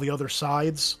basically on all the other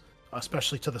sides,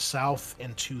 especially to the south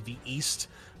and to the east,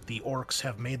 the orcs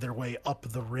have made their way up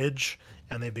the ridge,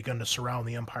 and they've begun to surround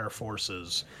the Empire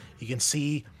forces. You can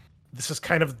see this is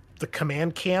kind of the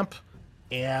command camp,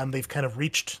 and they've kind of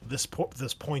reached this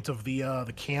point of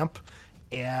the camp,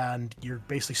 and you're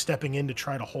basically stepping in to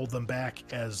try to hold them back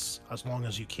as long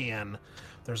as you can.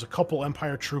 There's a couple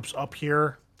Empire troops up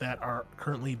here that are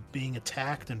currently being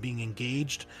attacked and being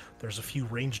engaged. There's a few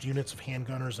ranged units of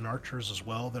handgunners and archers as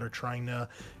well that are trying to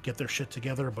get their shit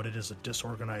together, but it is a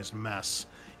disorganized mess.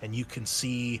 And you can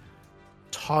see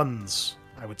tons,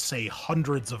 I would say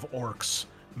hundreds of orcs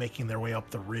making their way up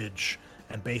the ridge.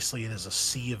 And basically it is a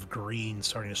sea of green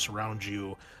starting to surround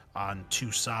you on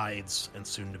 2 sides, and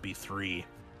soon to be 3.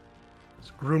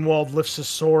 So Grunwald lifts his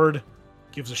sword,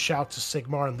 gives a shout to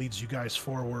Sigmar, and leads you guys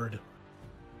forward.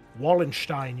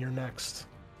 Wallenstein, you're next.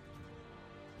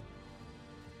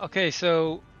 Okay,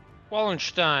 so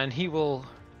Wallenstein, he will...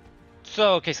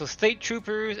 So state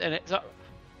troopers, and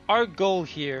our goal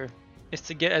here is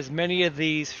to get as many of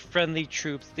these friendly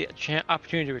troops the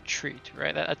opportunity to retreat,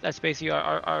 right? That's basically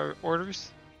our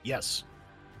orders? Yes.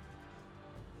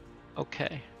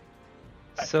 Okay.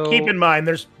 So keep in mind,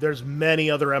 there's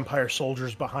many other Empire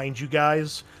soldiers behind you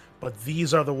guys, but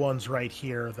these are the ones right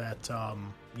here that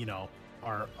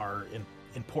are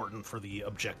important for the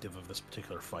objective of this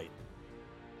particular fight.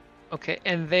 Okay,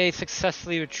 and they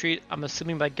successfully retreat, I'm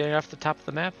assuming, by getting off the top of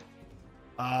the map?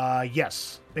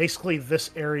 Yes. Basically,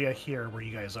 this area here where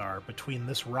you guys are, between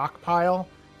this rock pile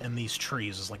and these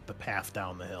trees, is like the path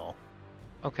down the hill.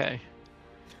 Okay.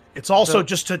 It's also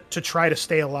just to try to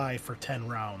stay alive for 10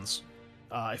 rounds.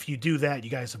 If you do that, you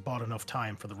guys have bought enough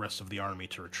time for the rest of the army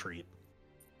to retreat.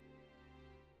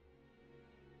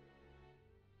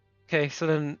 Okay, so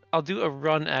then I'll do a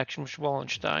run action with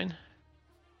Wallenstein.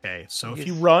 Okay, so if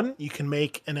you run, you can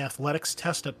make an athletics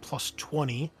test at plus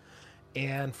 20,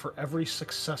 and for every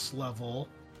success level,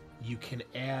 you can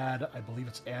add, I believe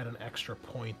it's add an extra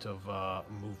point of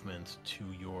movement to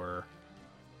your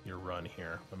run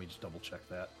here. Let me just double check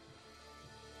that.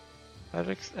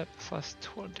 Athletics at plus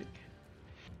 20.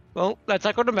 Well, that's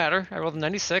not going to matter. I rolled a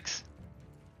 96.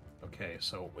 Okay,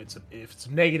 so if it's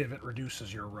negative, it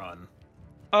reduces your run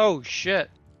Oh shit!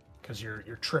 because you're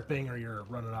tripping or you're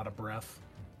running out of breath.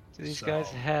 Do these guys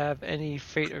have any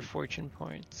fate or fortune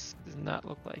points? Does not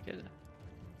look like it.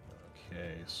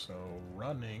 Okay, so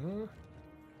running.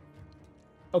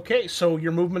 Okay, so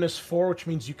your movement is 4, which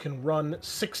means you can run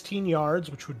 16 yards,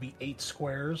 which would be 8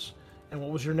 squares. And what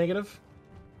was your negative?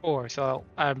 4, so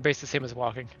I'm basically the same as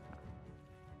walking.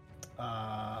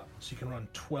 So you can run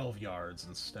 12 yards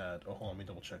instead. Oh, hold on, let me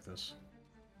double check this.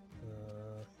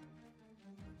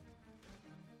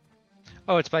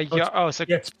 Oh, it's by yard. Oh, so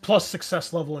yeah, it's plus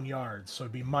success level in yards, so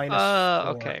it'd be minus 4.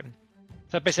 Okay.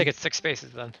 So basically, it's 6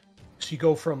 spaces then. So you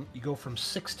go from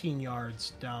 16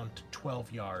 yards down to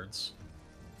 12 yards,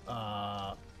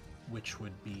 which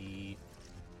would be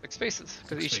 6 spaces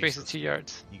because each space is 2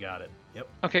 yards. You got it. Yep.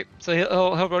 Okay, so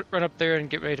he'll run up there and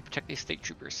get ready to protect these state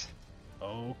troopers.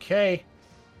 Okay.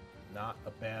 Not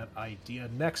a bad idea.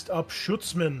 Next up,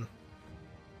 Schutzman.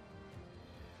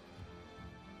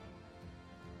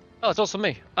 Oh, it's also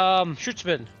me.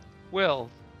 Schutzman will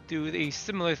do a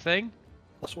similar thing.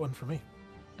 +1 for me.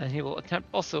 And he will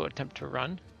attempt to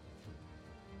run.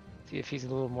 See if he's a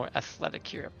little more athletic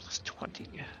here at +20.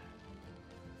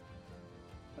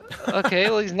 Okay,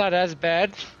 well he's not as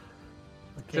bad.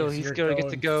 Okay, so he's going to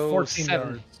get to go 14 7.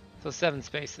 yards. So 7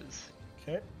 spaces.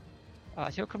 Okay.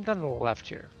 He'll come down to the left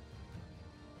here.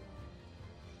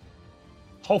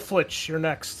 Hoflich, you're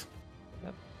next.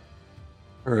 Yep.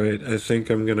 All right, I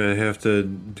think I'm gonna have to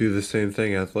do the same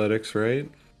thing. Athletics, right?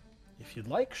 If you'd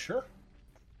like, sure.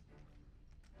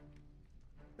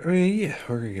 I mean, yeah,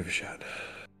 we're gonna give it a shot.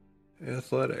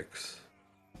 Athletics.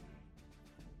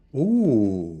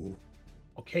 Ooh.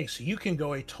 Okay, so you can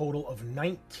go a total of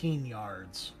 19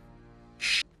 yards.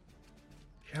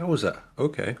 Yowza.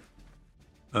 Okay.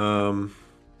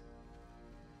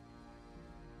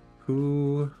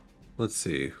 Who? Let's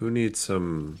see. Who needs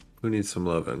some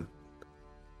loving?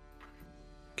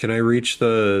 Can I reach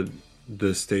the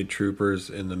state troopers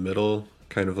in the middle,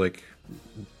 kind of like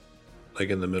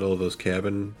in the middle of those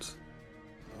cabins?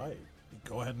 All right,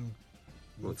 go ahead and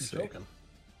move Let's your see. token.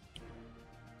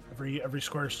 Every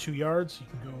square is 2 yards. You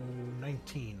can go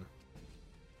 19.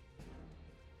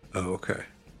 Oh, okay.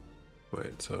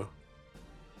 Wait, so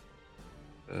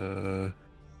it'll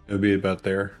be about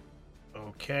there.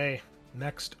 Okay,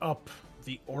 next up,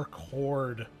 the Orc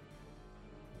Horde.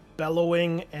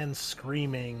 Bellowing and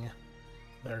screaming.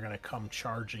 They're going to come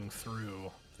charging through.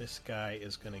 This guy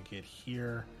is going to get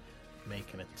here,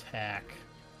 make an attack.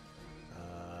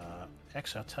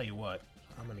 Actually, I'll tell you what.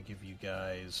 I'm going to give you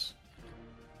guys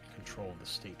control of the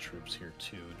state troops here,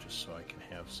 too, just so I can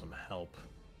have some help.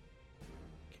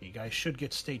 Okay, you guys should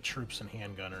get state troops and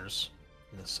handgunners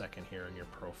in a second here in your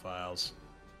profiles.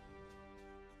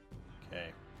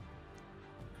 Okay.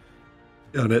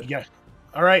 Got it. Yeah.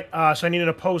 All right. So I need an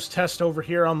opposed test over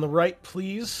here on the right,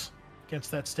 please. Against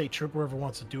that state trooper. Whoever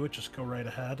wants to do it, just go right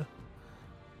ahead.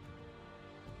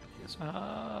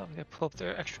 I'm gonna pull up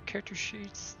their extra character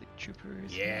sheets. The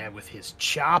troopers. Yeah, with his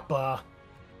chopper.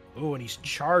 Ooh, and he's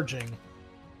charging.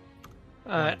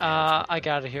 Alright, I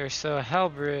got it here. So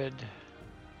Halberd.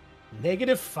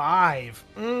 -5.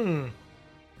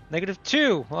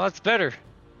 -2. Well, that's better.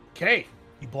 Okay,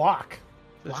 you block.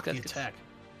 This Block guy the gets attack.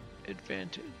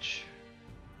 Advantage.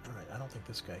 All right, I don't think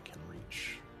this guy can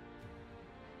reach.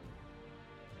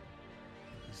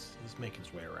 He's making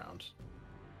his way around.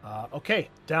 Okay,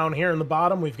 down here in the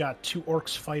bottom, we've got 2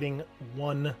 orcs fighting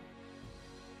one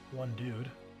dude.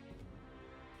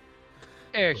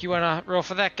 Eric, you wanna roll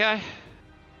for that guy?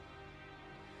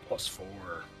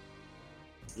 +4.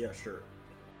 Yeah, sure.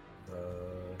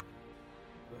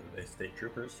 They state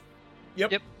troopers?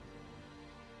 Yep. Yep.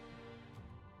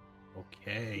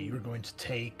 Okay, you're going to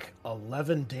take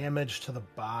 11 damage to the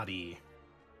body.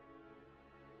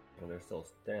 Well, they're still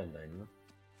standing.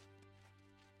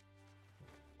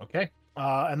 Okay.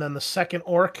 And then the second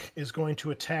orc is going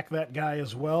to attack that guy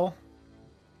as well.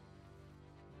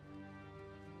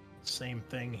 Same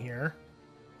thing here.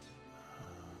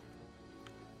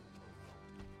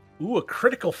 Ooh, a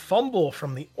critical fumble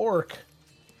from the orc.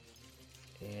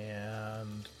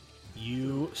 And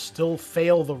you still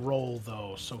fail the roll,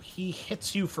 though. So he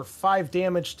hits you for 5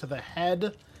 damage to the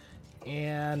head.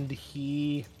 And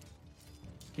he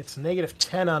gets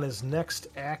 -10 on his next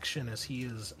action as he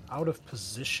is out of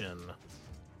position.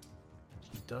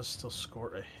 He does still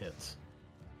score a hit.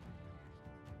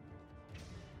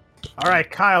 All right,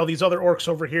 Kyle, these other orcs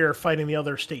over here are fighting the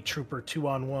other state trooper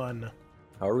 2-on-1.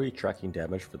 How are we tracking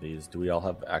damage for these? Do we all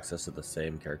have access to the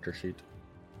same character sheet?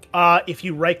 If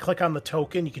you right-click on the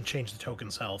token, you can change the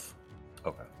token's health.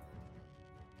 Okay.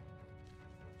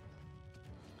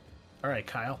 All right,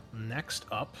 Kyle. Next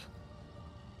up,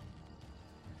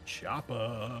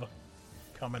 Choppa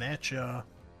coming at ya.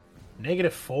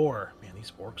 -4. Man,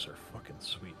 these orcs are fucking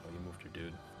sweet. Oh, you moved your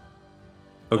dude.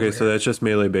 Okay, Over so here. that's just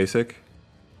melee basic.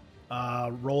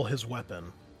 Roll his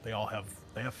weapon. They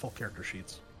have full character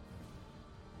sheets.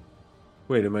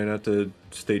 Wait, am I not the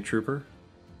state trooper?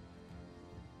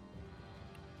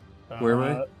 Where am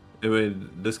I? Am I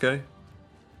this guy?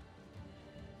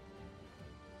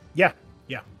 Yeah.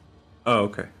 Oh,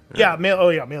 okay. Yeah,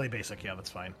 melee basic. Yeah,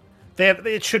 that's fine.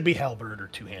 It should be halberd or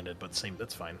two-handed, but same.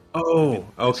 That's fine. Oh,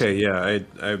 okay. Yeah,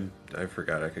 I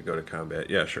forgot I could go to combat.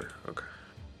 Yeah, sure. Okay.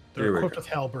 They're Here we equipped go. with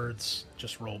halberds.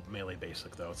 Just roll melee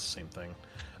basic though. It's the same thing.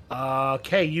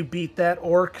 Okay, you beat that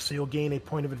orc, so you'll gain a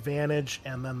point of advantage,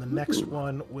 and then the next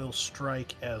one will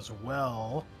strike as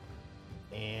well.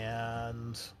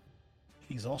 And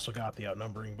he's also got the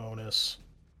outnumbering bonus.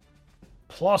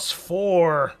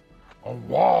 +4. A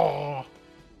wall.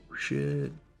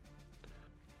 Shit.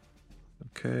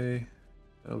 Okay.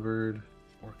 Albert.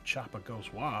 Orc Choppa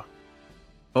goes wah.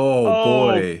 Oh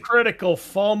boy. Critical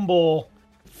fumble.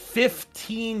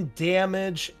 15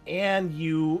 damage, and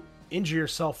you injure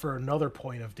yourself for another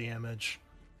point of damage.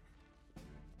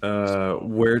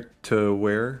 Where to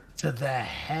where? To the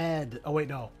head. Oh, wait,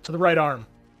 no. To the right arm.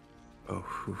 Oh,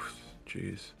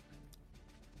 jeez.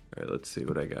 All right, let's see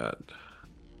what I got.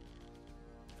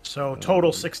 So,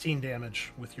 total 16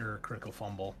 damage with your critical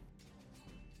fumble.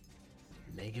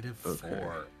 -4.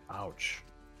 Okay. Ouch.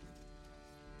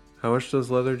 How much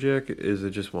does Leatherjack? Is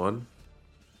it just one?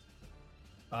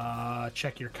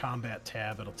 Check your combat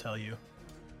tab. It'll tell you.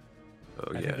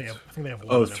 Oh, I yeah. think they have one.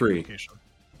 Oh, in every 3. location.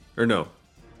 Or no.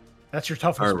 That's your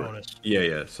toughness Armor. bonus.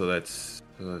 Yeah. So that's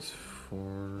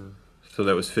 4. So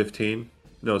that was 15?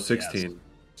 No, 16.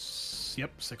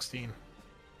 Yep, 16.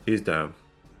 He's down.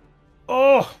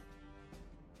 Oh!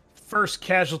 First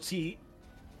casualty.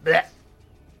 Blech.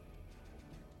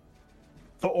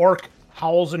 The orc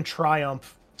howls in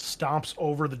triumph, stomps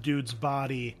over the dude's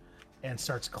body, and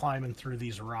starts climbing through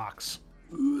these rocks.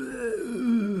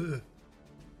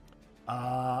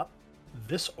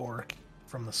 This orc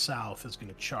from the south is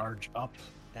going to charge up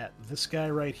at this guy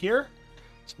right here.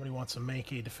 Somebody wants to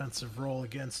make a defensive roll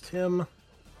against him.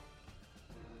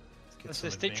 That's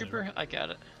the state trooper? I got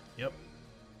it. Yep.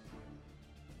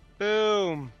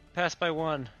 Boom! Passed by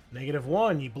 1.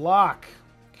 -1, you block.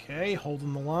 Okay,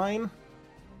 holding the line.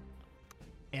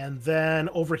 And then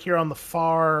over here on the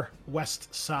far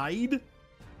west side,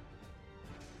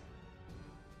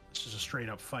 this is a straight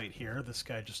up fight here. This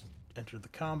guy just entered the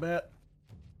combat.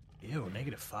 Ew,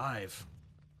 -5.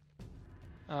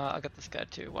 I got this guy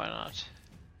too. Why not?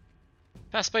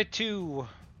 Passed by 2.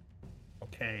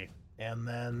 Okay, and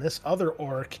then this other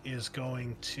orc is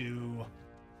going to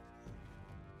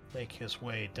make his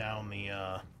way down the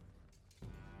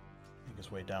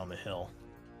hill.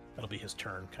 That'll be his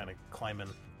turn, kind of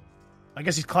climbing. I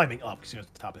guess he's climbing up because he's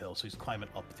at the top of the hill, so he's climbing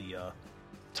up the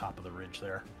top of the ridge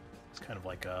there. It's kind of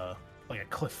like a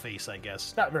cliff face, I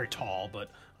guess. Not very tall, but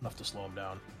enough to slow him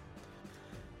down.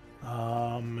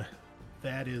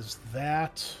 That is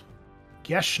that.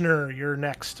 Geschner, you're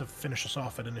next to finish us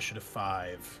off at initiative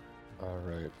 5. All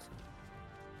right.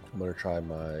 I'm gonna try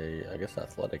my, I guess,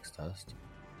 athletics test.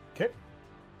 Okay.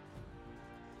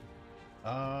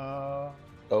 Oh,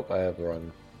 I have the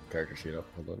wrong character sheet up.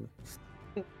 Hold on.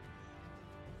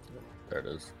 There it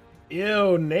is.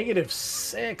 Ew,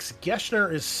 -6.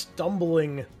 Geschner is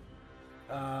stumbling.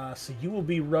 So you will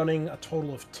be running a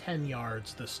total of 10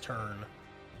 yards this turn.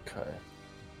 Okay.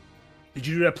 Did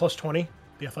you do that +20,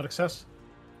 the athletics test?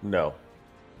 No.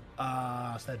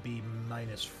 So that'd be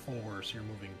 -4, so you're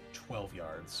moving 12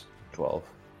 yards. 12.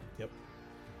 Yep.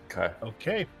 Okay.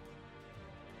 Okay.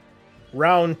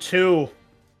 Round 2.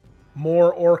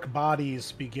 More orc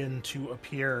bodies begin to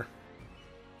appear.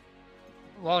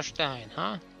 Wallstein,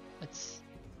 huh? That's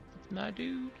my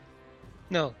dude.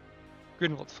 No,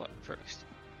 Grinwald's first.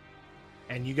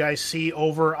 And you guys see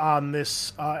over on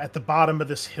this, at the bottom of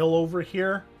this hill over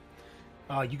here,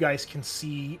 you guys can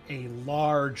see a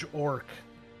large orc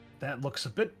that looks a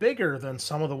bit bigger than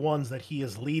some of the ones that he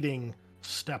is leading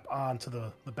step onto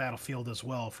the battlefield as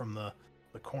well from the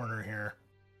corner here.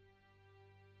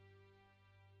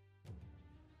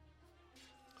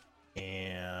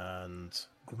 And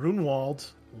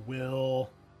Grunwald will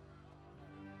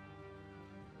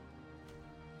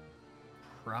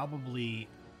probably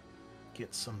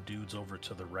get some dudes over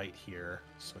to the right here.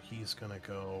 So he's going to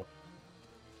go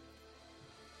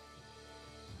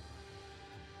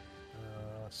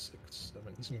 6,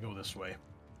 7. He's going to go this way.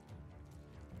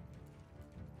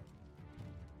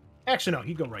 Actually, no,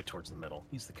 he'd go right towards the middle.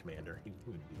 He's the commander. He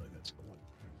wouldn't be like that. So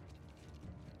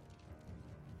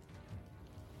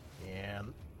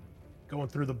and going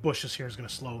through the bushes here is going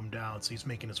to slow him down, so he's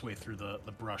making his way through the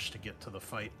brush to get to the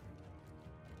fight.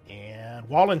 And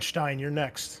Wallenstein, you're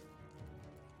next.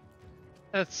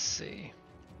 Let's see.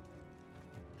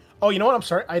 Oh, you know what? I'm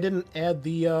sorry. I didn't add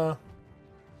the...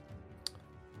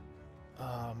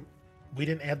 we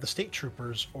didn't add the state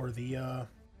troopers or the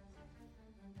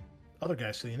other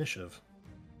guys to the initiative.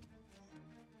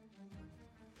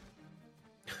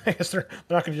 I guess they're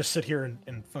not going to just sit here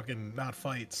and fucking not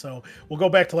fight. So we'll go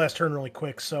back to last turn really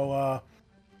quick. So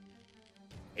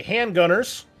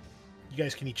handgunners, you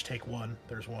guys can each take one.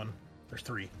 There's one. There's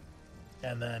three.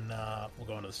 And then we'll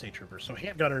go into the state troopers. So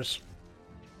handgunners,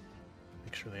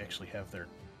 make sure they actually have their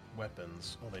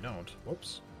weapons. Oh, they don't.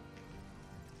 Whoops.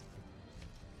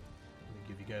 Let me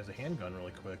give you guys a handgun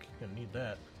really quick. You're going to need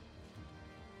that.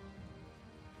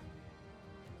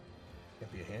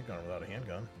 Can't be a handgun without a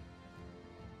handgun.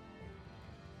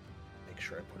 Make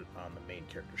sure I put it on the main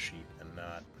character sheet and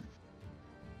not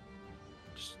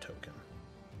just a token.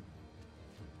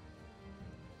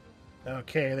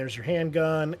 Okay, there's your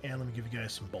handgun, and let me give you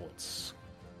guys some bullets.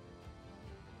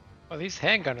 Well, these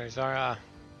handgunners are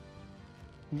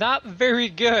not very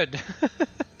good.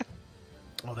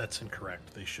 Oh, that's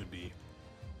incorrect. They should be.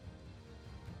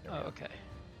 Oh, okay.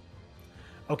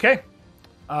 Okay,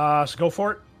 so go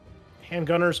for it.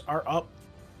 Handgunners are up.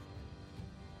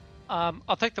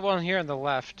 I'll take the one here on the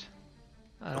left.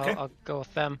 Okay. I'll go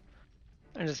with them,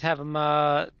 and just have them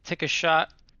take a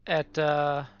shot at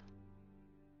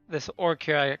this orc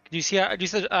here. Do you see? Do you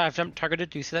see? I've targeted.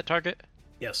 Do you see that target?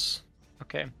 Yes.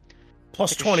 Okay.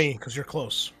 Plus 20 because you're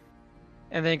close.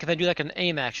 And then can they do like an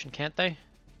aim action? Can't they?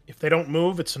 If they don't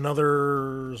move, it's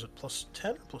another. Is it plus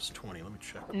 10 or plus 20? Let me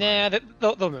check. Nah,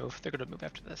 they'll move. They're gonna move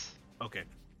after this. Okay.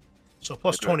 So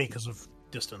plus 20 because of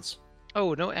distance.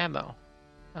 Oh, no ammo.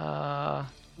 Oh,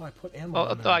 I put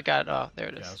ammo. Oh, I got it. Oh, there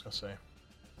it is. Yeah, I was gonna say.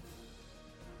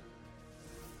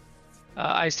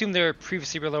 I assume they're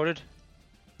previously reloaded.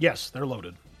 Yes, they're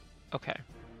loaded. Okay.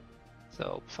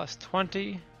 So plus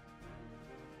 20.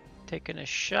 Taking a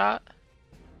shot.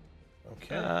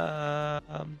 Okay.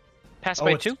 Pass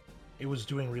by 2. It was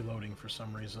doing reloading for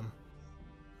some reason.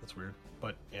 That's weird.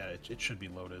 But yeah, it should be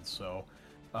loaded. So,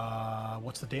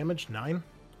 what's the damage? 9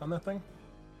 on that thing?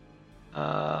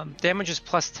 Damage is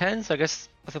plus 10, so I guess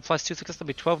with a plus 2, so I guess that'll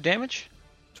be 12 damage.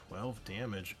 12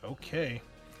 damage. Okay.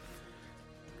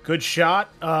 Good shot.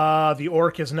 The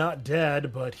orc is not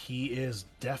dead, but he is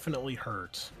definitely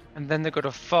hurt. And then they're going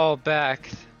to fall back.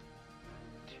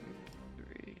 2,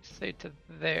 3, say to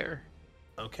there.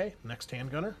 Okay, next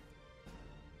handgunner.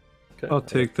 Okay. I'll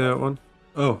take that one.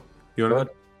 Oh, you want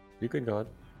to? You can go ahead.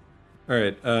 All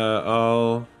right.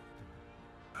 I'll.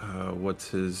 What's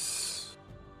his?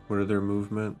 What are their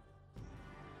movement?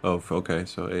 Oh, okay.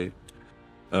 So 8.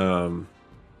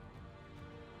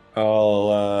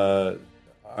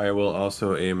 I will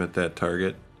also aim at that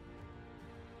target.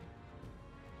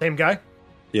 Same guy?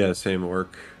 Yeah, same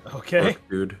orc. Okay. Orc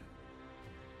dude.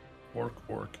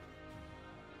 Orc.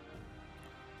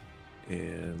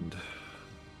 And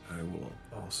I will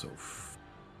also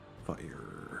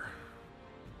fire.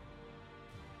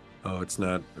 Oh, it's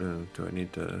not. Do I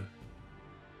need to?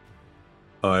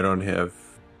 Oh, I don't have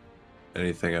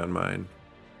anything on mine.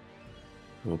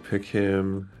 We'll pick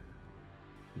him.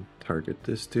 Target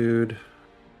this dude.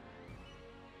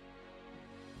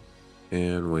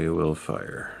 And we will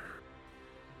fire.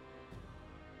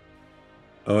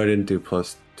 Oh, I didn't do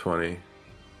plus 20.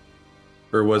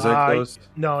 Or was I close?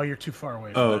 No, you're too far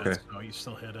away. Oh, that, okay. So you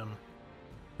still hit him.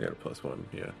 Yeah, plus 1,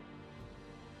 yeah.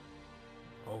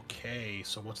 Okay,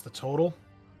 so what's the total?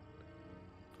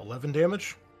 11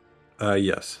 damage?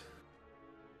 Yes.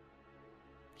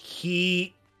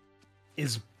 He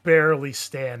is barely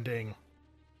standing.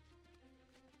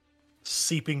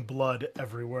 Seeping blood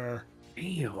everywhere.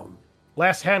 Damn.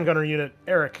 Last handgunner unit,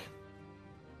 Eric.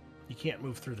 You can't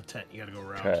move through the tent. You gotta go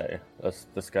around. Okay, that's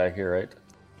this guy here, right?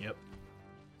 Yep.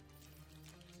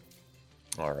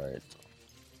 All right.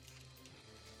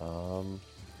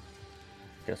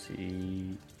 Guess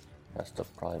he has to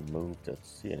probably move to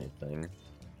see anything.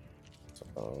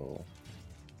 So.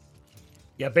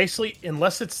 Yeah, basically,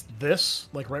 unless it's this,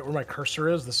 like right where my cursor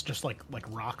is, this is just like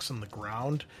rocks in the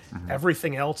ground. Mm-hmm.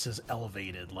 Everything else is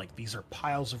elevated. Like these are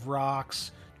piles of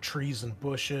rocks, trees and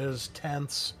bushes,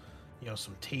 tents,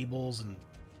 some tables and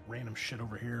random shit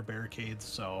over here, barricades.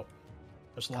 So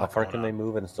there's a lot. How far going can on. they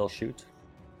move and still shoot?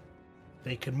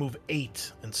 They could move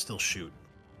 8 and still shoot.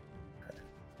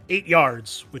 8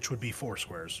 yards, which would be 4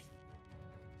 squares.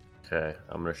 Okay,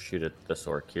 I'm gonna shoot at this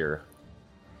orc here.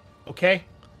 Okay.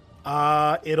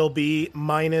 It'll be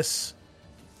minus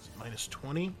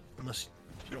 20, unless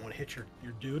you don't want to hit your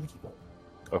dude.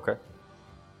 Okay.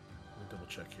 Let me double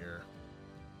check here.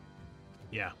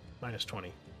 Yeah, minus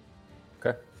 20.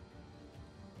 Okay.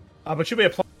 But you'll be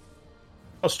a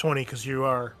plus 20 because you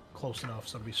are close enough,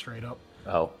 so it'll be straight up.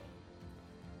 Oh.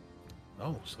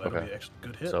 Oh, so that'll be a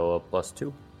good hit. So a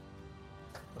 +2.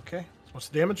 Okay. So what's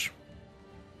the damage?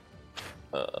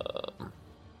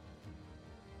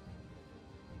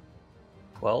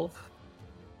 12.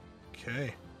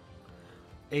 Okay.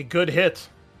 A good hit.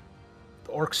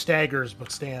 The orc staggers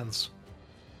but stands.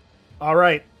 All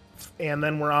right. And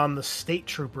then we're on the state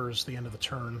troopers, the end of the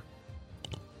turn.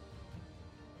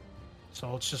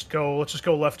 So let's just go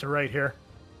left to right here.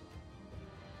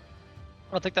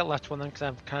 I'll take that left one then, because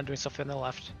I'm kind of doing stuff on the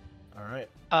left. All right.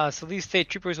 So these state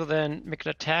troopers will then make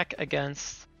an attack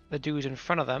against the dudes in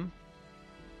front of them.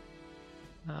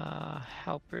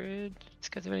 Halberd, does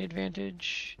guys have any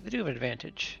advantage? They do have an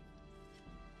advantage.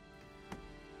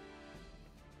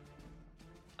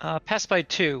 Pass by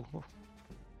 2.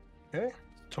 Okay.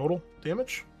 Total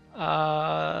damage?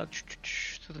 So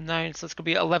the 9, so it's gonna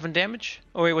be 11 damage.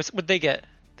 Oh wait, what'd they get?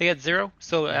 They had 0,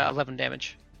 so 11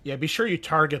 damage. Yeah, be sure you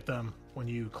target them when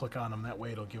you click on them. That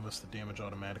way it'll give us the damage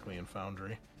automatically in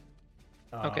Foundry.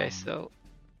 Okay, so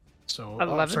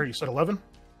 11? Sorry, you said 11?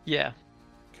 Yeah.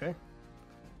 Okay.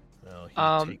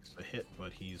 Well, he takes a hit,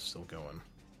 but he's still going.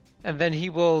 And then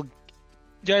he will...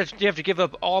 Do you have to give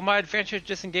up all my advantage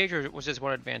disengage, or was just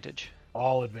one advantage?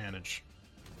 All advantage.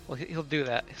 Well, he'll do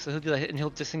that. So he'll do that hit, and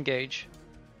he'll disengage.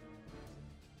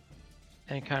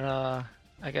 And kind of,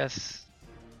 I guess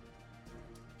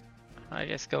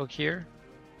go here.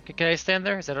 Can I stand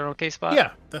there? Is that an okay spot?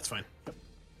 Yeah, that's fine. Yep.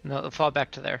 No, it'll fall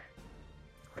back to there.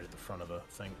 Right at the front of the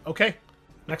thing. Okay,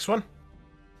 next one.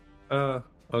 I'll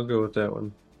go with that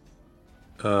one.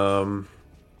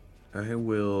 I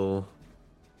will.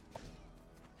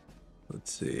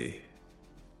 Let's see.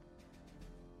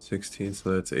 16,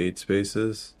 so that's 8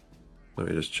 spaces. Let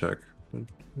me just check.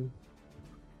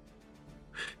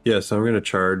 Yeah, so I'm gonna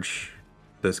charge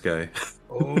this guy.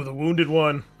 Oh, the wounded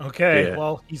one. Okay, Yeah.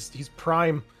 well, he's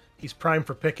prime. He's prime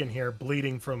for picking here,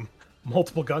 bleeding from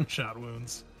multiple gunshot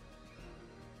wounds.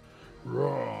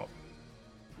 Raw.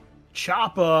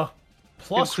 Choppa,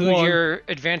 Include +1. your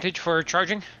advantage for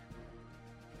charging.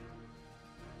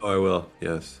 Oh, I will.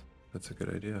 Yes, that's a good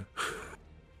idea.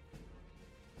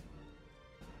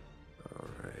 All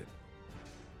right.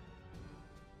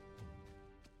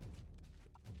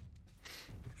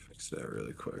 Fix that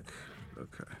really quick.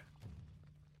 Okay.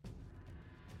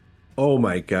 Oh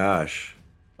my gosh.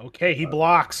 Okay, he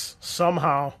blocks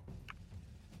somehow.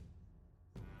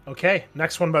 Okay,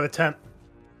 next one by the tent.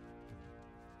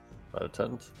 By the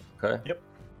tent. Okay. Yep.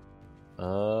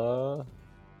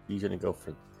 He's gonna go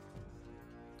for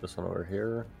this one over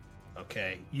here.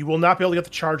 Okay, you will not be able to get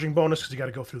the charging bonus because you got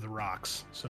to go through the rocks.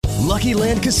 So Lucky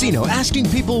Land Casino, asking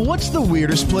people, what's the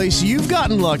weirdest place you've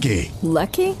gotten lucky?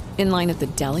 Lucky? In line at the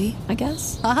deli, I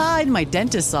guess? Aha, in my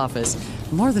dentist's office.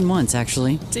 More than once,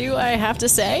 actually. Do I have to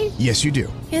say? Yes, you do.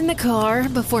 In the car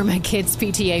before my kids'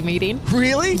 PTA meeting.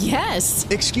 Really? Yes.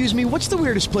 Excuse me, what's the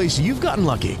weirdest place you've gotten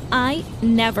lucky? I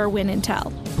never win and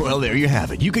tell. Well, there you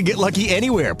have it. You can get lucky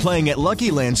anywhere, playing at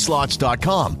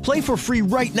LuckyLandSlots.com. Play for free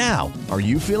right now. Are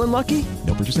you feeling lucky?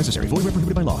 No purchase necessary. Void where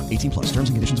prohibited by law. 18 plus. Terms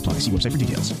and conditions apply. See website for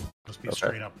details. just be a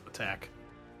straight up attack.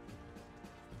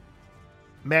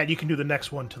 Matt, you can do the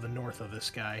next one to the north of this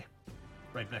guy,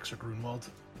 right next to Grunwald.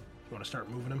 You want to start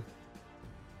moving him?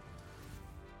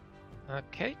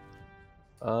 Okay.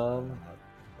 Mark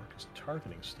is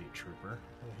targeting State Trooper.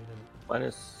 Oh, he didn't.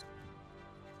 Minus.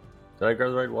 Did I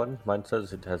grab the right one? Mine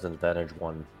says it has an advantage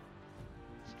 1.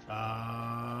 Did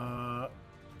I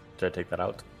take that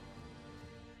out?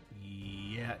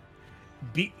 Yeah.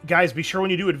 Guys, be sure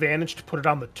when you do advantage to put it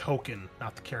on the token,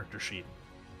 not the character sheet.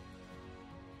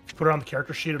 If you put it on the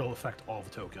character sheet, it'll affect all the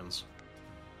tokens.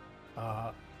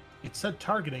 It said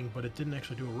targeting, but it didn't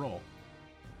actually do a roll.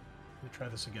 Let me try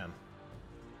this again.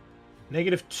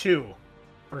 -2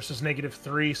 versus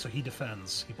 -3, so he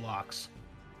defends. He blocks.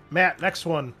 Matt, next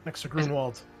one, next to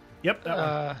Grunwald. Yep,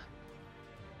 that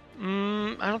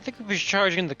one. I don't think we were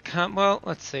charging the well,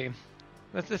 let's see.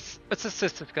 Let's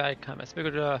assist this guy comments. We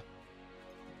could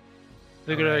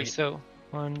Alright. so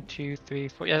 1, 2, 3,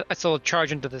 4. Yeah, I still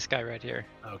charge into this guy right here.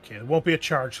 Okay, there won't be a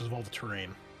charge because of all the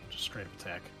terrain. Just straight up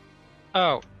attack.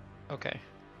 Oh, okay.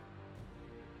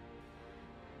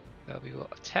 So we will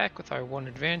attack with our 1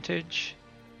 advantage.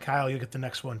 Kyle, you'll get the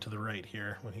next one to the right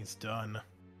here when he's done.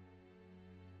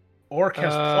 Orc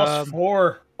has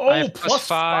 +4. Oh, plus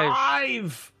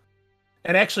 5.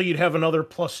 And actually, you'd have another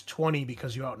plus 20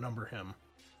 because you outnumber him.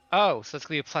 Oh, so it's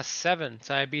going to be a plus 7.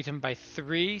 So I beat him by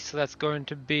 3, so that's going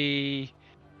to be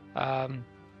 10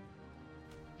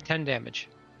 damage.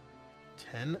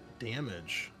 10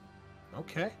 damage.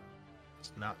 Okay.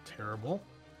 It's not terrible.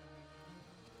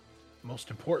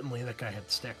 Most importantly, that guy had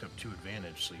stacked up 2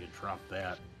 advantage, so you drop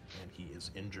that, and he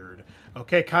is injured.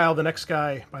 Okay, Kyle, the next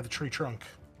guy by the tree trunk.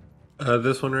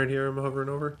 This one right here I'm hovering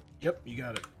over? Yep, you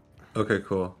got it. Okay,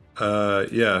 cool.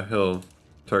 Yeah, he'll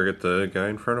target the guy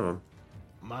in front of him.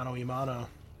 Mano y mano.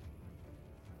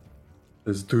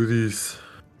 Let's do this.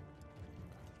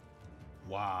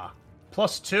 Wow.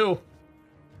 Plus 2.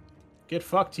 Get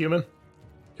fucked, human.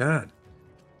 God.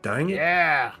 Dang it.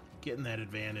 Yeah. Getting that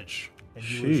advantage. And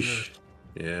you lose Sheesh.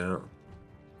 yours.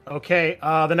 Yeah. Okay,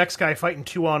 the next guy fighting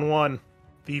 2-on-1.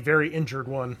 The very injured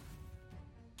one.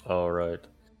 All right.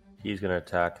 He's going to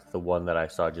attack the one that I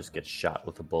saw just get shot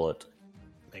with a bullet.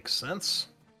 Makes sense.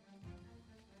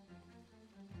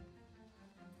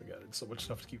 I got so much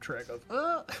stuff to keep track of.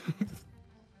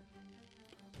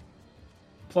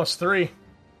 Plus 3.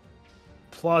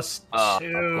 Plus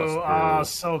 2. Ah,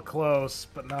 so close,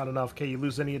 but not enough. Okay, you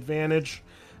lose any advantage.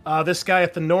 This guy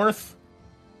at the north,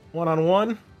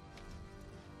 1-on-1.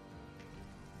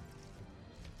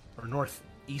 Or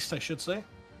northeast, I should say.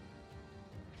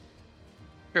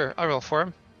 Sure, I'll roll for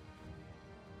him.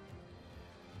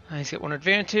 He's got 1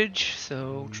 advantage,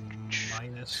 so...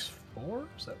 Minus 4?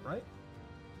 Is that right?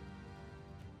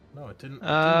 No, it didn't.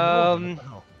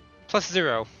 Plus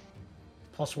 0.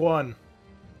 Plus 1.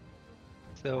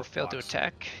 So fail to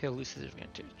attack, he'll lose his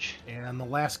advantage. And the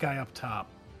last guy up top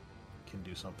can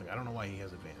do something. I don't know why he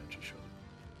has advantage. He should.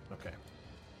 Okay.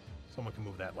 Someone can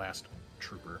move that last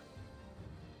trooper.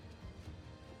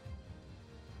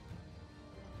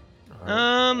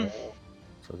 Right.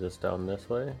 So just down this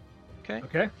way. Okay.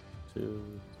 Okay. 2.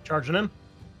 Charging in.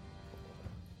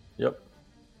 Yep.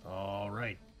 All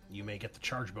right. You may get the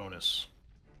charge bonus.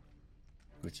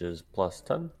 Which is plus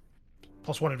 10.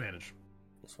 Plus 1 advantage.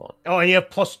 Plus 1. Oh, and you have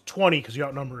plus 20 because you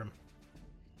outnumber him.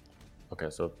 Okay,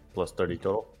 so plus 30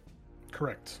 total.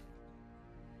 Correct.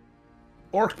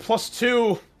 Orc plus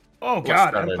 2. Oh, Plus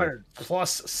God. 7. Empire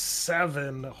plus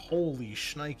 7. Holy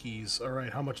shnikes. All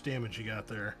right. How much damage you got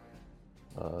there?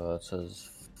 It says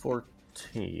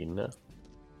 14. And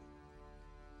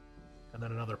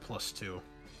then another plus 2.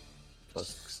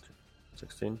 Plus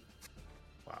 16.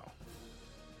 Wow.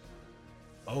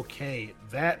 Okay,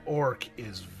 that orc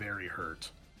is very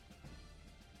hurt.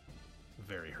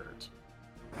 Very hurt.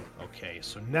 Okay,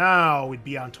 so now we'd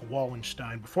be on to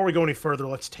Wallenstein. Before we go any further,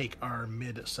 let's take our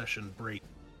mid-session break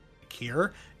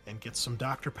here and get some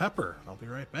Dr. Pepper. I'll be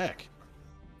right back.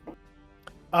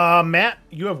 Matt,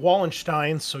 you have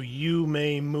Wallenstein, so you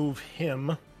may move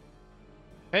him.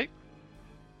 Okay.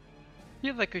 I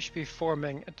feel like we should be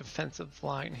forming a defensive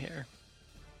line here.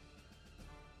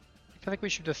 I feel like we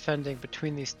should be defending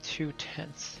between these 2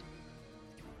 tents.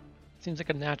 Seems like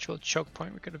a natural choke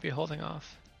point we're going to be holding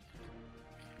off.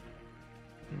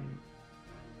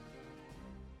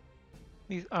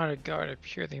 These honor guard are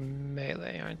purely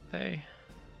melee, aren't they?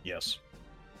 Yes.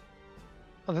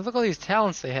 Oh, look at all these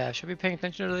talents they have. Should we be paying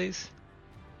attention to these?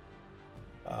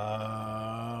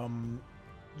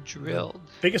 Drilled.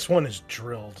 The biggest one is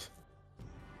drilled.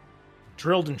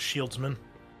 Drilled and shieldsman.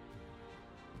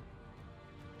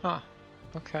 Huh.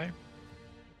 Okay.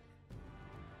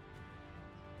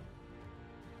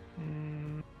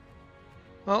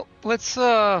 Well, let's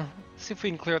see if we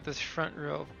can clear out this front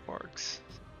row of orcs.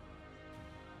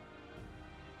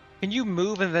 Can you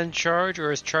move and then charge,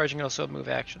 or is charging also a move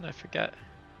action? I forget.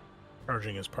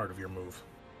 Charging is part of your move.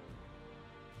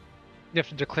 You have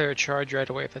to declare a charge right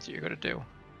away if that's what you're going to do.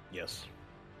 Yes.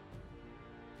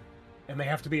 And they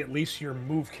have to be at least your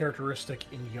move characteristic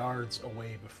in yards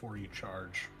away before you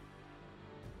charge.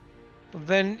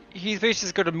 Then he's basically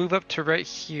just going to move up to right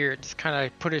here, just kind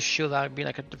of put his shield out and be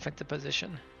like a defensive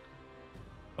position.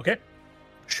 Okay.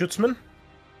 Shootsman?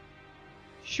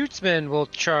 Shootsman will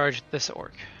charge this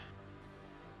orc.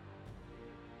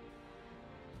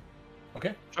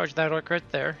 Okay. Charge that orc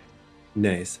right there.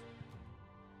 Nice.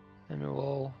 And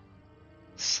we'll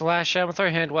slash at with our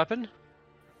hand weapon.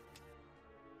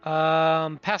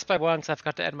 Pass by 1 because I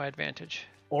forgot to add my advantage.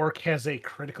 Orc has a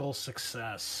critical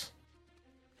success.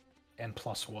 And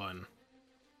 +1.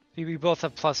 We both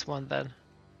have +1 then.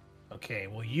 Okay,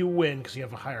 well you win because you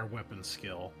have a higher weapon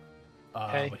skill.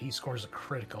 Okay. But he scores a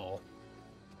critical.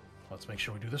 Let's make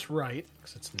sure we do this right,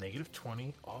 because it's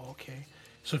 -20. Oh, okay.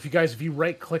 So if you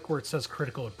right click where it says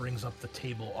critical, it brings up the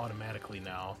table automatically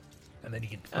now. And then you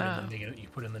can put in the negative, you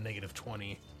put in the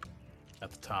 -20.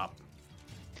 at the top.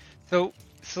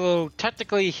 So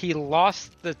technically he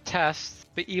lost the test,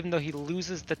 but even though he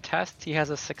loses the test, he has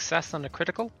a success on the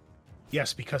critical?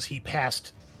 Yes, because he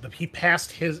passed the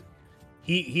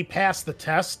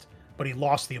test, but he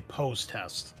lost the opposed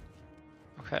test.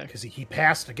 Okay. Because he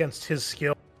passed against his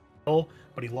skill,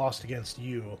 but he lost against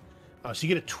you. So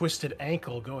you get a twisted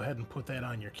ankle. Go ahead and put that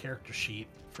on your character sheet.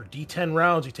 For D10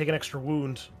 rounds, you take an extra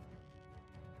wound.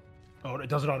 Oh, it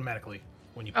does it automatically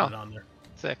when you put it on there.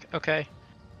 Sick. Okay.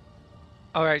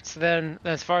 All right. So then,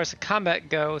 as far as the combat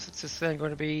goes, it's just then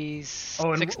going to be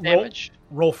 6 damage.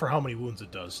 Roll for how many wounds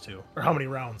it does too, or how many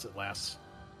rounds it lasts.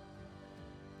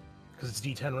 Because it's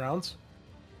D10 rounds.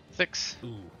 6.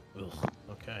 Ooh. Ugh.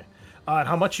 Okay. And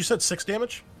how much you said? 6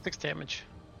 damage. 6 damage.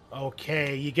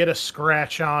 Okay, you get a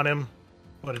scratch on him,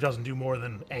 but it doesn't do more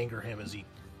than anger him as he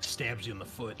stabs you in the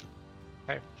foot.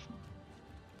 Okay.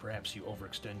 Perhaps you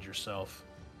overextend yourself.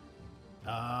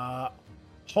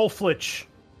 Holflich.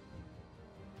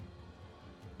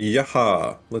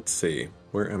 Yaha. Let's see.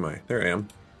 Where am I? There I am.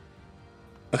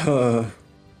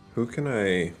 Who can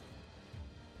I...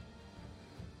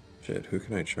 Shit, who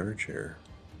can I charge here?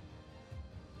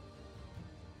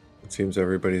 It seems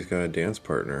everybody's got a dance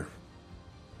partner.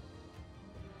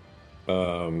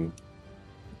 Yeah,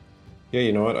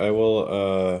 you know what? I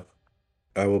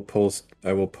will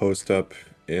post up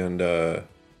and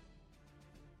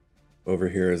over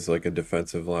here is like a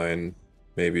defensive line,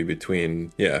 maybe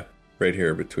between, yeah, right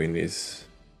here between these,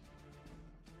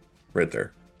 right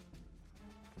there.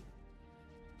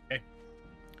 Okay.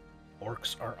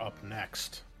 Orcs are up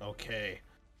next. Okay,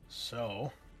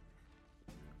 so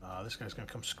this guy's gonna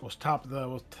come top of the.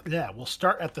 We'll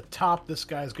start at the top. This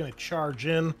guy's gonna charge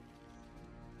in.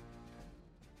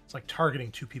 It's like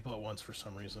targeting 2 people at once for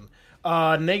some reason.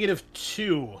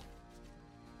 -2.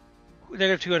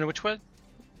 -2 under which one?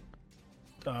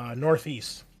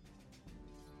 Northeast.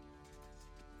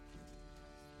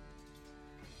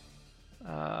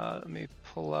 Let me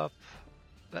pull up.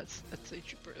 That's a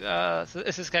trooper. So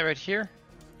is this guy right here?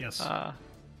 Yes. Do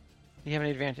you have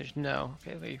any advantage? No.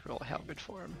 Okay, let me roll a helmet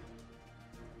for him.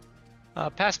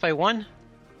 Pass by 1.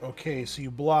 Okay, so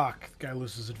you block. The guy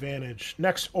loses advantage.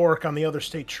 Next orc on the other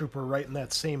state trooper right in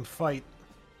that same fight.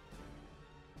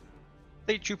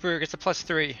 State trooper gets a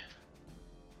 +3.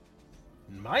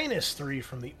 -3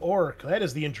 from the orc. That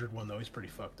is the injured one, though. He's pretty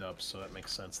fucked up, so that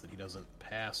makes sense that he doesn't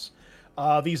pass.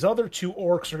 These other 2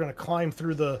 orcs are going to climb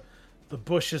through the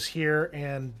bushes here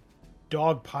and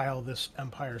dogpile this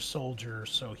Empire soldier,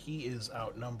 so he is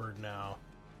outnumbered now.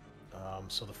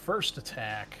 So the first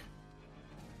attack...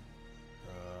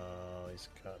 he's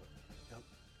got... Yep.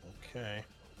 Okay.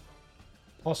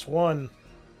 +1.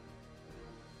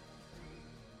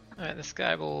 Alright, this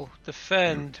guy will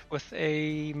defend with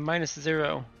a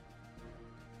 -0.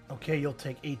 Okay, you'll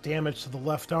take 8 damage to the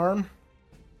left arm.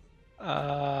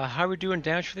 How are we doing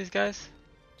damage for these guys?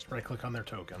 Just right-click on their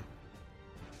token.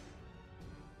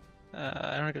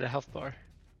 I don't get a health bar.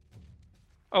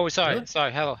 Oh, sorry, Really?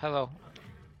 sorry. Hello.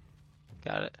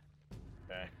 Got it.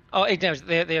 Okay. Oh, 8 damage.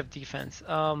 They have defense.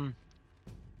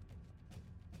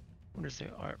 What is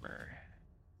their armor?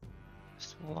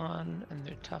 Just 1, and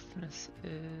their toughness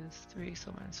is 3,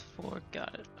 so -4.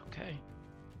 Got it. Okay.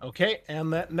 Okay,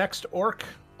 and that next orc,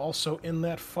 also in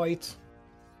that fight.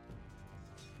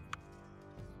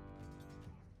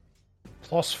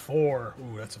 +4.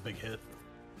 Ooh, that's a big hit.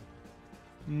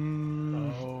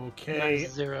 Okay.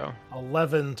 -0.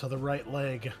 11 to the right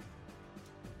leg.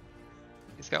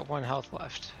 He's got 1 health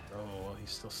left. Oh, well,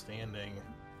 he's still standing.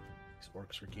 These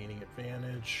orcs are gaining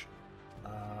advantage.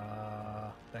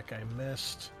 That guy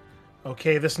missed.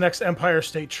 Okay, this next Empire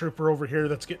State Trooper over here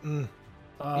that's getting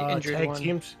tag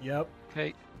teamed. Yep.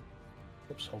 Okay.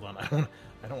 Oops, hold on.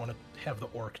 I don't want to have the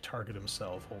orc target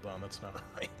himself. Hold on, that's not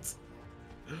right.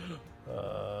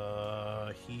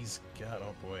 He's got...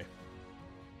 Oh, boy.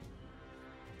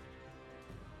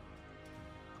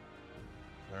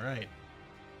 All right.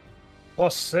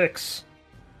 +6.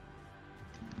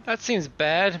 That seems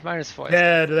bad. -4.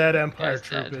 Dead. That Empire Guy's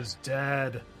troop dead. is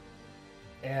dead.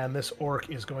 And this orc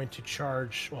is going to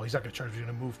charge... Well, he's not going to charge. He's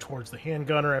going to move towards the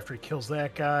handgunner after he kills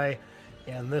that guy.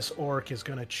 And this orc is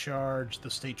going to charge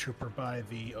the state trooper by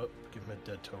the... Oh, give him a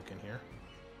dead token here.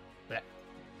 That.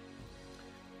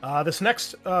 This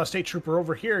next state trooper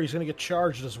over here, he's going to get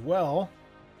charged as well.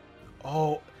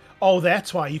 Oh,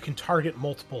 that's why you can target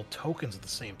multiple tokens at the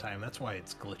same time. That's why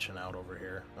it's glitching out over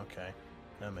here. Okay,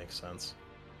 that makes sense.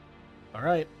 All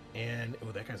right, and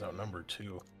that guy's outnumbered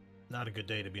too. Not a good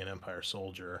day to be an Empire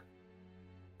soldier.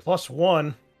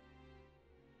 +1.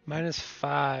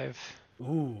 -5.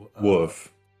 Ooh.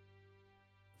 Woof.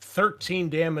 13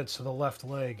 damage to the left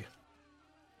leg.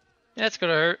 That's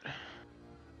gonna hurt.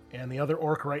 And the other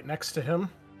orc right next to him.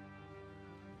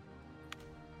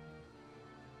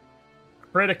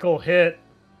 Critical hit.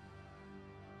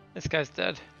 This guy's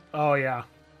dead. Oh, yeah.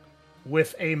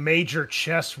 With a major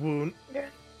chest wound. You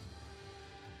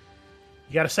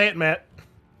gotta say it, Matt.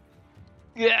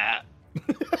 Yeah.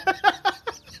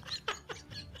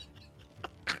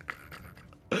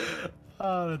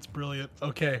 Oh, that's brilliant.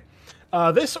 Okay.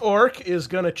 This orc is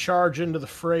going to charge into the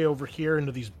fray over here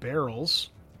into these barrels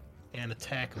and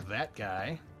attack that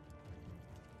guy.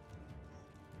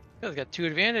 He's got 2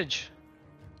 advantage.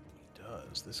 He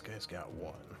does. This guy's got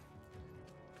 1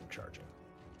 from charging.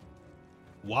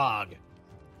 Wog.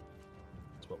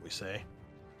 That's what we say.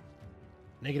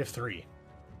 -3.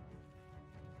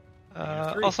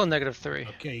 Also -3.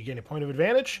 Okay, you gain a point of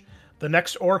advantage. The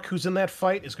next orc who's in that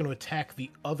fight is going to attack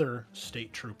the other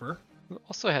state trooper. Who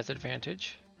also has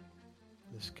advantage.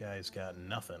 This guy's got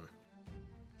nothing.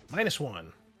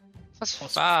 -1. Plus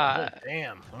Plus 5. Oh,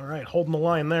 damn. All right, holding the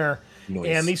line there. Nice.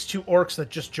 And these 2 orcs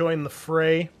that just joined the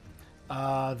fray,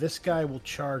 this guy will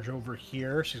charge over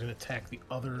here. She's going to attack the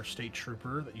other state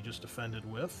trooper that you just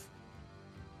defended with.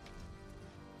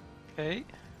 Okay.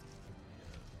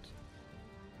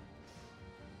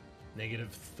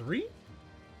 -3?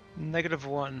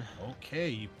 -1. Okay,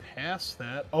 you pass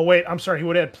that. Oh, wait, I'm sorry. He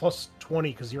would have had plus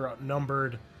 20 because you're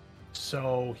outnumbered.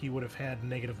 So he would have had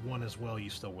 -1 as well. You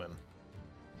still win.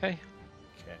 Okay.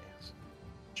 Okay. So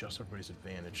adjust everybody's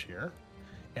advantage here.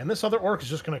 And this other orc is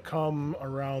just going to come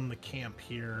around the camp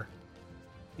here.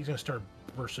 He's going to start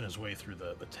bursting his way through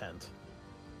the tent.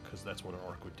 Because that's what an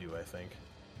orc would do, I think.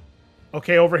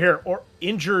 Okay, over here.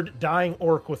 Injured, dying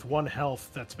orc with 1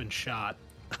 health that's been shot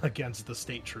against the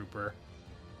state trooper.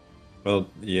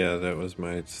 Well, yeah, that was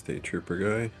my state trooper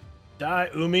guy. Die,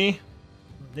 Umi.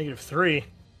 -3.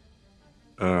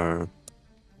 What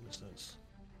is this?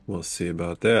 We'll see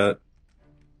about that.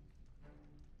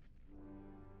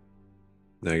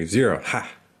 -0.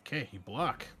 Ha! Okay, you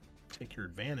block. Take your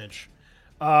advantage.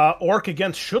 Orc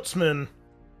against Schutzman.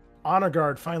 Honor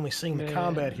Guard finally seeing the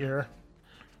combat here.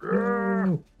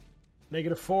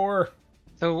 -4.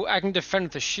 So I can defend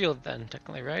with the shield then,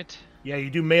 technically, right? Yeah, you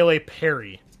do melee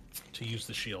parry to use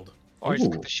the shield. Or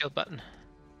just click the shield button.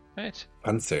 Right.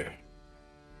 Answer.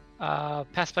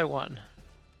 Pass by 1.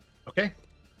 Okay.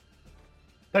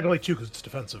 Technically 2 because it's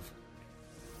defensive.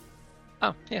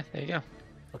 Oh, yeah, there you go.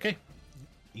 Okay.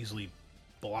 Easily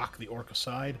block the orc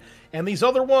aside. And these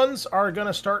other ones are going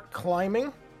to start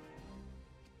climbing.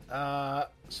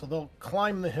 So they'll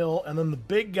climb the hill, and then the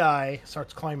big guy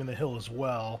starts climbing the hill as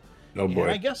well. Oh boy.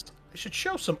 And I guess I should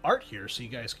show some art here so you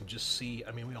guys can just see.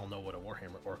 I mean, we all know what a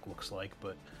Warhammer orc looks like,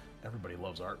 but everybody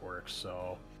loves artwork.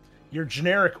 So your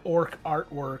generic orc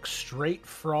artwork straight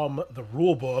from the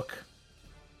rule book.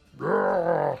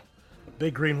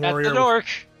 Big green warrior. That's an orc.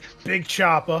 Big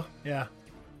choppa. Yeah.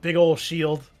 Big old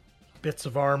shield. Bits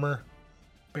of armor.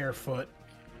 Barefoot.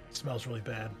 Smells really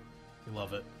bad. We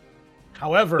love it.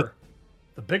 However,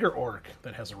 the bigger orc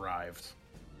that has arrived,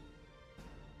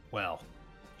 well,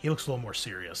 he looks a little more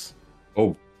serious.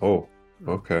 Oh,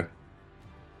 okay.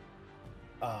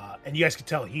 And you guys can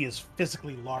tell he is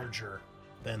physically larger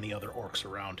than the other orcs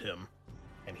around him.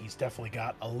 And he's definitely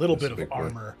got a little That's bit a of big boy.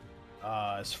 armor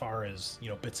as far as,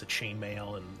 bits of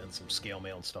chainmail and some scale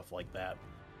mail and stuff like that.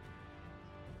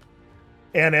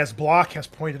 And as Block has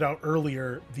pointed out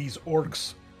earlier, these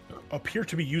orcs appear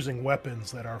to be using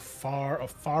weapons that are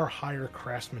of far higher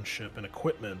craftsmanship and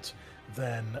equipment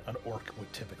than an orc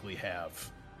would typically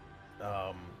have.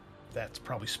 That's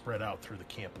probably spread out through the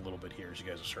camp a little bit here, as you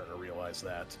guys are starting to realize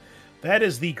that. That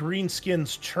is the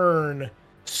Greenskins' turn.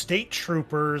 State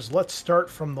Troopers, let's start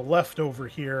from the left over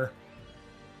here.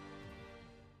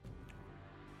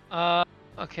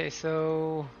 Okay,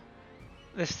 so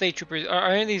the state troopers are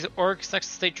any of these orcs next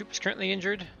to state troopers currently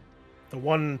injured? The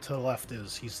one to the left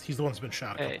is he's the one that's been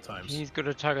shot a couple times. He's going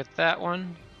to target that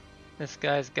one. This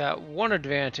guy's got 1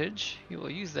 advantage. He will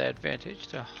use that advantage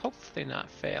to hopefully not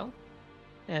fail.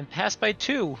 And pass by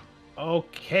 2.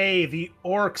 Okay, the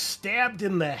orc stabbed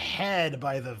in the head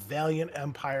by the valiant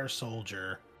Empire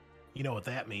soldier. You know what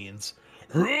that means.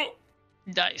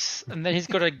 Nice. And then he's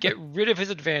going to get rid of his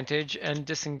advantage and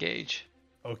disengage.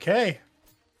 Okay.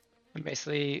 And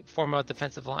basically form a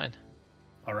defensive line.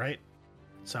 All right.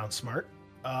 Sounds smart.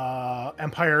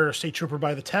 Empire State Trooper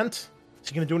by the tent. Is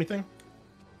he going to do anything?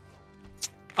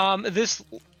 This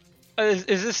is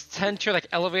this tent here like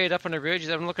elevated up on a ridge? Is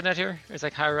that what I'm looking at here? Or is it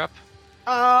like higher up?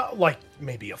 Like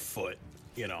maybe a foot,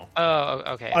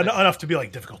 Oh, okay. Enough to be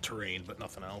like difficult terrain, but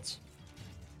nothing else.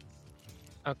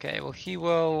 Okay, well he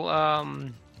will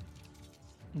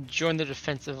join the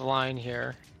defensive line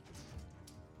here.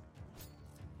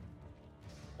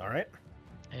 All right.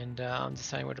 And I'm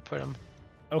deciding where to put him.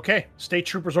 Okay. State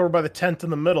troopers over by the tent in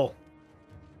the middle.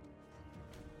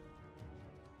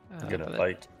 Gonna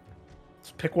fight.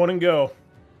 Let's pick one and go.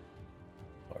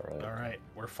 All right. All right.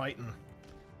 We're fighting.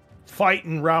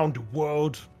 Fighting round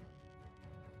world.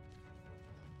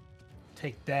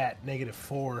 Take that.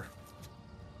 -4.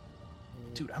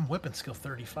 Dude, I'm weapon skill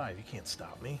 35. You can't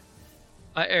stop me.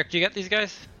 Eric, do you got these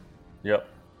guys? Yep.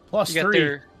 Plus You got 3.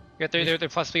 their their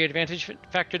plus 3 advantage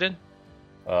factored in?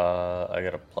 I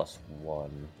got a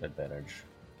 +1 advantage.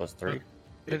 +3?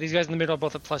 These guys in the middle are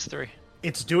both at +3.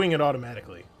 It's doing it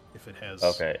automatically if it has.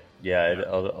 Okay. Yeah, it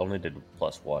only did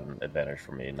 +1 advantage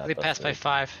for me. Not They passed by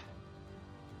 5.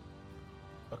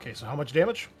 Okay, so how much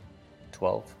damage?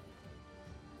 12.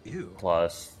 Ew.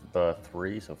 Plus the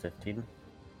 3, so 15.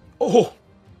 Oh,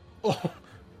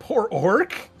 poor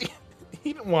orc.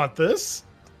 He didn't want this.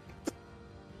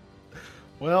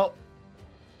 Well,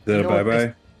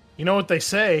 Bye-bye. You know what they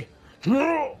say.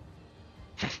 Oh,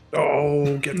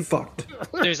 get fucked.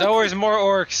 There's always more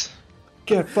orcs.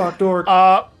 Get fucked, orc.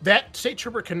 That state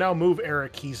trooper can now move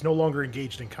Eric. He's no longer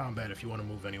engaged in combat if you want to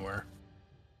move anywhere.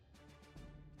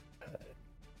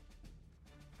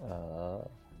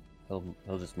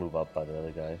 He'll just move up by the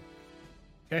other guy.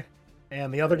 Okay.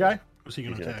 And the other guy? Who's he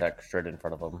going He's to gonna attack? attack straight in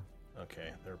front of him.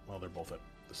 Okay. They're both at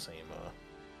the same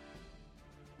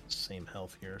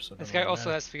health here. So This guy also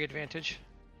has 3 advantage.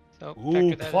 So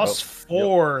Ooh, factor that in.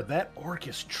 +4. Yep. That orc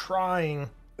is trying.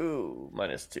 Ooh,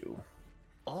 -2.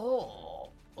 Oh,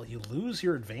 well, you lose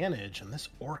your advantage, and this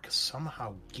orc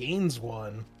somehow gains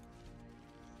one.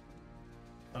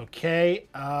 Okay,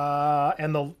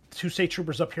 and the 2 state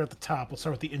troopers up here at the top. Let's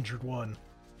start with the injured one.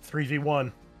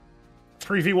 3v1.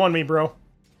 3v1 me, bro.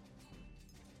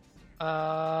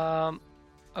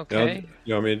 Okay.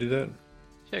 You want me to do that?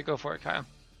 Sure, go for it, Kyle.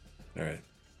 All right.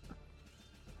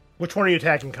 Which one are you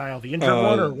attacking, Kyle? The injured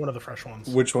one or one of the fresh ones?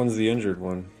 Which one's the injured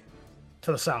one?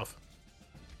 To the south.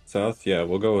 South? Yeah,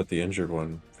 we'll go with the injured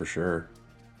one for sure.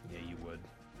 Yeah, you would.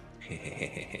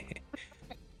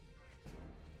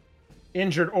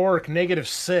 Injured orc,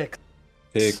 -6.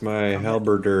 Take my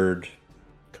halberdard.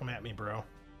 Come at me, bro.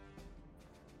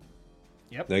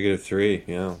 Yep. -3.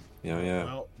 Yeah.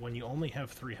 Well, when you only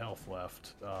have 3 health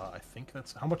left, I think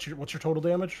that's what's your total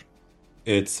damage?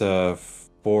 It's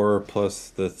 4 plus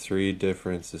the 3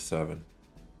 difference is 7.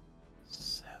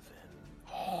 7.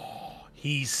 Oh,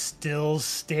 he's still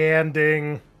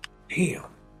standing. Damn.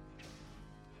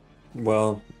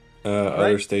 Well,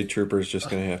 other state troopers just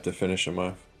gonna have to finish him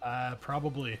off.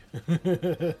 Probably.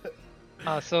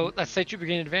 So that state trooper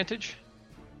gain advantage.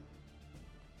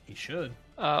 He should.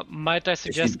 Might I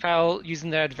suggest Kyle using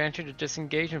that advantage to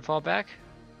disengage and fall back?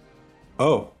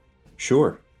 Oh,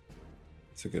 sure.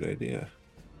 That's a good idea.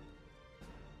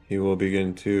 He will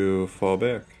begin to fall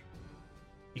back.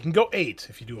 You can go 8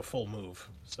 if you do a full move.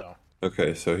 So.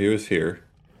 Okay, so he was here.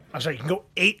 I'm sorry, you can go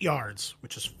 8 yards,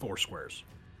 which is 4 squares.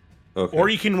 Okay. Or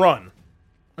you can run.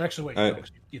 Actually, wait, no,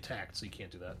 you attacked, so you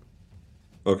can't do that.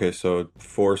 Okay, so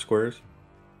 4 squares?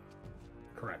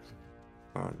 Correct.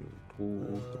 1,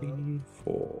 2, 3,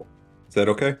 4. Is that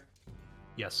okay?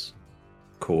 Yes.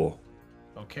 Cool.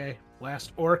 Okay,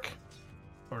 last orc,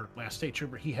 or last state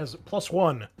trooper, he has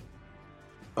 +1.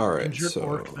 All right, Injured so...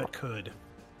 orc that could.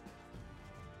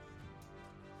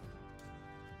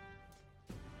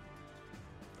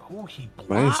 Oh, he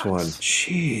blocks. -1.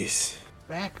 Jeez.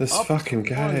 Back this up fucking to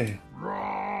guy.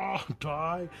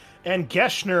 Die. And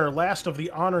Geschner, last of the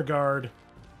honor guard.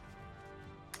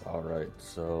 All right,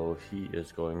 so he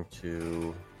is going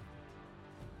to,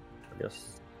 I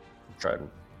guess, try and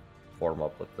form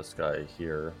up with this guy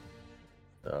here.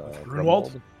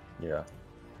 Grunwald? Yeah.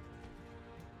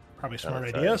 Probably a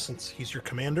smart idea since he's your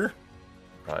commander.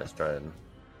 Probably just try and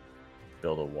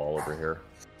build a wall over here.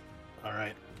 All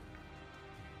right.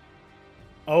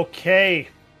 Okay.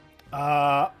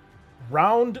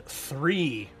 Round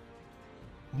 3.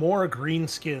 More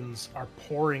greenskins are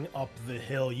pouring up the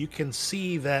hill. You can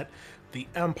see that the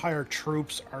Empire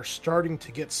troops are starting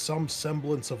to get some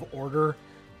semblance of order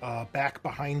back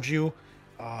behind you.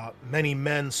 Many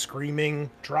men screaming,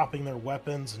 dropping their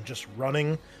weapons, and just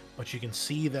running. But you can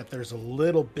see that there's a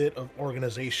little bit of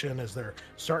organization as they're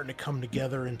starting to come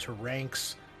together into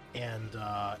ranks and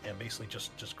basically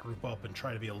just group up and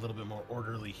try to be a little bit more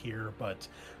orderly here. But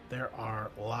there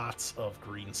are lots of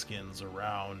greenskins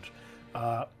around.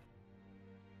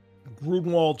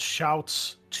 Grunwald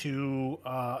shouts to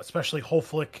especially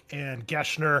Hoflick and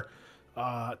Geschner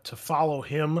to follow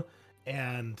him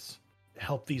and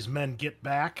help these men get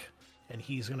back. And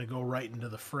he's going to go right into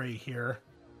the fray here.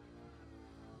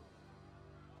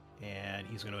 And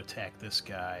he's going to attack this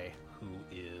guy who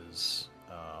is,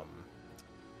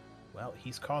 well,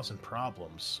 he's causing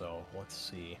problems, so let's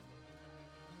see.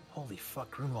 Holy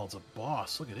fuck, Grunwald's a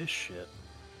boss. Look at this shit.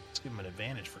 Let's give him an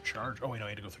advantage for charge. Oh, wait, no, I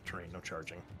had to go through terrain. No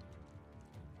charging.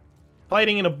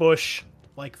 Fighting in a bush,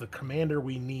 like the commander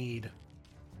we need.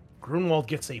 Grunwald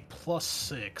gets a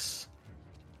 +6.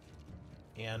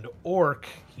 And Orc,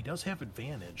 he does have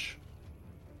advantage.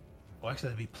 Well, actually,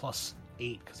 that'd be +8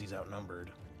 because he's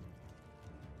outnumbered.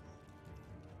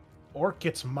 Orc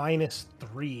gets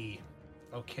 -3.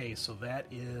 Okay, so that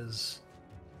is...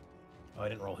 Oh, I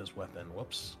didn't roll his weapon.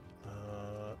 Whoops.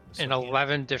 So An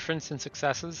 11 difference in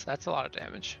successes. That's a lot of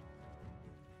damage.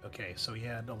 Okay, so he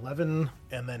had 11,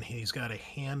 and then he's got a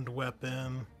hand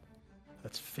weapon.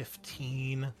 That's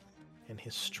 15, and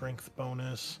his strength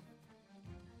bonus.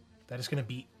 That is going to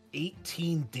be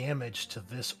 18 damage to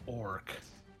this orc.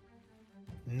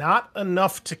 Not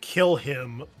enough to kill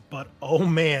him, but oh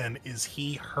man, is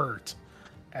he hurt.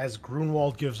 As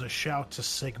Grunwald gives a shout to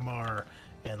Sigmar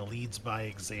and leads by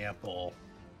example.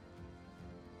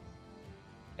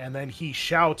 And then he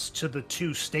shouts to the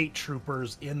 2 state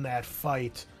troopers in that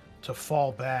fight to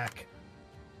fall back.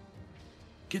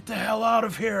 Get the hell out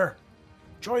of here!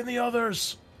 Join the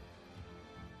others!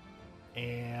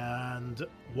 And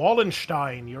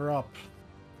Wallenstein, you're up.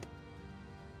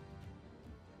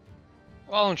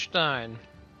 Wallenstein.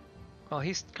 Well,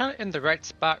 he's kind of in the right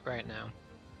spot right now.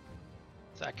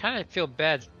 So I kind of feel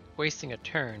bad wasting a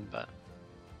turn, but...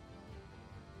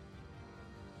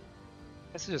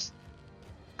 Let's just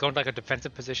go into like a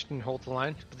defensive position and hold the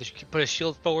line. Put a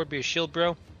shield forward, be a shield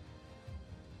bro.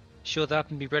 Shield up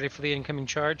and be ready for the incoming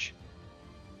charge.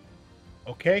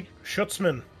 Okay,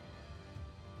 Schutzman.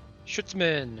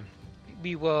 Schutzman.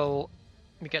 We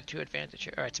get to advantage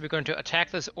here. Alright, so we're going to attack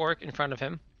this orc in front of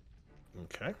him.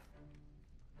 Okay.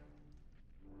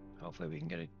 Hopefully we can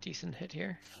get a decent hit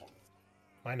here.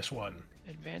 -1.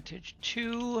 Advantage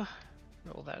 2.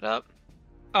 Roll that up.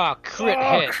 Oh,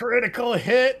 hit. Critical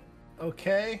hit.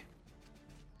 Okay.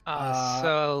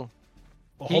 So...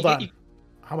 Well, hold on.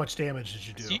 How much damage did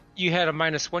you do? So you had a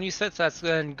 -1, you said, so that's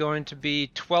then going to be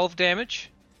 12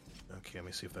 damage. Okay, let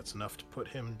me see if that's enough to put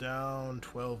him down.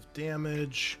 12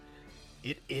 damage.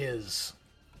 It is.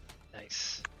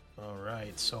 Nice. All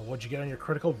right, so what'd you get on your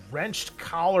critical? Wrenched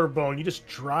collarbone. You just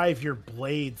drive your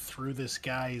blade through this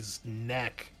guy's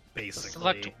neck, basically.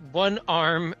 Select one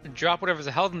arm, drop whatever's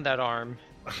held in that arm,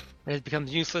 and it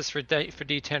becomes useless for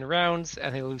D10 rounds,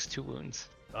 and they lose 2 wounds.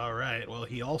 All right, well,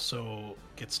 he also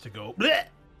gets to go... Bleh!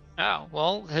 Oh,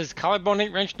 well, his collarbone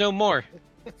ain't wrenched no more.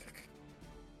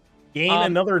 Gain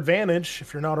another advantage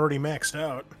if you're not already maxed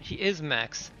out. He is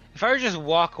maxed. If I were to just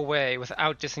walk away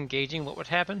without disengaging, what would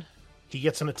happen? He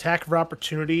gets an attack of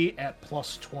opportunity at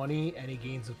 +20, and he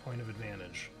gains a point of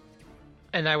advantage.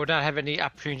 And I would not have any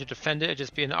opportunity to defend it. It'd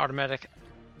just be an automatic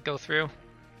go through.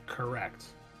 Correct.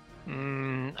 I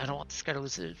don't want this guy to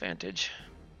lose his advantage.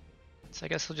 So I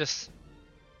guess he'll just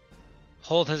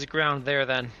hold his ground there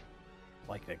then.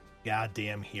 Like a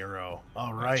goddamn hero.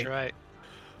 All right. That's right.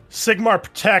 Sigmar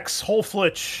protects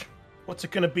Holflich. What's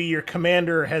it going to be? Your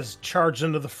commander has charged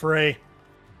into the fray.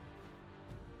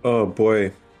 Oh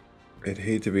boy. I'd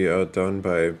hate to be outdone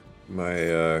by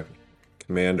my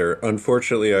commander.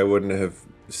 Unfortunately, I wouldn't have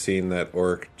seen that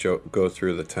orc go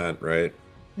through the tent, right?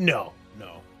 No,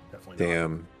 definitely not.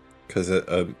 Damn. Because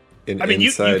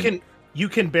inside... you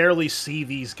can barely see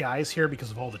these guys here because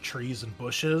of all the trees and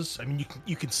bushes. I mean,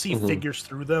 you can see figures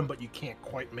through them, but you can't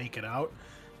quite make it out.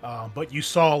 But you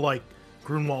saw, like,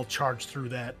 Grunwald charge through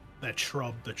that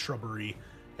shrub, the shrubbery,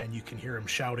 and you can hear him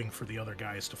shouting for the other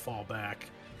guys to fall back.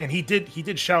 And he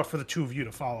did shout for the 2 of you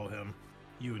to follow him,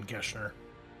 you and Geschner.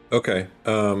 Okay.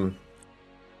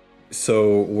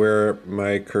 So where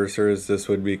my cursor is, this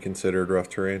would be considered rough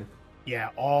terrain? Yeah,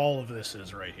 all of this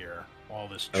is right here. All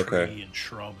this tree and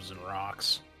shrubs and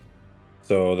rocks.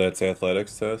 So that's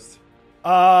athletics test?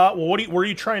 Well, where are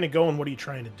you trying to go and what are you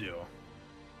trying to do?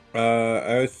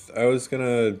 I was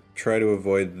gonna try to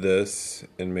avoid this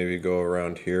and maybe go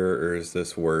around here, or is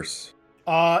this worse?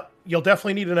 You'll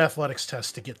definitely need an athletics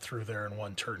test to get through there in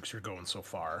one turn because you're going so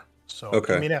far. So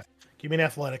okay. Give me an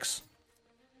athletics.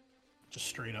 Just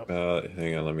straight up.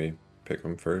 Hang on, let me pick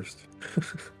them first.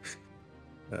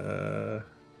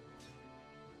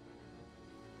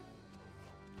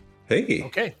 Hey.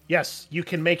 Okay. Yes, you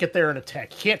can make it there and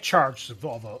attack. You can't charge with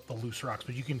all the loose rocks,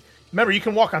 but you can. Remember, you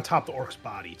can walk on top of the orc's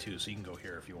body too, so you can go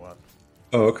here if you want.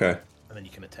 Oh, okay. And then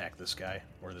you can attack this guy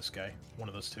or this guy, one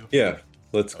of those two. Yeah.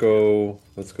 Let's go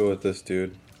with this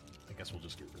dude. I guess we'll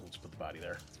just put the body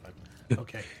there. It's fine.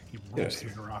 Okay. He rolls through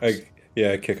the rocks.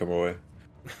 I kick him away.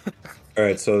 All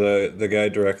right, so the guy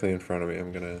directly in front of me,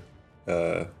 I'm gonna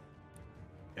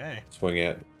Okay. swing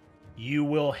at. You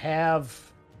will have,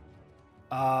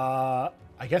 I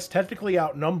guess technically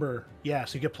outnumber. Yeah,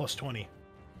 so you get plus 20.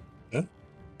 Yeah,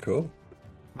 cool.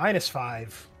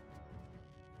 -5.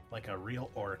 Like a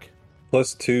real orc.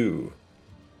 +2.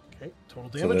 Okay,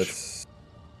 total So damage.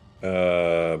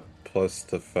 that's plus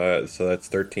the 5, so that's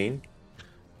 13.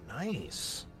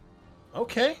 Nice.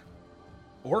 Okay.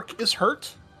 Orc is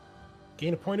hurt.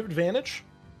 Gain a point of advantage.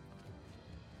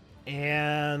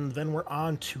 And then we're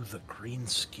on to the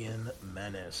Greenskin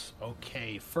Menace.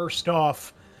 Okay, first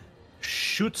off,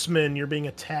 Shootsman, you're being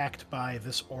attacked by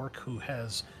this orc who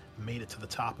has made it to the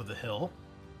top of the hill.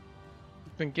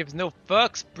 Then gives no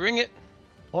fucks. Bring it.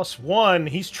 +1,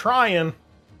 he's trying.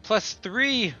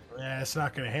 +3. It's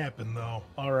not going to happen, though.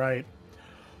 All right.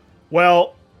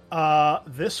 Well,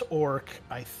 this orc,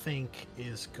 I think,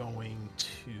 is going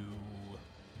to...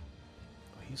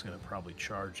 He's going to probably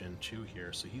charge in too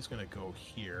here, so he's going to go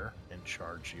here and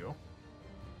charge you.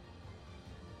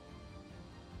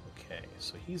 Okay,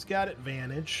 so he's got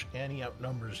advantage, and he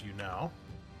outnumbers you now.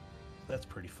 That's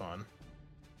pretty fun.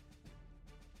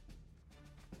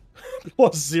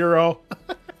 +0.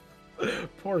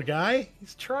 Poor guy.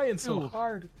 He's trying so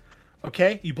hard.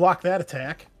 Okay, you block that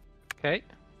attack. Okay.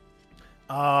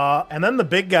 And then the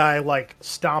big guy, like,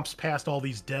 stomps past all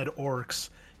these dead orcs,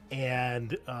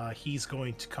 and he's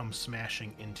going to come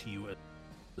smashing into you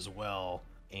as well.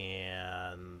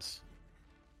 And...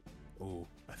 Ooh,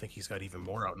 I think he's got even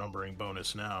more outnumbering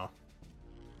bonus now.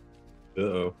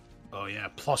 Uh-oh. Oh, yeah,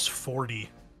 +40.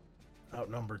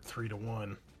 Outnumbered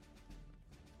 3-1.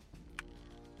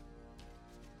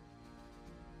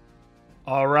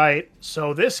 All right,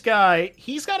 so this guy,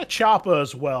 he's got a choppa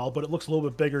as well, but it looks a little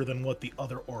bit bigger than what the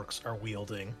other orcs are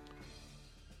wielding.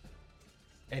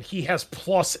 And he has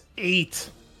 +8.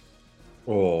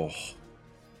 Oh.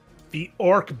 The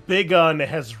orc Bigun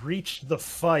has reached the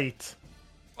fight.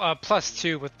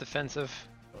 +2 with defensive.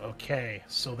 Okay,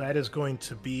 so that is going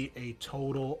to be a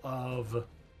total of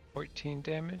 14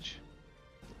 damage.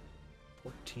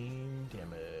 14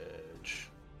 damage.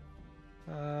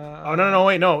 Oh, no,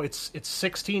 wait, no. It's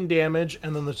 16 damage,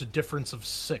 and then there's a difference of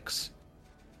 6.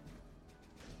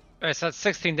 Alright, so that's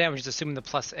 16 damage, assuming the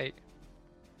 +8.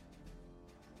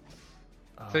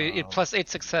 So you +8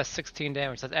 success, 16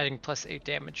 damage. That's adding +8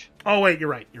 damage. Oh, wait, you're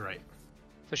right.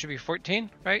 So it should be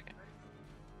 14, right?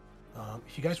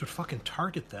 If you guys would fucking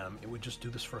target them, it would just do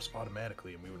this for us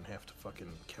automatically, and we wouldn't have to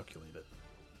fucking calculate it.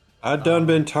 I done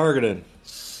been targeted.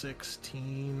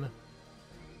 16...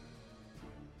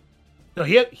 No,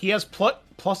 he has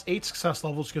 +8 success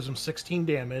levels, which gives him 16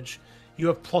 damage. You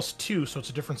have +2, so it's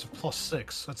a difference of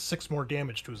 +6. That's 6 more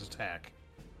damage to his attack.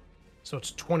 So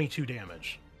it's 22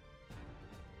 damage.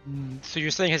 So you're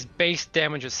saying his base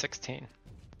damage is 16?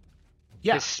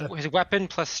 Yeah. His weapon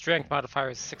plus strength modifier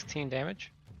is 16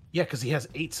 damage? Yeah, because he has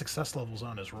 8 success levels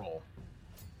on his roll.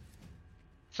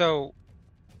 So...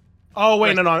 Oh,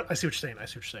 wait, no, I see what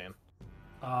you're saying.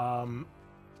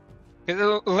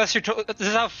 Unless you're this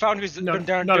is how Foundry's been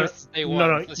down since day one.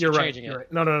 No, you're right. Changing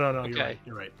it. No, Okay.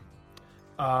 You're right.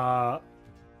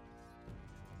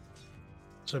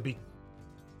 So it'd be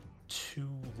 2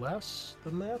 less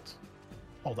than that?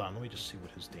 Hold on, let me just see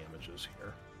what his damage is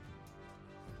here.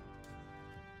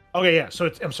 Okay, yeah, so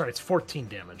it's 14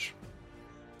 damage.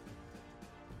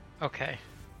 Okay.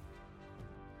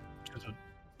 To the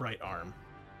right arm.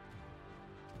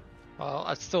 Well,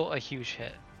 that's still a huge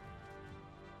hit.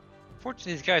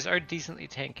 Fortunately, these guys are decently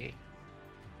tanky.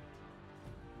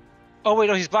 Oh wait,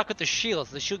 no, he's blocked with the shield.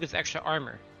 So the shield gives extra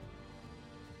armor.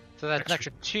 So that's an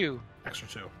extra 2. Extra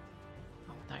 2.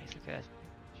 Oh, nice. Okay,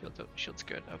 shield's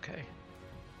good. Okay,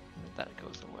 that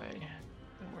goes away.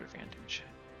 More advantage.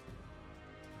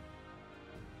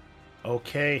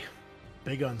 Okay,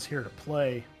 Big Gun's here to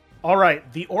play. All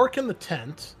right, the orc in the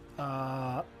tent.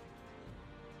 I'm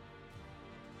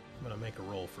gonna make a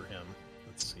roll for him.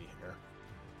 Let's see here.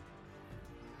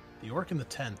 The orc in the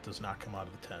tent does not come out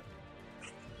of the tent.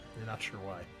 You're not sure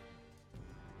why.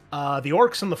 The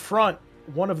orcs in the front,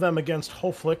 one of them against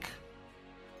Hoflick.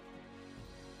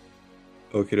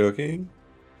 Okie dokie.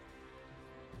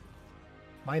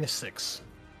 -6.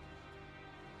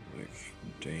 Like,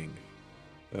 dang.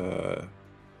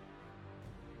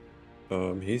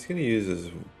 He's gonna use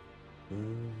his...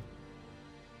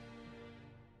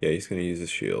 Yeah, he's gonna use his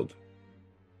shield.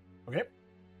 Okay.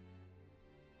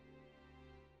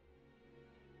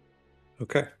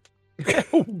 Okay.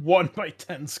 1 by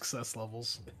 10 success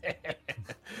levels.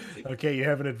 Okay, you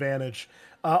have an advantage.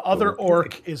 Other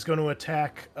orc is going to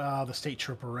attack the state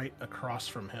trooper right across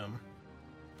from him.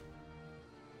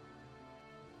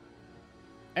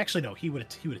 Actually, no, he would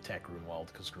attack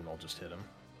Grunwald because Grunwald just hit him.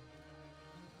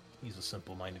 He's a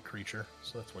simple-minded creature,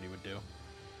 so that's what he would do.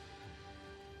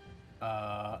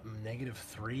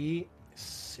 -3.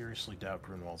 Seriously doubt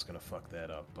Grunwald's going to fuck that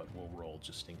up, but we'll roll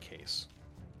just in case.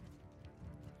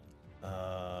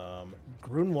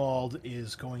 Grunwald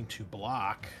is going to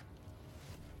block.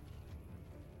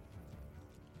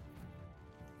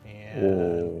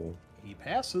 And he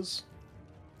passes.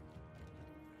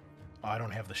 Oh, I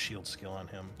don't have the shield skill on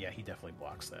him. Yeah, he definitely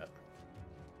blocks that.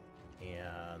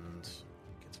 And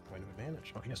gets a point of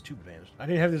advantage. Oh, he has 2 advantage. I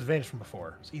didn't have this advantage from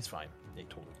before, so he's fine. He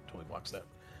totally blocks that.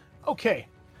 Okay.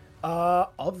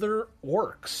 Other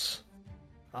orcs.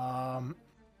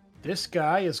 This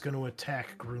guy is going to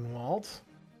attack Grunwald.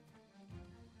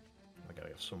 I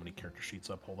have so many character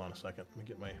sheets up. Hold on a second. Let me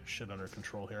get my shit under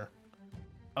control here.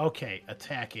 Okay,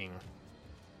 attacking.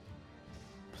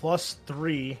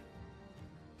 +3.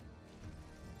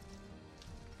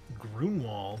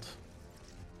 Grunwald.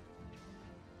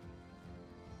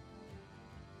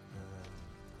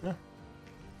 Yeah.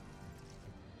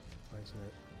 Why isn't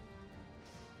it?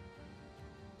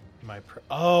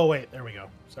 Oh, wait. There we go.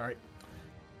 Sorry.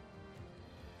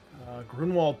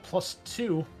 Grunwald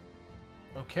 +2.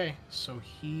 Okay, so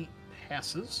he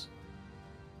passes.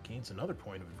 Gains another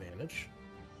point of advantage.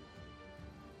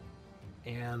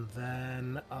 And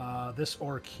then this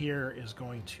orc here is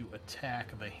going to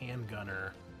attack the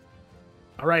handgunner.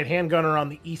 All right, handgunner on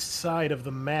the east side of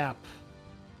the map.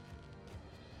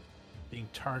 Being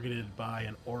targeted by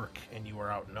an orc, and you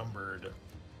are outnumbered.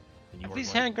 Have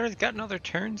these handgunners gotten other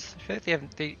turns? I feel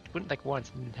like they went like once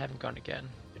and haven't gone again.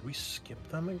 Did we skip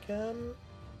them again?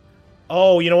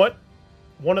 Oh, you know what?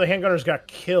 One of the handgunners got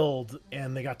killed,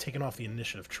 and they got taken off the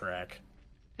initiative track.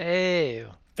 Ew.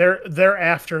 They're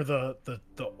after the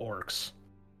orcs.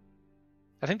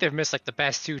 I think they've missed like the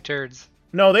best 2 turns.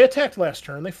 No, they attacked last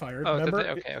turn. They fired. Oh,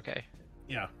 remember? Okay.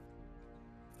 Yeah.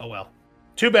 Oh well.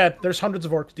 Too bad. There's hundreds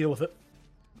of orcs. Deal with it.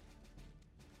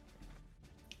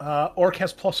 Orc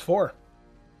has +4.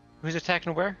 Who's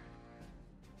attacking where?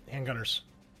 Handgunners.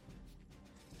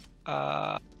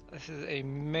 This is a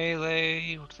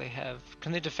melee. What do they have?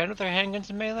 Can they defend with their handguns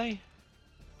in melee?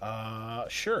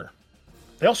 Sure.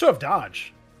 They also have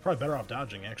dodge. Probably better off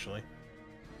dodging, actually.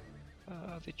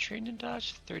 They trained in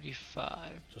dodge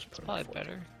 35. Just It's probably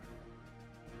better.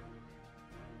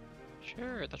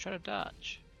 Sure, they'll try to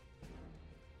dodge.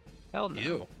 Hell no.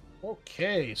 Ew.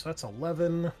 Okay, so that's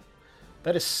 11.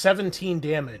 That is 17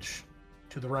 damage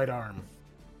to the right arm.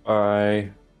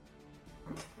 That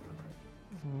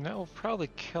will probably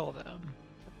kill them.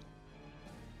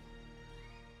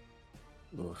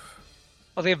 Oof.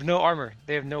 Oh, they have no armor.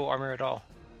 They have no armor at all.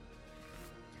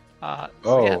 Yeah,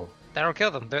 that'll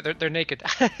kill them. They're naked.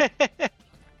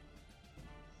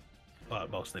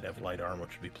 But most they'd have light armor,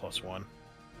 which would be +1.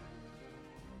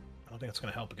 I don't think it's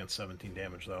going to help against 17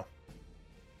 damage, though.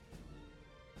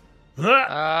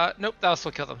 Nope, that'll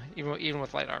still kill them, even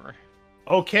with light armor.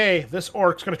 Okay, this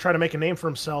orc's going to try to make a name for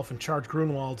himself and charge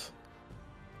Grunwald.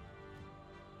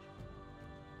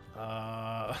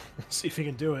 Let's see if he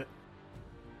can do it.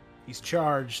 He's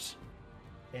charged,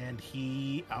 and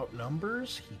he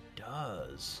outnumbers? He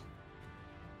does.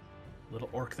 Little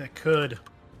orc that could.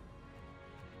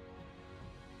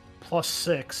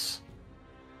 +6.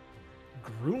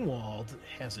 Grunwald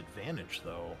has advantage,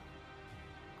 though.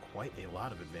 Quite a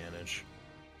lot of advantage,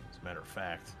 as a matter of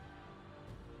fact.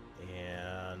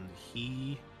 And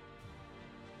he...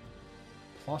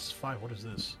 +5, what is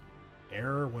this?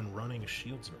 Error when running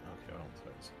shields. Okay, I don't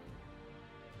think it's...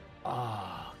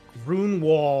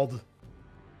 Grunwald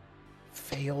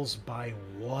fails by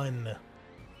 1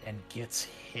 and gets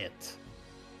hit.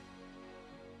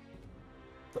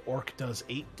 The orc does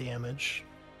 8 damage.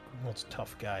 Grunwald's a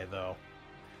tough guy, though.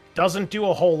 Doesn't do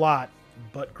a whole lot,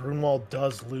 but Grunwald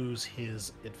does lose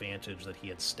his advantage that he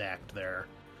had stacked there.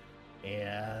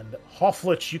 And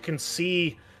Hofflich, you can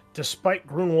see, despite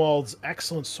Grunwald's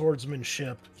excellent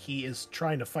swordsmanship, he is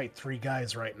trying to fight 3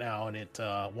 guys right now, and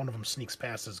one of them sneaks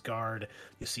past his guard.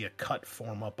 You see a cut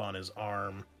form up on his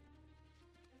arm.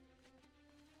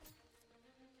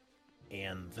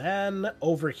 And then,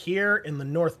 over here in the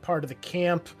north part of the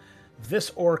camp,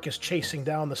 this orc is chasing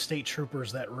down the state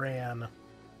troopers that ran.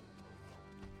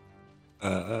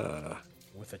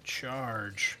 With a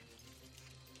charge.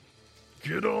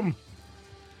 Get him!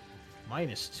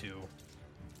 -2.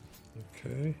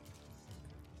 Okay.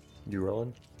 You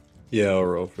rolling? Yeah, I'll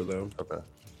roll for them. Okay.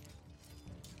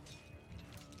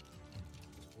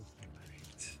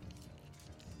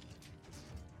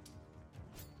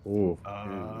 Ooh.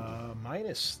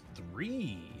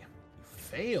 -3.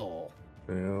 Fail.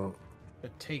 Yeah.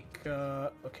 Take,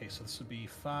 okay, so this would be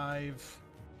 5.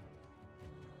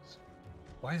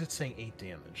 Why is it saying 8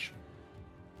 damage?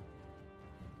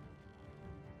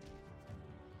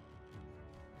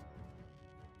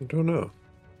 I don't know.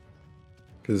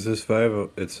 Because this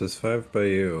 5, it says 5 by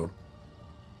you.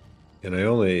 And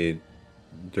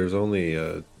there's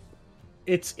only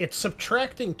It's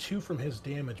subtracting 2 from his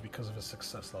damage because of his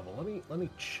success level. Let me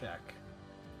check.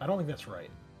 I don't think that's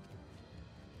right.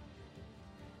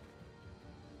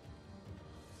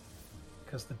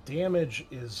 Because the damage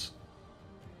is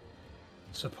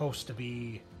supposed to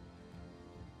be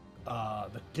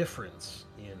the difference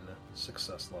in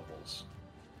success levels.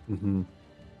 Mm-hmm.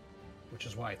 Which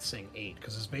is why it's saying 8,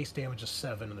 because his base damage is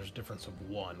 7 and there's a difference of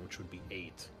 1, which would be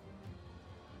 8.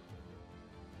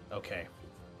 Okay.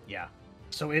 Yeah.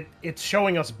 So it's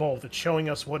showing us both. It's showing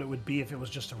us what it would be if it was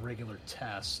just a regular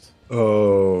test.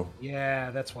 Oh.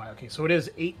 Yeah, that's why. Okay, so it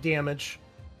is 8 damage.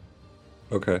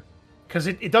 Okay. Because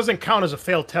it doesn't count as a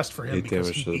failed test for him 8 because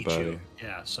damage he to the beat body. you.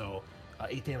 Yeah, so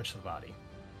 8 damage to the body.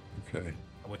 Okay.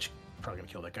 Which probably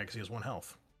gonna kill that guy because he has 1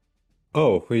 health.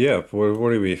 Oh, well, yeah.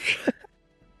 What do we?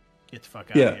 Get the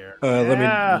fuck out of here.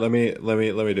 Yeah. Let me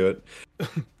do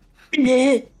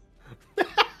it.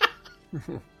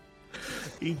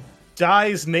 He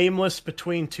dies nameless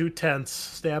between 2 tents,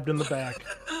 stabbed in the back.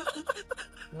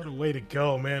 What a way to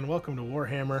go, man. Welcome to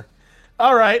Warhammer.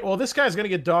 All right, well, this guy's going to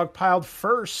get dogpiled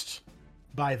first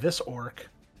by this orc.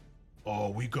 Oh,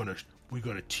 we gonna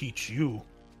teach you.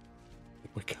 Oh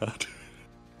my god.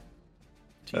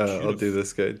 I'll do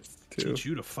this guy too. Teach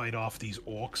you to fight off these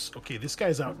orcs. Okay, this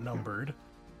guy's outnumbered.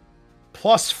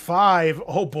 +5.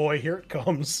 Oh boy, here it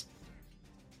comes.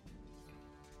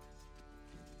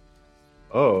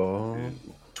 Oh.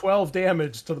 12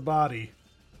 damage to the body.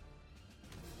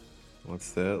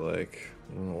 What's that like?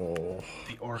 Oh.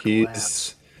 The orc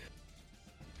He's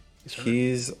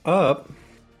up.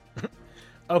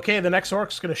 Okay, the next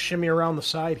orc's going to shimmy around the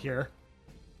side here.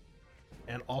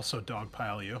 And also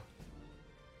dogpile you.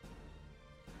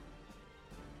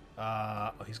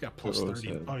 He's got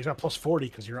 +30. Oh, he's got +40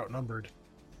 because you're outnumbered.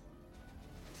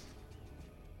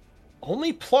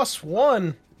 Only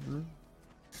 +1.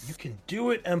 You can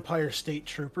do it, Empire State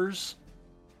Troopers.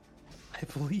 I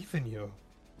believe in you.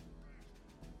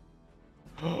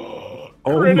 Oh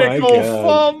Critical my god.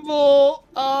 fumble!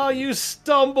 Oh, you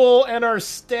stumble and are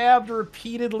stabbed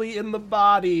repeatedly in the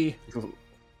body.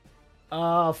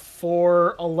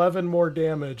 For 11 more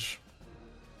damage.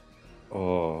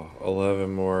 Oh,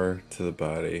 11 more to the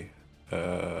body.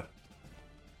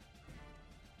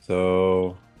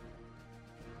 So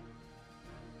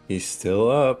he's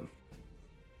still up.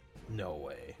 No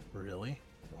way. Really?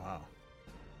 Wow.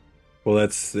 Well,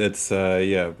 that's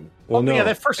yeah. Well, no. Yeah,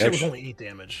 that first hit was only 8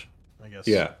 damage, I guess.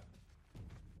 Yeah.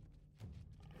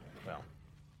 Well.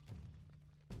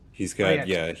 He's got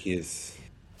yeah. he's.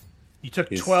 You took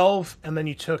 12 and then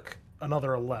you took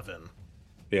another 11.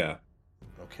 Yeah.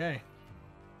 Okay.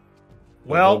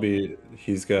 Well,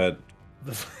 he's got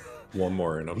one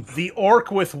more in him. The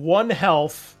orc with 1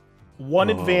 health, 1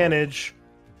 advantage,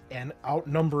 and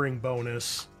outnumbering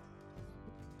bonus.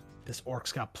 This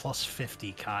orc's got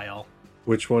 +50, Kyle.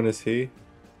 Which one is he?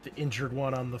 The injured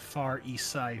one on the far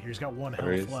east side here. He's got 1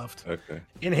 health left. Okay.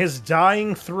 In his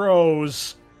dying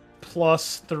throes,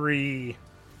 +3.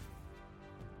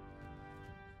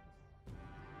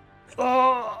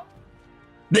 Oh!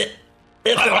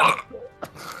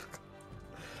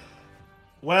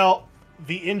 Well,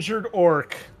 the injured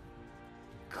orc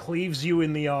cleaves you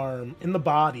in the arm, in the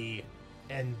body,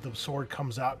 and the sword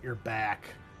comes out your back,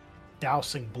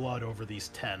 dousing blood over these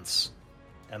tents,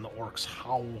 and the orcs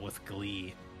howl with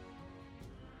glee.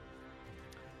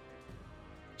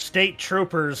 State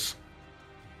troopers.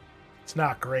 It's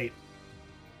not great.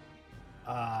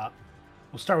 We'll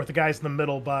start with the guys in the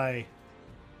middle by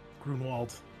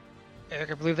Grunwald.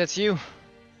 Eric, I believe that's you.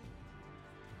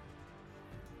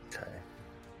 Okay.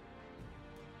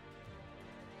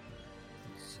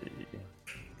 Let's see.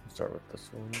 Start with this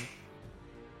one.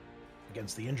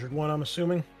 Against the injured one, I'm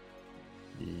assuming?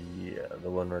 Yeah, the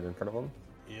one right in front of him?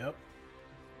 Yep.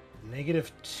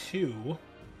 -2.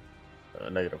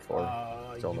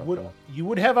 -4. Still you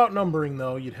would have outnumbering,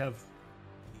 though. You'd have...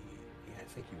 Yeah, I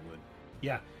think you would.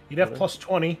 Yeah, you'd have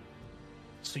 +20.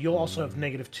 So you'll also have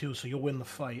 -2, so you'll win the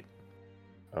fight.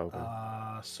 Okay.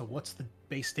 So what's the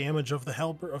base damage of the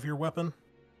halberd of your weapon?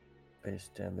 Base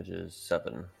damage is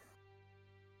 7.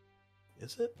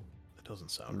 Is it? That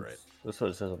doesn't sound right. That's what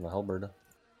it says on the halberd.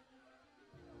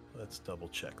 Let's double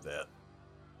check that.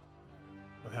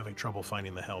 I'm having trouble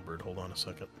finding the halberd. Hold on a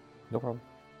second. No problem.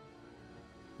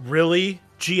 Really?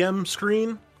 GM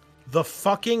screen? The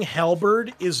fucking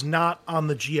halberd is not on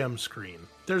the GM screen.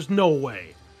 There's no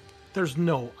way.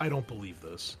 I don't believe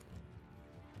this.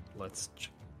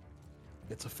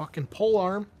 It's a fucking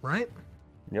polearm, right?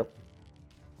 Yep.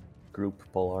 Group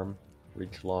polearm,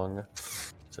 reach long. It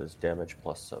says damage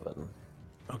 +7.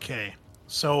 Okay,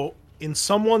 so in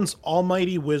someone's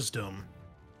almighty wisdom,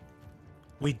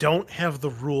 we don't have the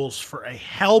rules for a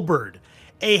halberd.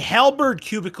 A halberd,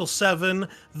 Cubicle 7,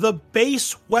 the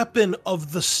base weapon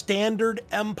of the standard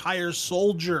Empire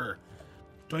soldier.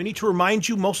 Do I need to remind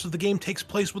you most of the game takes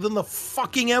place within the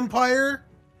fucking Empire?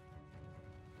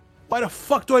 Why the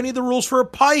fuck do I need the rules for a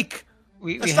pike?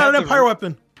 That's not an Empire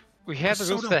weapon. We have the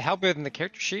rules for the halberd in the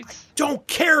character sheets. Don't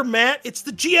care, Matt. It's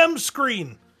the GM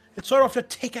screen. It's so I don't have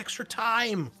to take extra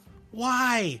time.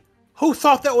 Why? Who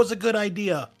thought that was a good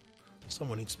idea?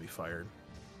 Someone needs to be fired.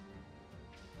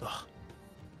 Ugh.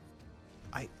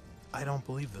 I don't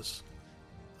believe this.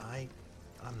 I'm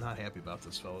not happy about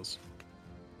this, fellas.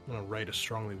 I'm going to write a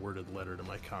strongly worded letter to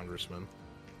my congressman.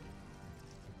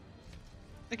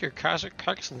 I think your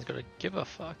congressman's going to give a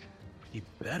fuck. He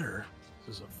better.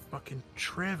 This is a fucking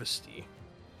travesty.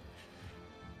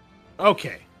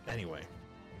 Okay, anyway.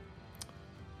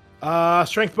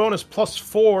 Strength bonus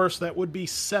 +4, so that would be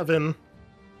 7.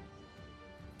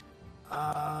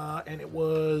 And it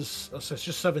was... Oh, so it's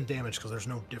just 7 damage, because there's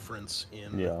no difference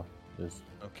in... Yeah, it's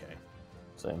okay.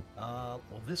 Same. Well,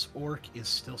 this orc is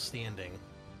still standing.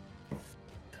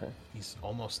 Okay. He's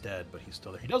almost dead, but he's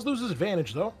still there. He does lose his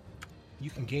advantage, though.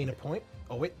 You can gain a point.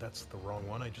 Oh, wait, that's the wrong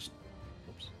one. Oops.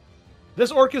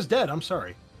 This orc is dead. I'm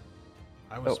sorry.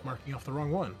 I was marking off the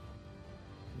wrong one.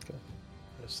 Okay.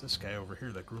 It's this guy over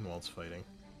here that Grunwald's fighting.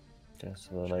 Okay,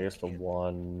 so then I guess the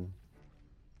one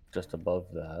just above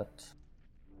that.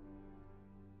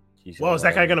 Well, is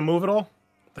that guy going to move at all?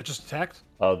 That just attacked?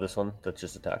 Oh, this one? That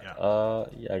just attacked? Yeah.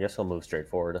 Yeah, I guess he'll move straight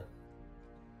forward.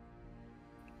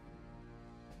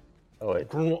 Oh, wait.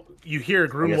 You hear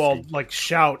Grunwald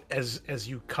shout as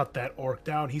you cut that orc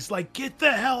down. He's like, "Get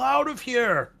the hell out of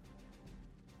here!"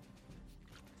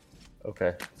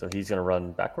 Okay, so he's going to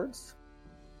run backwards?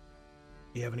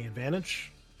 Do you have any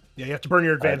advantage? Yeah, you have to burn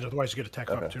your advantage, otherwise you get attack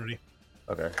opportunity.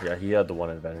 Okay, yeah, he had the one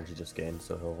advantage he just gained,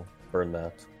 so he'll burn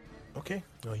that. Okay,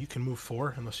 no, you can move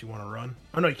 4 unless you want to run.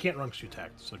 Oh, no, you can't run because you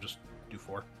attacked, so just do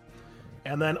 4.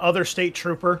 And then other state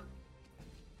trooper.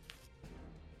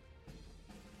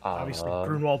 Obviously,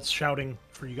 Grunwald's shouting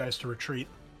for you guys to retreat.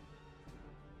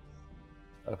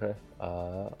 Okay,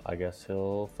 I guess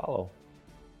he'll follow.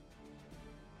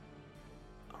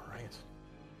 All right.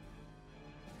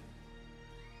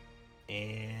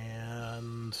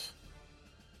 And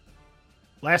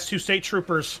last 2 state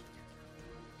troopers.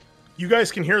 You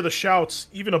guys can hear the shouts,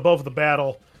 even above the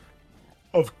battle,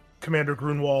 of Commander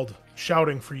Grunwald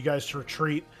shouting for you guys to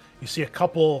retreat. You see a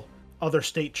couple other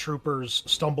state troopers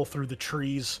stumble through the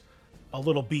trees, a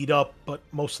little beat up, but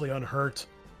mostly unhurt.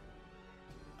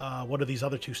 What do these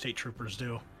other 2 state troopers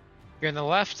do? You're on the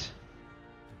left?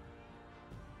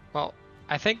 Well,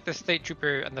 I think the state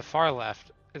trooper on the far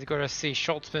left is going to see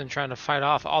Schultzman trying to fight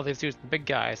off all these dudes, the big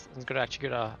guys, and is going to actually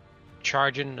get a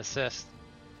charge in and assist.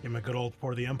 Give him a good old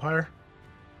for the Empire.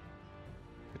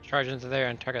 Charge into there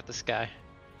and target this guy.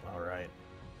 All right.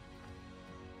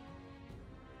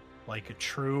 Like a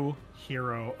true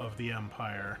hero of the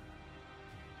Empire.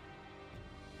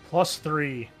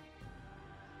 +3.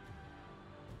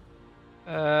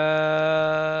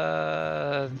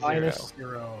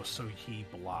 -0, so he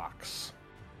blocks.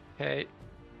 Okay.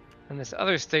 And this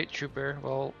other state trooper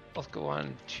will, let's go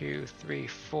 1, 2, 3,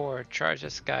 4, charge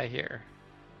this guy here.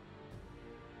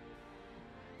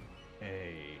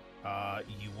 Hey,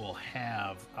 you will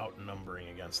have outnumbering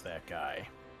against that guy.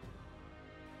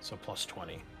 So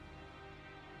 +20.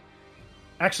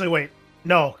 Actually, wait.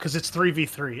 No, because it's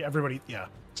 3v3. Everybody, yeah.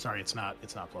 Sorry, it's not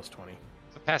 +20.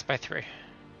 So pass by 3.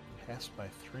 Pass by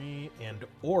 3, and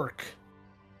Orc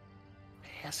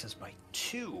passes by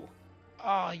 2.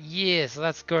 Oh, yeah, so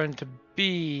that's going to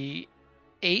be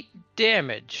 8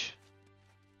 damage.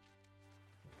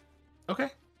 Okay.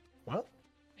 Well,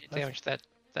 8 damage that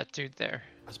dude there.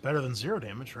 That's better than 0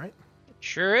 damage, right? It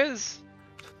sure is.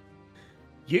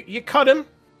 You cut him.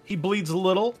 He bleeds a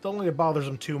little. Don't think it bothers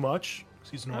him too much.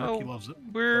 He's an orc. He loves it.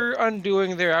 We're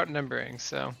undoing their outnumbering,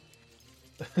 so.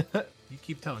 You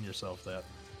keep telling yourself that.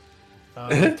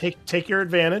 Take your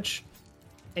advantage.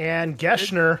 And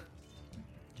Geschner,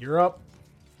 you're up.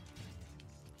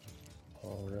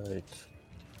 All right.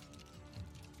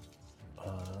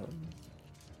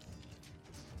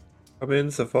 Come in,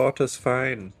 the fort is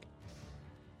fine.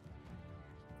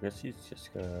 I guess he's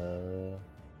just gonna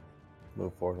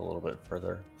move forward a little bit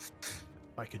further.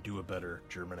 If I could do a better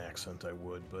German accent, I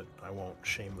would, but I won't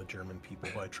shame the German people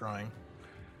by trying.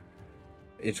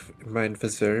 Mine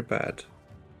was very bad.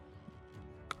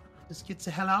 Just get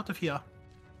the hell out of here.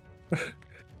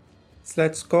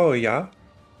 Let's go, yeah?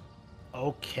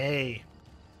 Okay.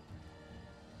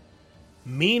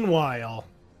 Meanwhile,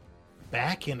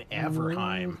 back in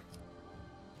Averheim,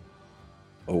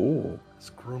 Oh.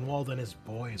 Grunwald and his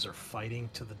boys are fighting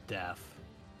to the death.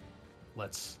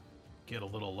 Let's get a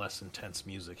little less intense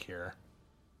music here.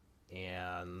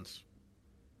 And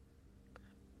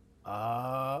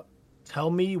tell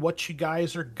me what you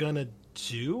guys are gonna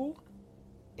do.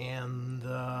 And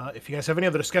if you guys have any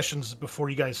other discussions before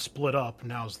you guys split up,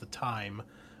 now's the time.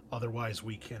 Otherwise,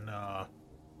 we can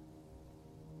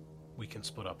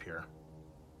split up here.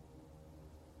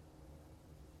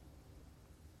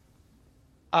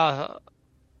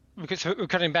 We're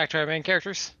cutting back to our main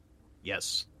characters?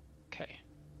 Yes. Okay.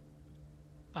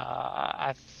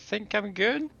 I think I'm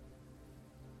good.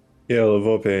 Yeah,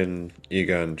 Levope and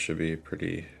Egon should be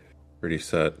pretty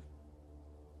set.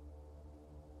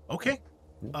 Okay.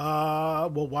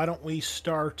 Well, why don't we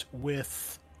start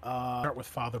with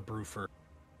Father Bruford?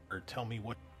 Or tell me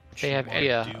what They have you wanna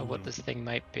idea do of what and- this thing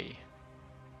might be.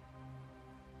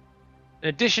 In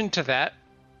addition to that,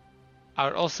 I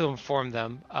would also inform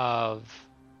them of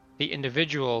the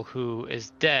individual who is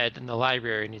dead in the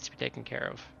library and needs to be taken care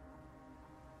of.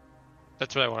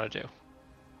 That's what I want to do.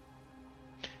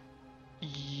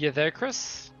 You there,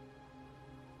 Chris?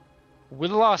 We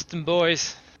lost him,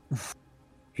 boys.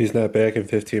 He's not back in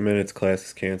 15 minutes. Class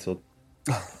is canceled.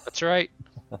 That's right.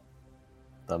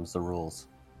 Them's the rules.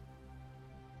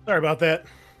 Sorry about that.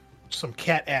 Some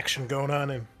cat action going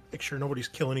on, and make sure nobody's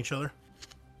killing each other.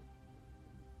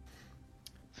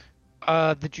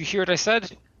 Did you hear what I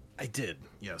said? I did,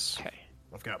 yes. Okay.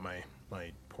 I've got my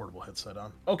portable headset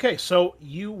on. Okay, so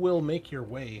you will make your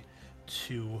way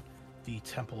to the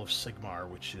Temple of Sigmar,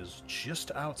 which is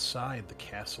just outside the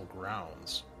castle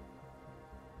grounds.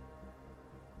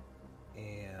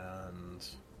 And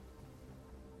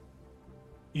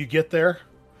you get there,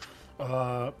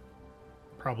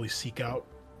 probably seek out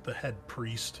the head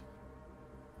priest.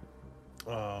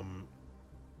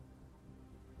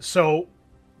 So,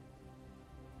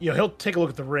 he'll take a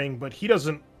look at the ring, but he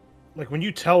doesn't, like, when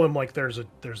you tell him, like, there's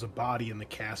a body in the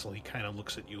castle, he kind of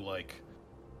looks at you like,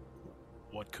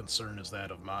 what concern is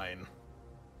that of mine?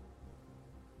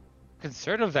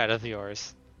 Concern of that of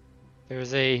yours.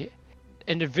 There's a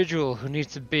individual who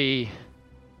needs to be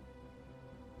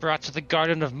brought to the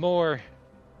Garden of Moor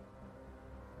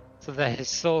so that his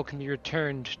soul can be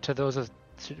returned to to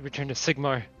return to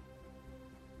Sigmar.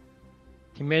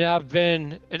 He may not have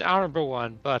been an honorable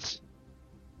one, but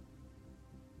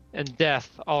in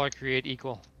death, all are created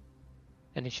equal,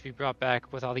 and he should be brought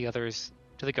back with all the others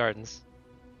to the gardens.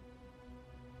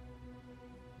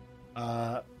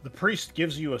 The priest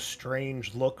gives you a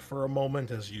strange look for a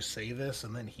moment as you say this,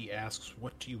 and then he asks,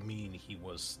 what do you mean he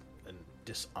was a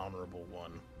dishonorable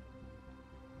one?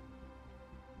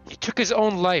 He took his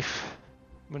own life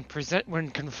when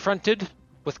confronted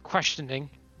with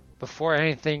questioning before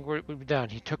anything would be done.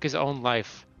 He took his own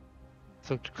life.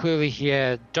 So clearly he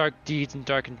had dark deeds and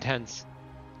dark intents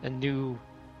and knew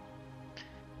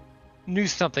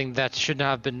something that should not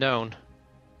have been known.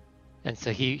 And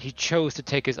so he chose to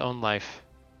take his own life.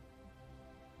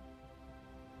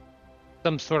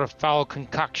 Some sort of foul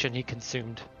concoction he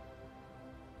consumed.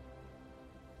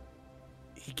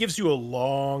 He gives you a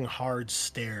long, hard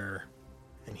stare,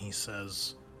 and he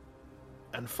says,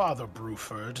 and Father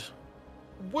Bruford,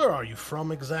 where are you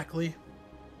from exactly?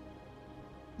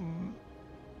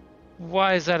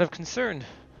 Why is that of concern?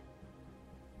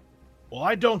 Well,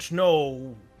 I don't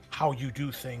know how you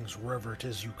do things wherever it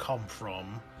is you come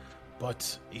from,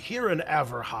 but here in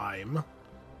Averheim,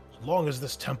 as long as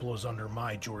this temple is under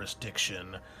my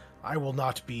jurisdiction, I will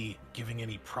not be giving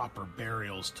any proper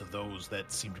burials to those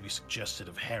that seem to be suggested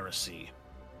of heresy.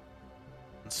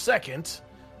 And second,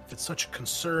 if it's such a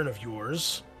concern of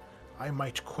yours, I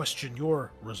might question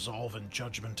your resolve and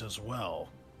judgment as well.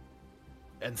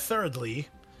 And thirdly,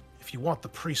 if you want the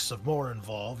priests of Moor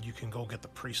involved, you can go get the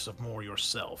priests of Moor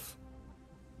yourself.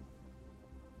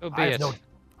 So be it.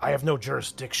 I have no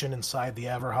jurisdiction inside the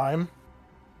Averheim.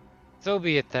 So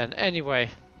be it then.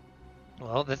 Anyway,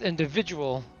 well, this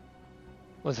individual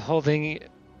was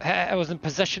in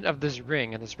possession of this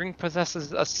ring, and this ring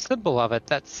possesses a symbol of it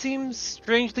that seems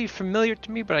strangely familiar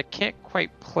to me, but I can't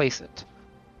quite place it.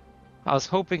 I was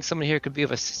hoping someone here could be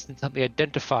of assistance to help me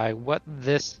identify what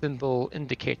this symbol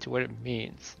indicates or what it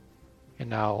means. And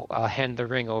now I'll hand the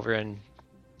ring over and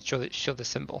show the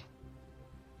symbol.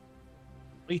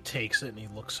 He takes it and he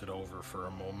looks it over for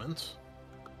a moment.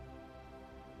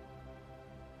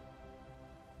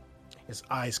 His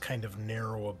eyes kind of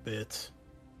narrow a bit.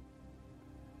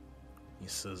 He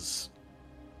says,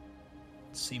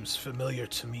 "It seems familiar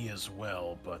to me as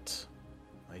well, but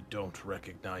I don't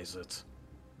recognize it."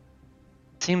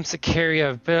 Seems to carry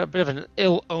a bit of an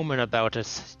ill omen about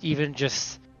it. Even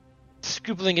just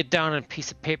scribbling it down on a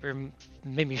piece of paper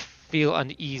made me feel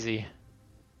uneasy.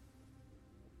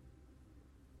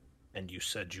 And you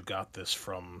said you got this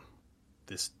from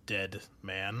this dead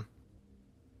man?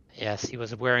 Yes, he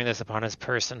was wearing this upon his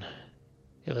person.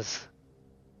 It was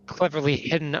cleverly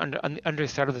hidden on the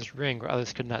underside of this ring where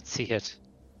others could not see it.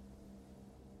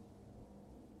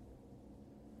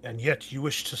 And yet you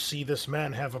wish to see this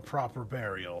man have a proper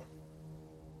burial.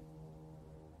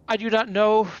 I do not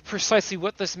know precisely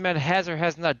what this man has or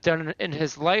has not done in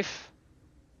his life.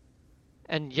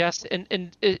 And yes,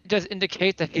 and it does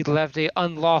indicate that he lived an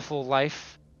unlawful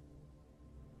life.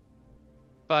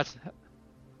 But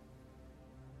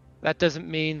that doesn't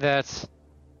mean that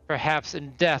perhaps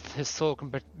in death his soul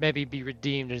can maybe be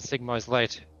redeemed in Sigmar's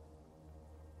light.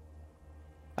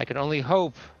 I can only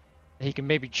hope that he can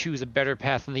maybe choose a better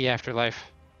path in the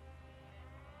afterlife.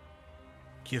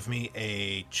 Give me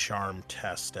a charm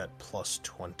test at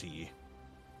 +20.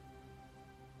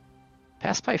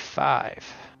 Passed by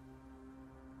 5.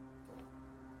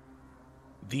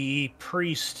 The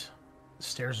priest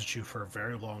stares at you for a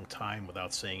very long time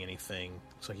without saying anything.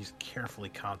 Looks like he's carefully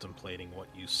contemplating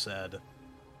what you said.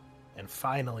 And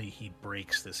finally, he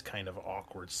breaks this kind of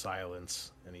awkward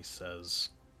silence, and he says,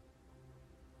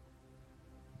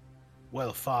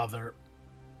 "Well, Father,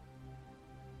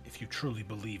 if you truly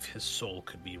believe his soul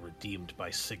could be redeemed by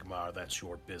Sigmar, that's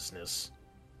your business.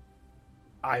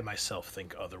 I myself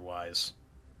think otherwise.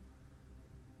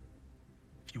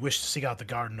 If you wish to seek out the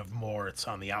Garden of Moor, it's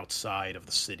on the outside of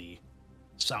the city.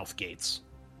 South gates.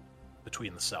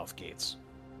 Between the south gates."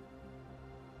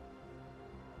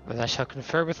 Well, I shall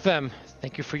confer with them.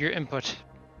 Thank you for your input,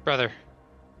 brother.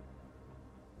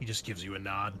 He just gives you a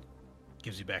nod,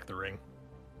 gives you back the ring.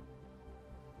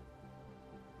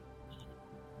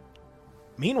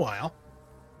 Meanwhile,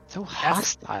 so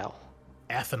hostile.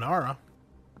 Athenara.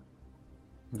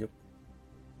 Yep.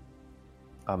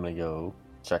 I'm gonna go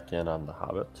check in on the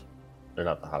Hobbit. Or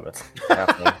not the Hobbit.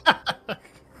 Halfling.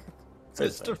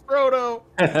 Mr. Frodo!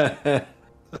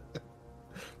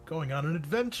 Going on an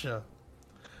adventure.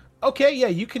 Okay, yeah,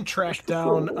 you can track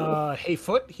down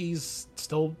Hayfoot. He's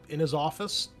still in his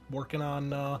office, working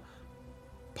on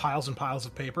piles and piles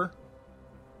of paper.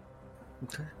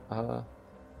 Okay. I'll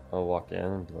walk in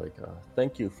and be like,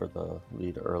 thank you for the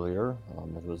lead earlier.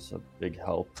 It was a big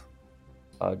help.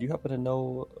 Do you happen to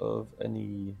know of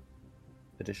any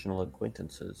additional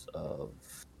acquaintances of...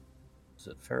 Is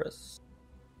it Ferris?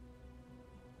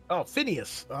 Oh,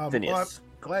 Phineas. Phineas.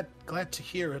 Well, glad to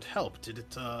hear it helped. Did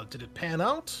it pan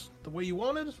out the way you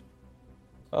wanted?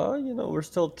 We're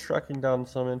still tracking down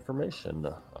some information.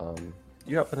 Do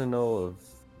you happen to know of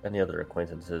any other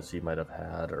acquaintances he might have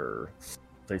had or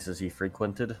places he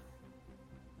frequented?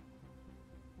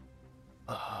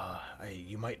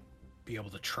 You might be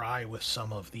able to try with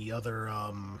some of the other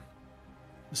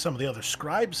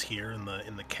scribes here in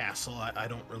the castle. I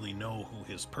don't really know who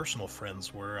his personal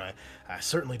friends were. I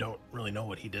certainly don't really know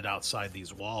what he did outside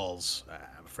these walls.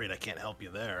 I'm afraid I can't help you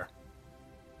there.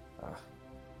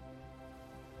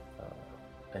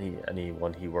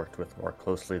 Anyone he worked with more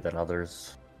closely than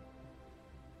others?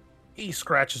 He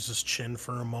scratches his chin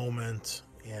for a moment,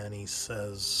 and he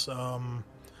says,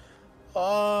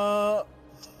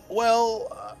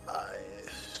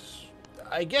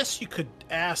 I guess you could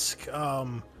ask,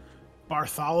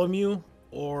 Bartholomew,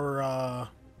 or,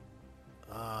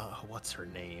 what's her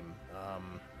name?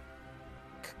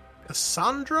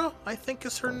 Cassandra, I think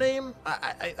is her name.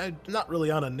 I'm not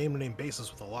really on a name-to-name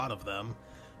basis with a lot of them.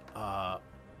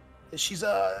 She's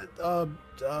a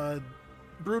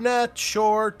brunette,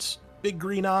 short, big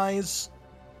green eyes.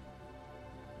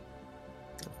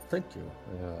 Thank you.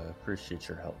 I appreciate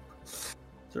your help. Is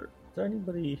there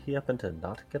anybody he happened to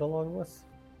not get along with?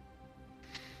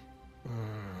 He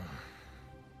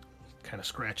kind of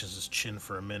scratches his chin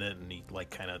for a minute, and he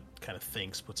kind of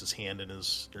thinks, puts his hand in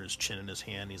his chin in his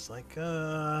hand. He's like,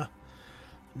 no,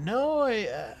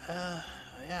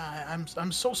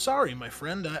 I'm so sorry, my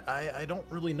friend. I don't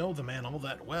really know the man all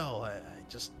that well. I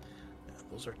just,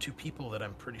 those are two people that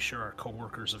I'm pretty sure are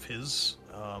co-workers of his.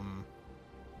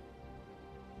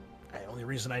 The only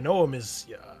reason I know him is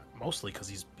mostly because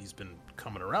he's been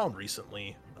coming around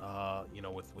recently,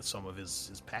 with some of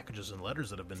his packages and letters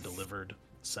that have been delivered,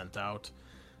 sent out.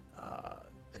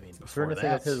 I mean, Is before there anything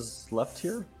that, of his left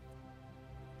here?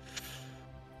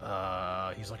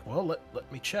 he's like, well,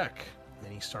 let me check.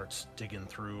 And he starts digging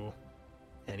through,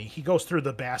 and he goes through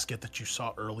the basket that you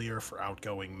saw earlier for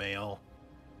outgoing mail.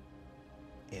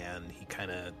 And he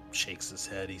kind of shakes his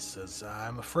head. He says,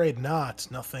 I'm afraid not.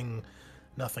 Nothing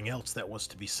else that was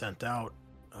to be sent out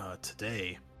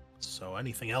today. So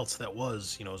anything else that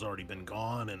was, has already been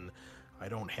gone, and I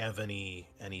don't have any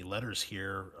letters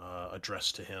here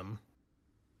addressed to him.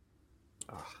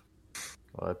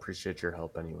 Well, I appreciate your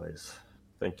help anyways.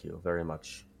 Thank you very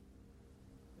much.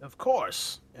 Of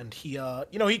course. And he,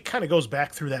 he kind of goes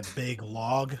back through that big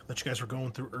log that you guys were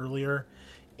going through earlier,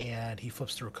 and he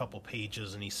flips through a couple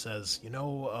pages, and he says,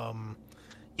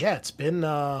 yeah, it's been,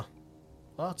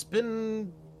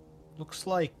 looks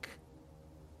like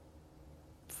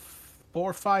 4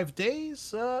 or 5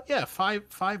 days. Yeah,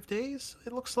 five days.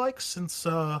 It looks like since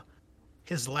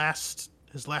his last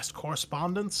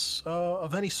correspondence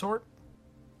of any sort.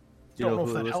 Do you know Don't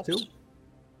who know it if that was helps.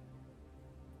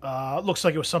 to? Looks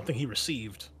like it was something he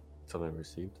received. Something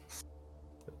received.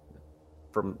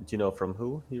 Do you know from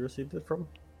who he received it from?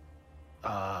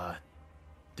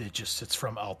 It's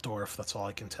from Altdorf. That's all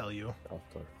I can tell you.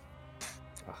 Altdorf.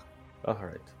 All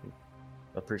right.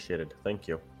 Appreciated. Thank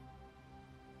you.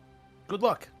 Good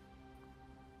luck.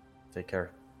 Take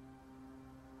care.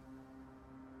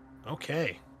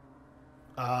 Okay.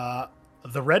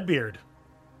 The Redbeard.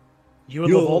 You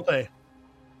and Yo. LaVolpe.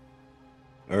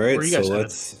 All Where right, are you so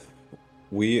guys headed?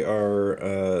 we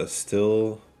are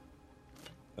still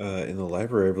in the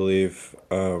library, I believe,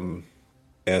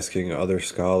 asking other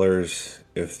scholars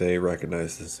if they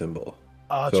recognize the symbol.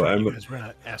 That's So right. I'm You guys were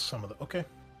gonna ask some of the. Okay.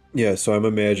 Yeah, so I'm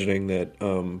imagining that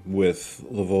with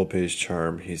LaVolpe's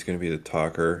charm, he's going to be the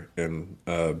talker, and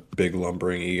big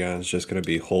lumbering Egon's just going to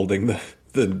be holding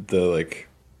the like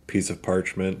piece of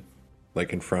parchment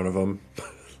like in front of him,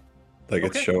 like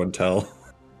it's Okay. show and tell.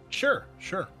 Sure.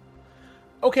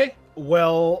 Okay.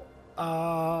 Well,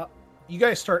 you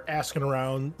guys start asking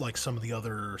around like some of the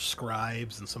other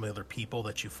scribes and some of the other people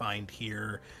that you find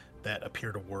here that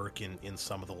appear to work in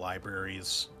some of the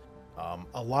libraries.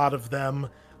 A lot of them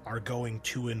are going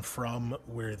to and from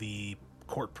where the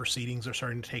court proceedings are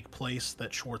starting to take place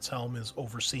that Schwarzhelm is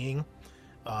overseeing.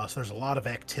 So there's a lot of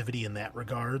activity in that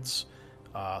regards.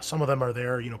 Some of them are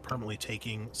there, permanently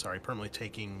taking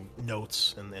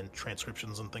notes and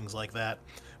transcriptions and things like that.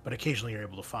 But occasionally you're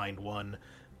able to find one.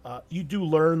 You do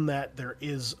learn that there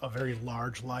is a very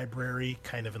large library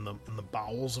kind of in the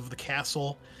bowels of the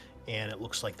castle, and it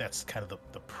looks like that's kind of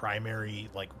the primary,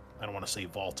 like, I don't want to say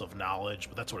vault of knowledge,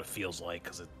 but that's what it feels like,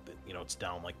 because it's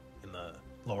down like in the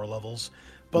lower levels.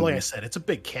 But like I said, it's a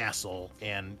big castle,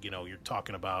 and you're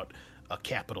talking about a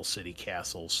capital city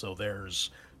castle, so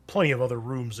there's plenty of other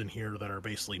rooms in here that are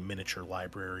basically miniature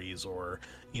libraries, or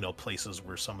places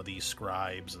where some of these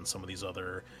scribes and some of these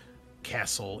other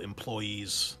castle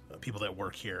employees, people that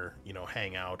work here,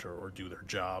 hang out or do their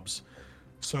jobs.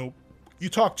 So you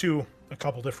talk to a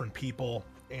couple different people,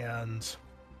 and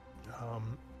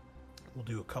we'll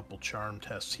do a couple charm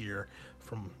tests here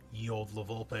from ye old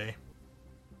LaVolpe.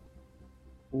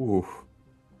 Ooh.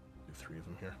 Do 3 of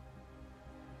them here.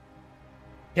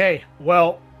 Okay,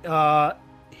 well,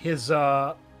 his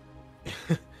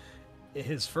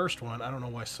his first one, I don't know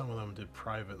why some of them did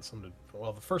private and some did.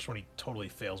 Well, the first one he totally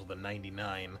fails with a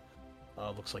 99.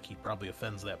 Looks like he probably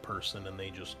offends that person, and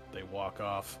they walk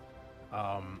off.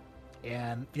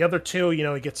 And the other 2,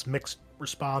 he gets mixed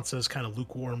responses, kind of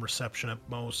lukewarm reception at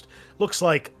most. Looks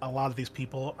like a lot of these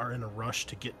people are in a rush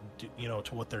to get,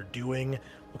 to what they're doing.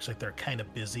 Looks like they're kind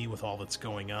of busy with all that's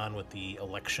going on with the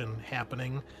election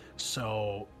happening.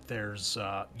 So there's,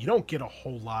 you don't get a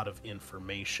whole lot of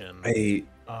information. I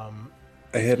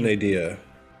had an idea.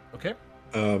 Okay.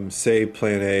 Say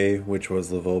Plan A, which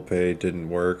was LaVolpe, didn't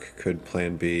work. Could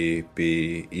Plan B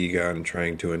be Egon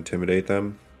trying to intimidate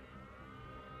them?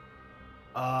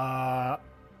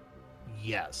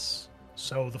 Yes.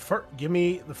 So give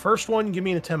me the first one. Give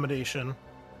me an intimidation.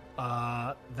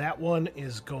 That one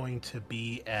is going to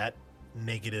be at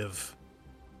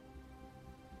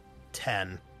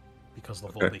 -10 because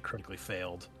LaVolpe critically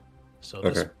failed. So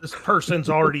this person's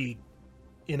already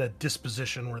in a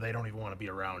disposition where they don't even want to be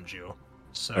around you.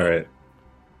 So All right.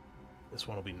 This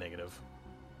one will be negative.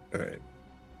 All right.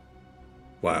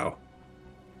 Wow.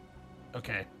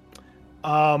 Okay.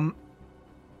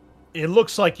 It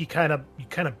looks like you kind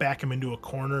of back him into a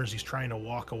corner as he's trying to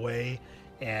walk away,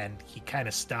 and he kind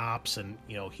of stops, and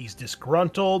he's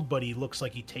disgruntled, but he looks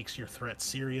like he takes your threat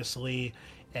seriously,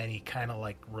 and he kind of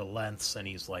like relents, and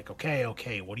he's like, okay,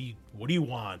 what do you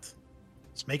want?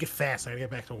 Let's make it fast. I gotta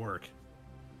get back to work.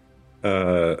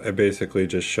 I basically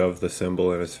just shoved the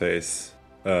symbol in his face.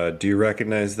 Do you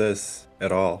recognize this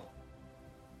at all?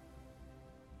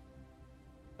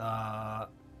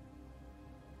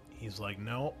 He's like,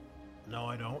 no,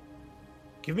 I don't.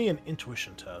 Give me an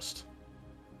intuition test.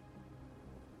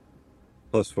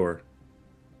 +4.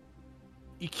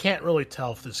 You can't really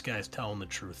tell if this guy's telling the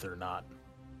truth or not.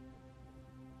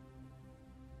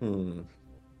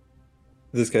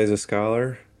 This guy's a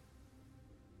scholar?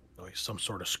 Oh, he's some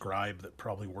sort of scribe that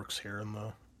probably works here in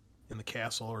the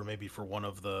castle, or maybe for one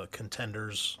of the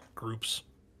contenders groups.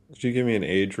 Could you give me an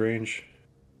age range?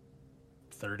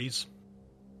 30s.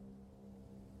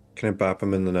 Can I bop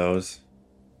him in the nose?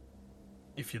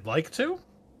 If you'd like to,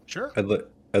 sure.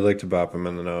 I'd like to bop him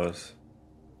in the nose.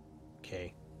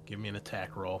 Okay, give me an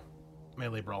attack roll.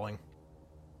 Melee brawling.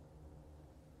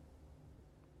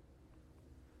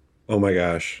 Oh my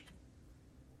gosh.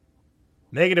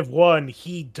 -1.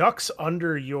 He ducks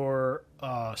under your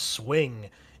swing,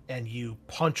 and you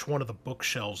punch one of the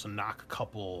bookshelves and knock a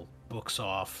couple books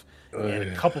off. And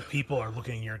a couple people are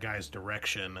looking in your guy's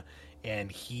direction,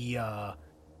 and he's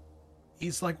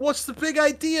like, "What's the big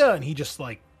idea?" And he just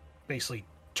like basically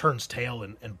turns tail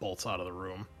and bolts out of the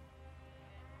room.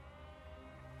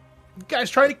 The guy's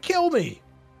trying to kill me.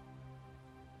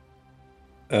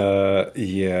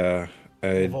 Yeah.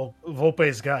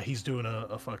 Volpe's he's doing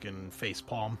a fucking face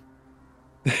palm.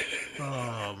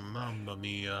 Mamma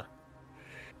mia.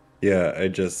 Yeah, I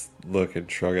just look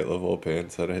and shrug at Volpe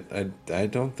and said, I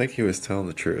don't think he was telling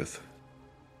the truth.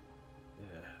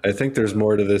 Yeah. I think there's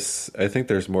more to this. I think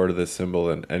there's more to this symbol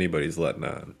than anybody's letting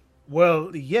on.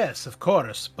 Well, yes, of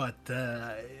course, but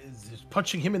is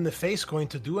punching him in the face going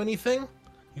to do anything?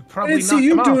 You probably I didn't see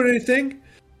you doing anything.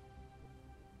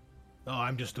 Oh,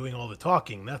 I'm just doing all the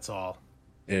talking, that's all.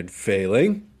 And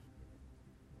failing?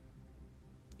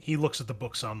 He looks at the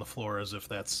books on the floor as if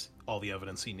that's all the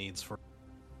evidence he needs for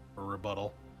a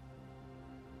rebuttal.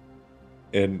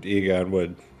 And Egon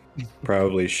would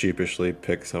probably sheepishly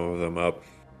pick some of them up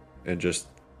and just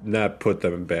not put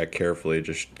them back carefully,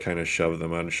 just kind of shove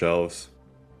them on shelves.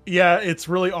 Yeah, it's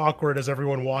really awkward as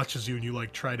everyone watches you and you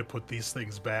like try to put these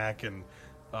things back, and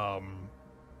Lavolpe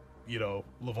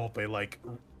like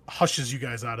hushes you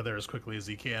guys out of there as quickly as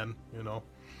he can,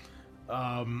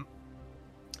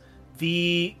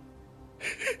 The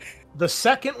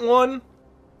second one,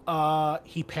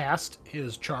 he passed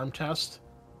his charm test.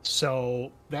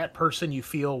 So that person, you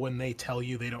feel when they tell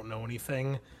you they don't know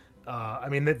anything, they're a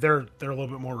little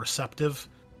bit more receptive.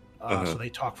 So they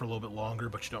talk for a little bit longer,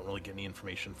 but you don't really get any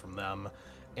information from them.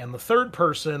 And the third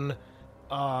person,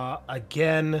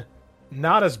 again,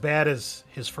 not as bad as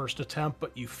his first attempt,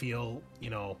 but you feel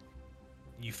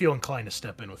inclined to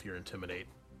step in with your intimidate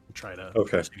and try to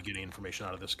get any information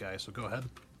out of this guy. So go ahead.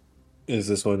 Is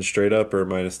this one straight up or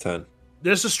 -10?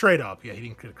 This is straight up. Yeah, he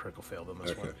didn't get a critical fail on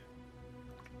this one.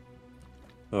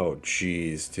 Oh,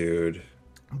 jeez, dude.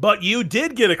 But you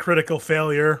did get a critical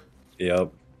failure.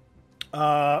 Yep.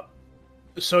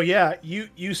 So yeah, you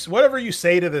whatever you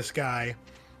say to this guy.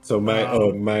 So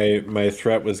my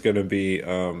threat was going to be,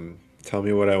 tell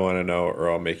me what I want to know,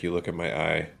 or I'll make you look at my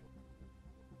eye.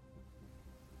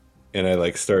 And I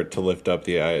like start to lift up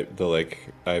the eye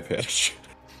patch.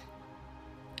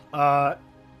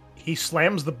 He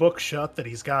slams the book shut that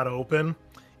he's got open,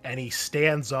 and he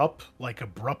stands up like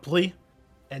abruptly,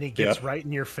 and he gets right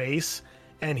in your face,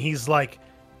 and he's like,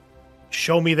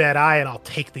 "Show me that eye, and I'll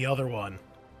take the other one."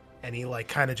 And he like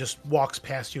kind of just walks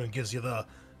past you and gives you the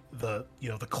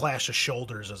clash of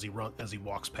shoulders as he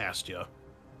walks past you.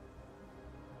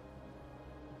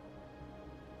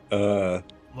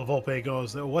 Lavolpe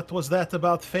goes, "What was that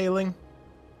about failing?"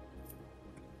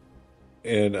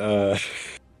 And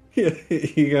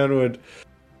Egon would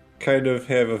kind of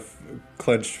have a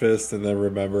clenched fist and then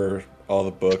remember all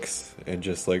the books and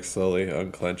just like slowly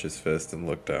unclench his fist and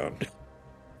look down.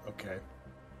 Okay.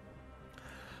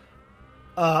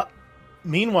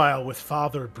 Meanwhile, with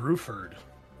Father Bruford,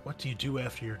 what do you do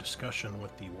after your discussion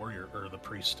with the warrior or the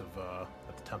priest of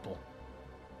at the temple?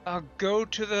 I'll go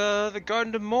to the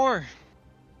Garden of Moor.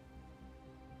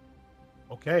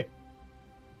 Okay.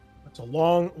 It's a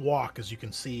long walk, as you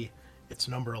can see. It's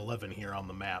number 11 here on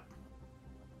the map.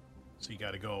 So you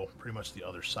got to go pretty much the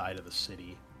other side of the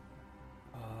city.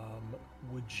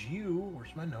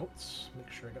 Where's my notes?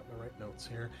 Make sure I got the right notes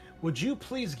here. Would you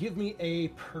please give me a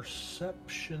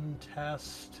perception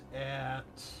test at...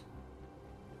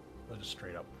 just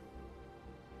straight up.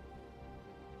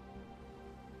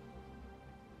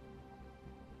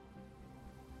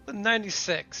 The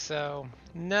 96, so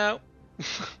no.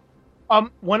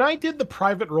 When I did the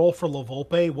private roll for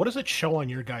Lavolpe, what does it show on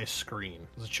your guy's screen?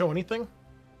 Does it show anything?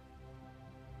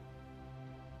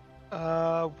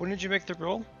 When did you make the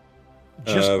roll?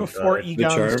 Just before the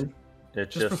Egon's... charm?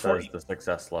 It Just just before says the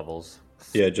success levels.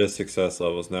 Yeah, just success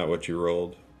levels, not what you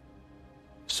rolled.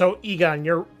 So, Egon,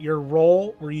 your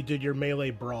roll where you did your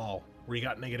melee brawl, where you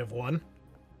got -1,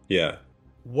 Yeah.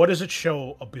 what does it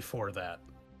show before that?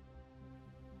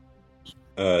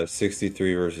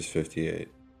 63 versus 58.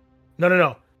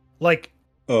 No. Like,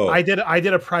 Oh, I did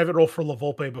a private roll for La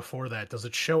Volpe before that. Does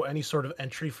it show any sort of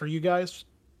entry for you guys?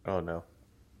 Oh no.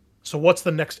 So what's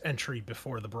the next entry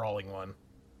before the brawling one?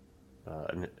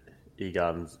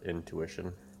 Egon's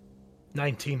intuition.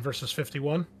 19 versus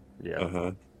 51? Yeah.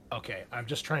 uh-huh. Okay, I'm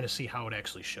just trying to see how it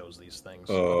actually shows these things.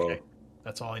 Oh. Okay,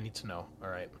 that's all I need to know. All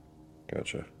right.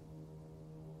 Gotcha.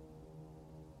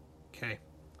 Okay.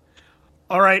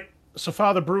 All right. So,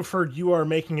 Father Bruford, you are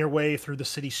making your way through the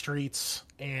city streets,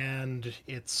 and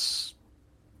it's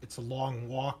a long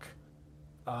walk.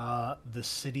 The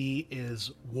city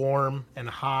is warm and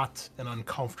hot and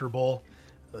uncomfortable.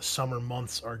 The summer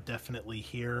months are definitely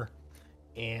here,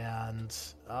 and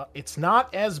it's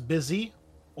not as busy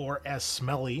or as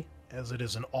smelly as it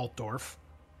is in Altdorf,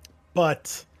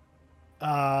 but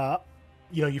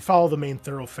you follow the main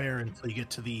thoroughfare until you get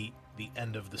to the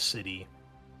end of the city.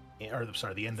 The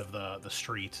end of the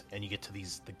street, and you get to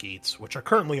the gates, which are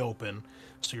currently open,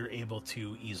 so you're able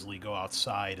to easily go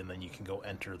outside, and then you can go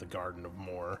enter the Garden of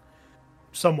Moor.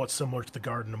 Somewhat similar to the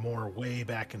Garden of Moor way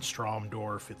back in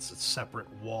Stromdorf. It's a separate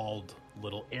walled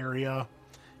little area,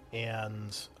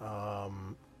 and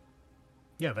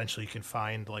eventually you can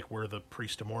find where the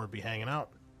Priest of Moor would be hanging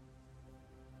out.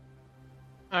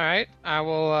 All right, I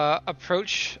will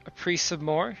approach a Priest of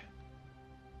Moor.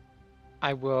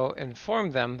 I will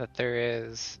inform them that there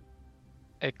is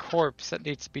a corpse that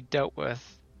needs to be dealt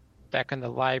with back in the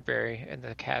library in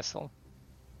the castle.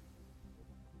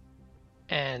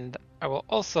 And I will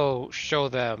also show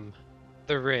them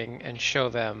the ring and show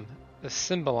them the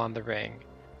symbol on the ring.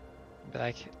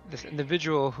 Like, this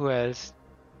individual who has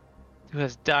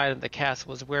died in the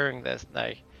castle was wearing this, and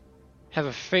I have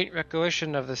a faint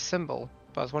recollection of the symbol,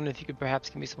 but I was wondering if you could perhaps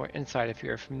give me some more insight if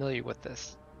you're familiar with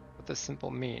this, what this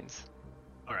symbol means.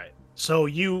 All right. So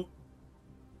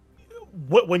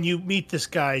when you meet this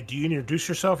guy, do you introduce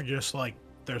yourself, or just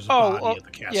there's a body at the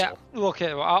castle? Yeah.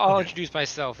 Okay. Well, I'll introduce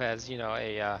myself as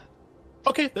a.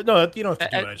 Okay. No, you don't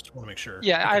have to do it. I just want to make sure.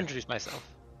 Yeah, okay. I introduce myself.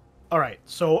 All right.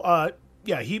 So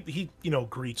he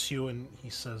greets you, and he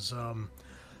says,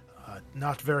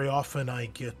 "Not very often I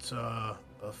get a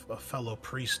fellow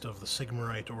priest of the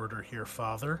Sigmarite order here,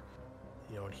 Father."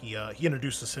 And he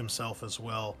introduces himself as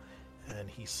well. And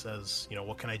he says,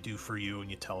 "What can I do for you?" And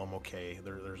you tell him, "Okay,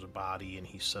 there's a body." And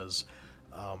he says,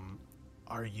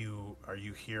 "Are you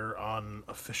here on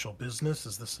official business?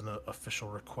 Is this an official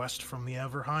request from the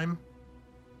Averheim?"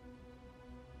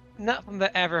 Not from the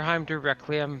Averheim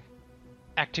directly. I'm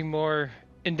acting more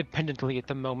independently at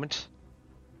the moment.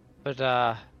 But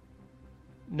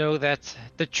know that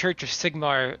the Church of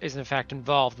Sigmar is in fact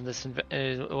involved in this.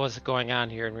 What's going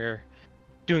on here, and we're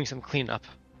doing some cleanup.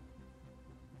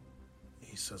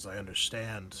 He says, "I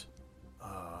understand,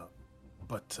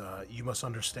 but you must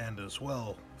understand as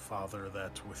well, Father,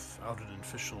 that without an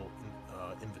official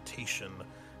invitation,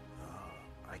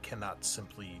 I cannot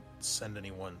simply send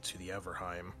anyone to the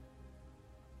Averheim."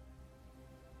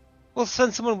 We'll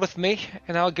send someone with me,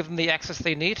 and I'll give them the access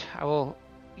they need. I will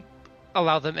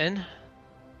allow them in.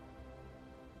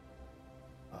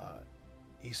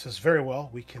 He says, "Very well,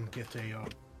 we can get a...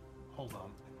 hold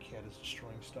on, the cat is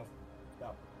destroying stuff.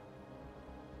 Stop."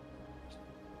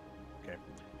 Okay.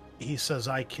 He says,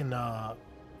 I can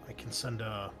send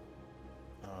a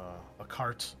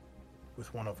cart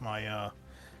with one of my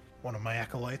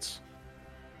acolytes.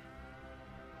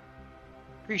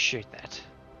 Appreciate that.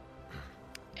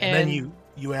 And then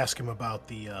you ask him about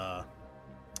the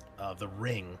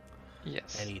ring.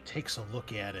 Yes. And he takes a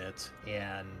look at it,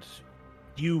 and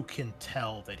you can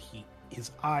tell that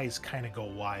his eyes kind of go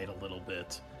wide a little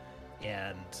bit,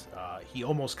 and he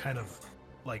almost kind of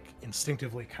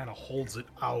instinctively kind of holds it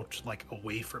out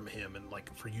away from him, and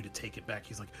for you to take it back.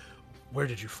 He's like, "Where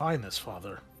did you find this,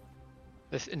 Father?"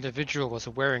 This individual was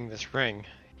wearing this ring.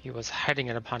 He was hiding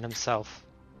it upon himself.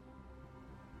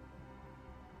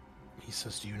 He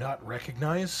says, "Do you not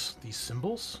recognize these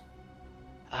symbols?"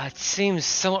 It seems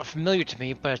somewhat familiar to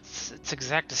me, but its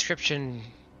exact description,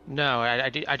 no, I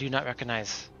do not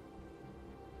recognize.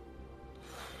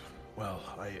 Well,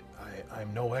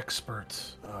 I'm no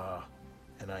expert,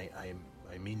 and I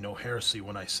mean no heresy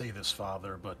when I say this,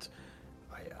 Father, but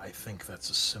I think that's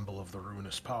a symbol of the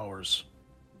ruinous powers.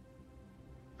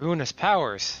 Ruinous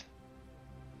powers?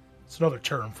 It's another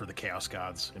term for the Chaos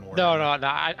Gods in Warhammer. No.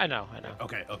 I know.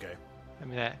 Okay. I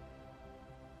mean that.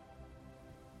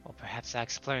 Well, perhaps that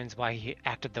explains why he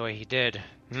acted the way he did.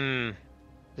 This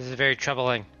is very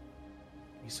troubling.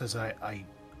 He says, I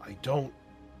don't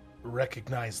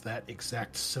recognize that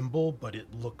exact symbol, but it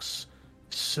looks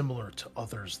similar to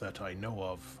others that I know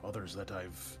of, others that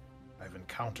I've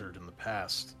encountered in the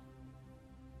past.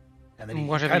 And then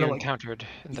What have you encountered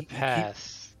in the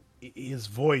past? His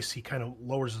voice, he kind of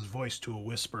lowers his voice to a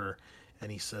whisper,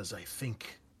 and he says, I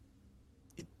think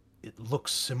it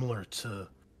looks similar to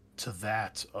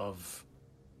that of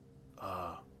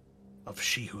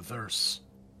She Who Thirsts,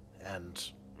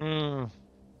 and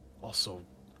also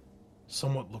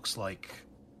somewhat looks like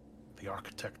the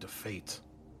Architect of Fate,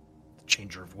 the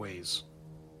Changer of Ways.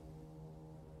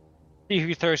 He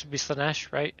Who Thirsts would be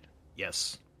Slanesh, right?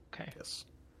 Yes. Okay. Yes.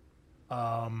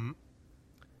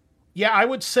 Yeah, I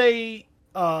would say,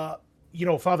 Father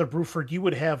Bruford, you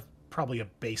would have probably a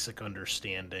basic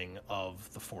understanding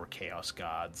of the 4 Chaos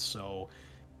Gods, so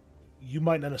you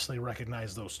might not necessarily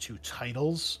recognize those 2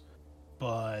 titles,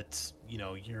 but,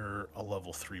 you're a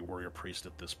level 3 warrior priest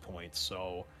at this point,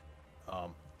 so,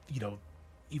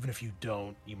 even if you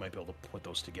don't, you might be able to put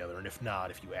those together, and if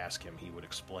not, if you ask him, he would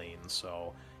explain,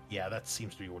 so, yeah, that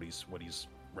seems to be what he's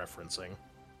referencing.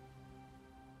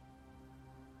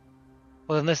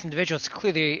 Well, then this individual is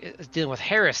clearly dealing with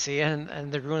heresy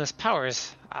and the ruinous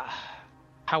powers.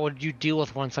 How would you deal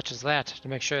with one such as that to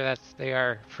make sure that they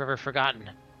are forever forgotten?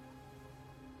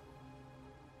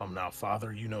 Now,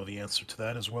 Father, you know the answer to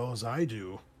that as well as I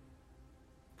do.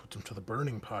 Put them to the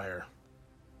burning pyre.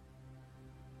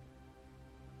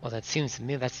 Well, that seems to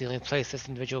me that's the only place this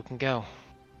individual can go.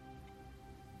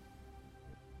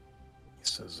 He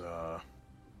says,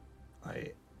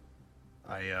 I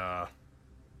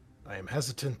am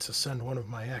hesitant to send one of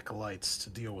my acolytes to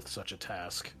deal with such a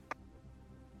task,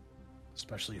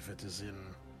 especially if it is in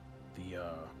the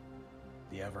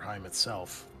Averheim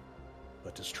itself.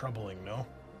 That is troubling, no?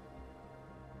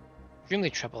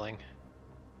 Extremely troubling.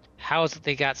 How is it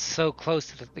they got so close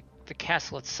to the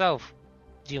castle itself,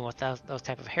 dealing with those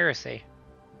type of heresy?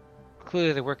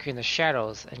 Clearly they're working in the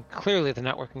shadows, and clearly they're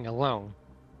not working alone.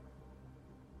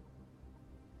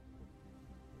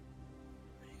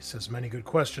 He says many good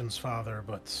questions, Father,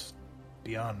 but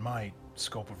beyond my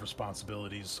scope of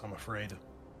responsibilities, I'm afraid.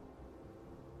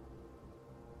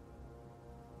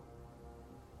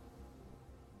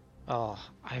 Oh,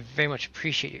 I very much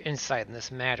appreciate your insight in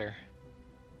this matter.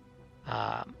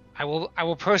 I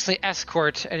will personally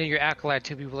escort any of your acolytes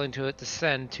who be willing to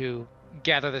descend to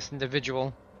gather this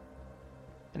individual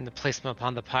and place him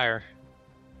upon the pyre.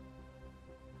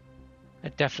 I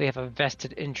definitely have a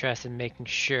vested interest in making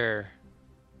sure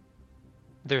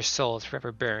their soul is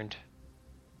forever burned.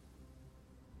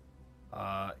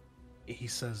 He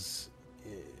says,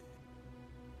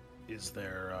 is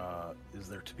there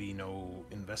to be no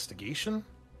investigation?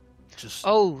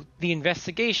 The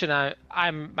investigation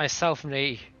I'm myself and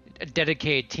a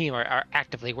dedicated team are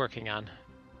actively working on.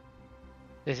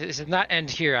 This does not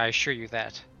end here, I assure you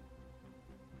that.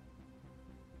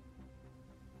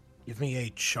 Give me a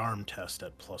charm test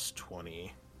at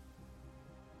 +20.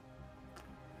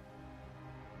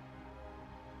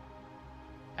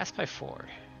 That's by 4.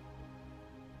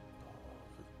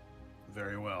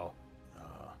 Very well.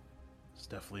 It's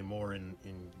definitely more in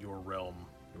your realm,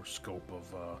 your scope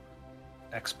of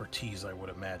expertise, I would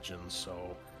imagine.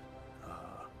 So,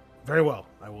 very well.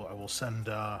 I will send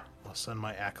I'll send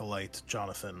my acolyte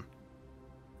Jonathan,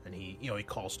 and he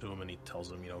calls to him and he tells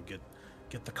him,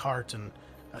 get the cart and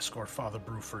escort Father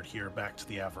Bruford here back to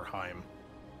the Averheim.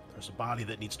 There's a body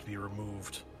that needs to be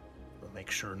removed. But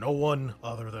make sure no one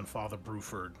other than Father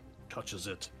Bruford touches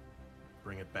it.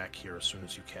 Bring it back here as soon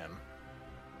as you can.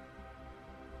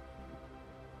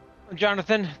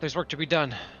 Jonathan, there's work to be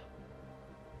done.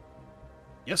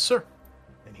 Yes, sir.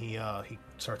 And he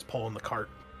starts pulling the cart.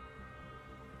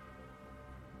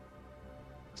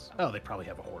 Oh, they probably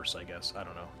have a horse, I guess. I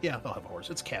don't know. Yeah, they'll have a horse.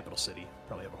 It's capital city.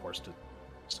 Probably have a horse to.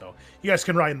 So you guys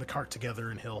can ride in the cart together,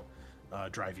 and he'll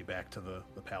drive you back to the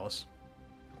palace.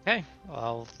 Okay,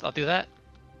 well, I'll do that.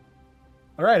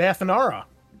 All right, Athenara,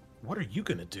 what are you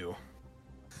gonna do?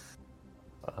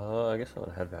 I guess I'm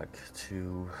gonna head back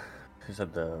to. He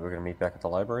said we're gonna meet back at the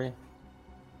library.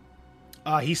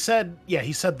 He said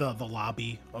the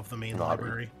lobby of the main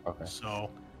library. Okay.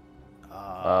 So.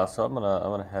 So I'm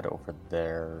gonna head over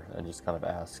there and just kind of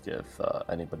ask if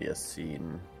anybody has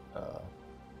seen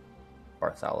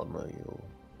Bartholomew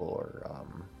or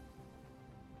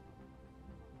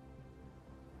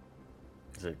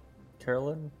is it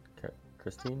Carolyn?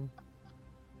 Christine?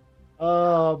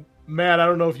 Matt, I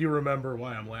don't know if you remember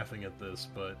why I'm laughing at this,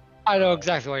 but I know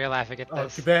exactly why you're laughing at oh,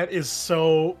 this. that is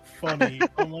so funny.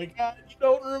 Oh my god, you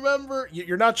don't remember?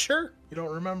 You're not sure? You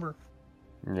don't remember?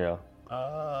 Yeah.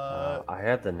 I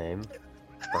had the name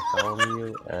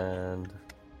Bartholomew, and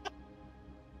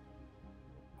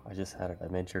I just had it. I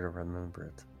made sure to remember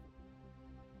it.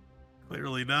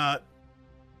 Clearly not.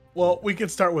 Well, we can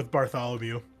start with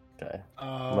Bartholomew. Okay.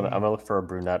 I'm gonna look for a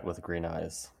brunette with green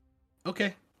eyes.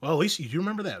 Okay. Well, at least you do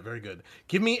remember that. Very good.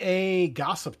 Give me a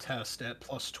gossip test at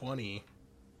 +20.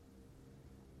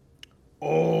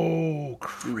 Oh,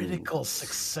 critical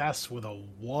success with a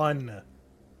 1.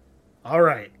 All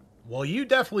right. Well, you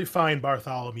definitely find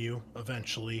Bartholomew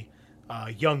eventually.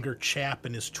 Younger chap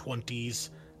in his 20s.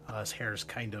 His hair's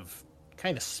kind of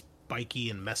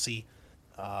spiky and messy.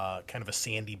 Kind of a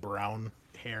sandy brown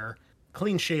hair.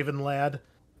 Clean-shaven lad.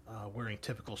 Wearing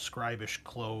typical scribish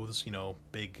clothes. You know,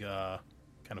 big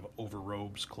kind of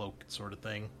overrobes, cloak sort of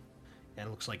thing. And it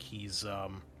looks like he's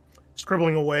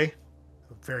scribbling away.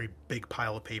 A very big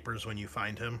pile of papers when you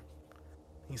find him.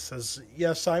 He says,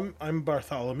 "Yes, I'm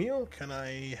Bartholomew. Can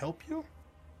I help you?"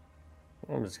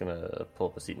 I'm just gonna pull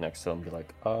up a seat next to him and be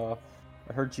like, I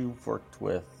heard you've worked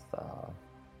with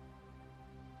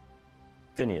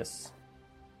Phineas.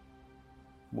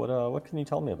 What can you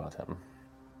tell me about him?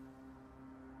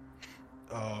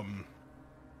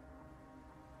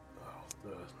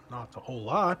 Not a whole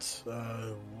lot.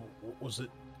 What was it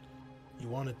you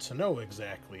wanted to know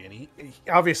exactly? And he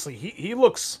obviously he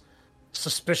looks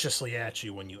suspiciously at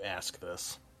you when you ask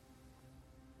this.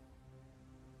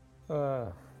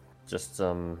 Just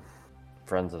some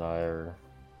friends and I are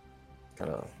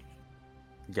kind of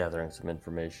gathering some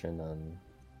information on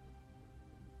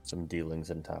some dealings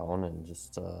in town, and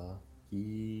just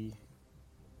he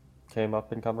came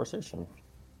up in conversation.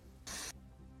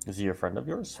 Is he a friend of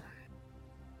yours?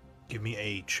 Give me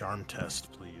a charm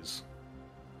test, please.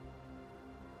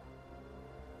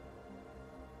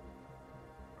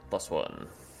 +1.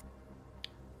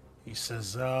 He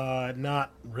says,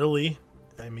 not really.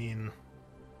 I mean,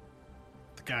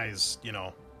 the guy's,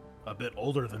 a bit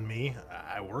older than me.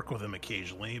 I work with him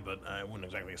occasionally, but I wouldn't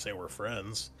exactly say we're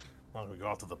friends. Not that we go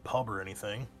out to the pub or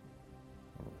anything.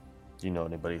 Do you know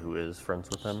anybody who is friends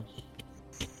with him?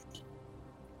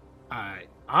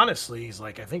 Honestly, he's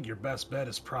like, I think your best bet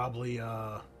is probably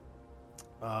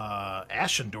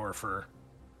Aschendorfer.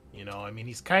 I mean,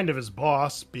 he's kind of his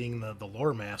boss, being the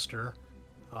lore master.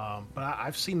 But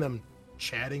I've seen them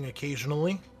chatting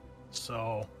occasionally,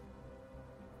 so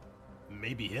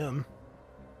maybe him.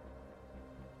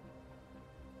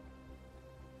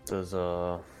 Does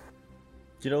do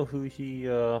you know who he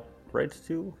writes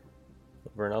to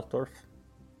over in Altdorf?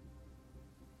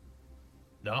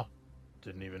 No.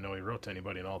 Didn't even know he wrote to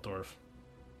anybody in Altdorf.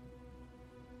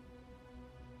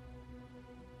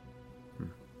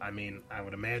 I mean, I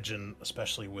would imagine,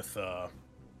 especially with,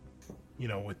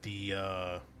 with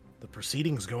the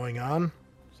proceedings going on,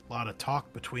 there's a lot of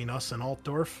talk between us and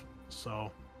Altdorf.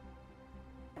 So,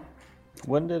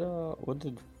 when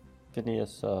did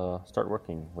Phineas start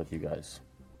working with you guys?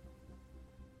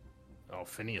 Oh,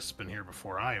 Phineas has been here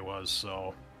before I was,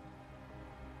 so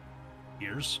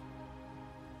years.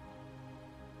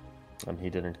 And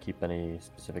he didn't keep any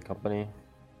specific company,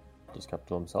 just kept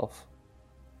to himself?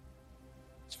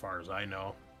 As far as I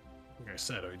know. Like I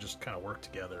said, we just kind of work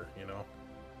together,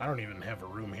 I don't even have a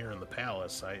room here in the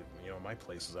palace. My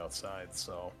place is outside,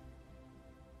 so,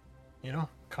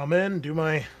 come in, do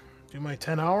my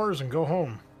 10 hours and go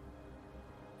home.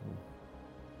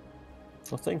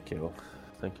 Well, thank you.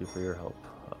 Thank you for your help.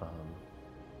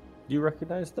 Do you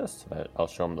recognize this? I'll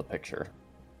show him the picture.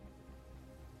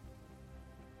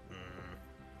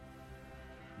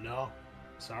 No,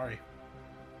 sorry.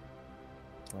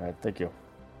 All right, thank you.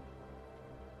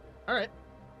 All right.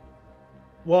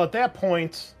 Well, at that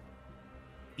point,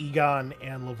 Egon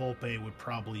and La Volpe would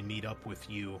probably meet up with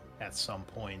you at some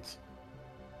point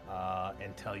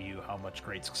and tell you how much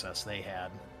great success they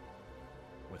had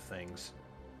with things.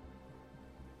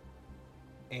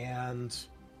 And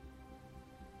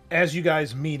as you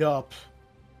guys meet up,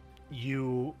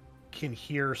 you can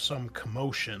hear some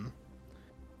commotion,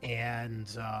 and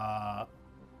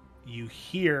you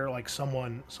hear like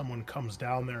someone comes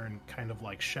down there and kind of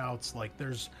like shouts like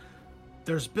there's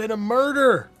been a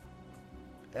murder,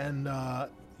 and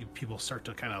people start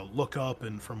to kind of look up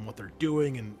and from what they're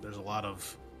doing, and there's a lot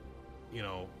of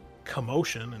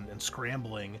commotion and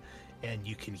scrambling, and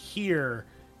you can hear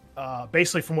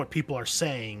basically from what people are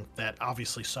saying that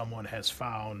obviously someone has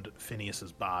found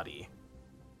Phineas's body.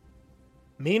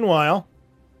 Meanwhile,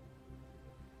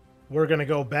 we're going to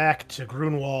go back to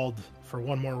Grunwald for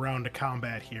one more round of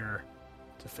combat here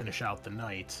to finish out the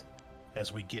night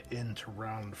as we get into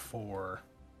round 4.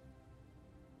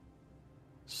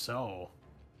 So,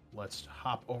 let's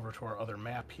hop over to our other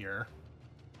map here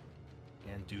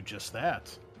and do just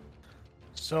that.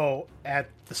 So, at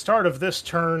the start of this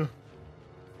turn,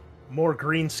 more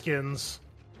greenskins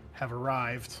have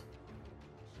arrived,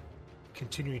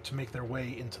 continuing to make their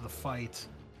way into the fight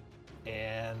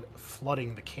and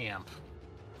flooding the camp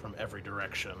from every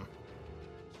direction.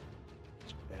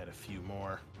 Let's add a few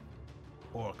more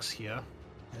orcs here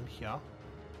and here.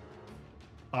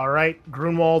 All right,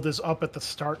 Grunwald is up at the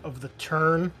start of the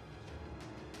turn.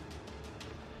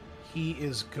 He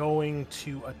is going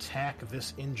to attack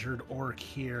this injured orc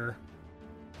here.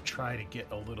 Try to get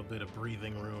a little bit of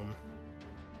breathing room.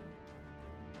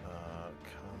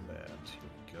 Combat, here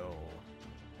we go.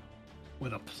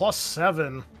 With a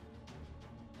 +7.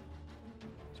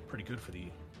 It's pretty good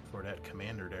for that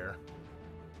commander there.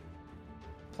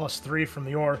 +3 from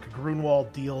the orc.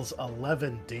 Grunwald deals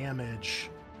 11 damage.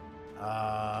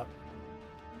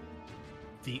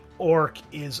 The orc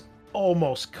is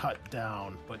almost cut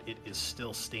down, but it is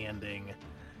still standing.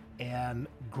 And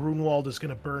Grunwald is going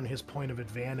to burn his point of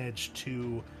advantage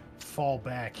to fall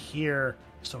back here,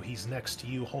 so he's next to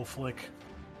you, Holflick.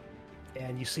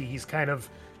 And you see he's kind of...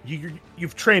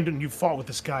 You've trained and you've fought with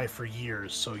this guy for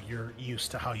years, so you're used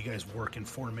to how you guys work in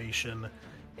formation.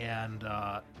 And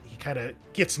he kind of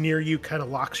gets near you, kind of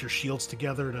locks your shields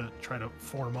together to try to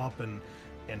form up and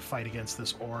fight against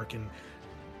this orc. And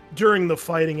during the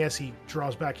fighting, as he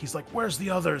draws back, he's like, "Where's the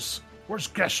others? Where's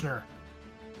Geschner?"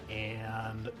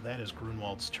 And that is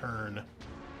Grunwald's turn.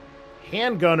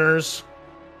 Handgunners,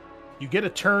 you get a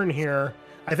turn here.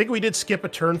 I think we did skip a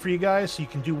turn for you guys, so you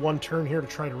can do one turn here to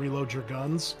try to reload your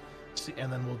guns.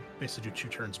 And then we'll basically do 2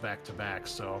 turns back to back.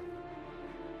 So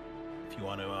if you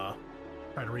want to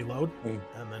try to reload and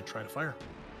then try to fire.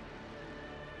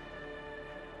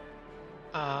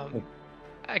 I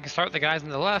can start with the guys on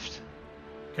the left.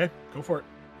 Okay, go for it.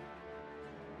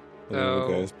 Hello,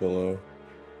 So- guys below.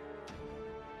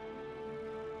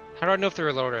 How do I know if they're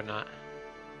reloaded or not?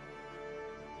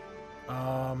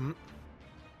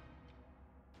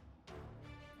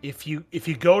 If you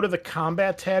go to the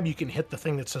combat tab, you can hit the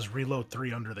thing that says reload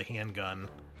 3 under the handgun.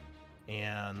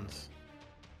 And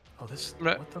what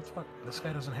the fuck? This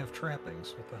guy doesn't have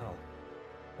trappings. What the hell?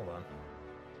 Hold on.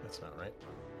 That's not right.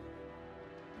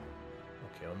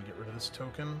 Okay, let me get rid of this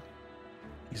token.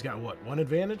 He's got what? 1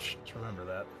 advantage? Let's remember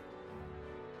that.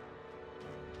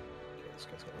 Okay, this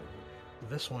guy's got 1.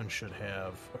 This one should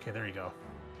have... Okay, there you go.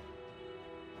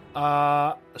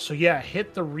 So yeah,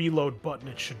 hit the reload button.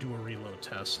 It should do a reload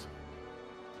test.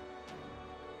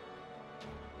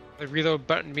 The reload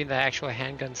button being the actual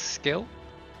handgun skill?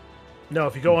 No,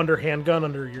 if you go under handgun,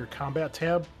 under your combat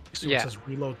tab, you see Yeah. what says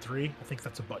reload 3? I think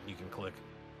that's a button you can click.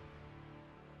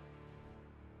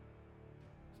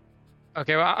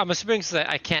 Okay, well, I'm assuming since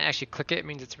I can't actually click it, it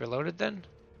means it's reloaded then?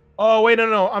 Oh, wait,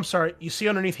 no, I'm sorry. You see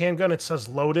underneath handgun, it says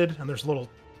loaded, and there's a little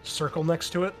circle next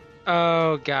to it.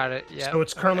 Oh, got it. Yeah. So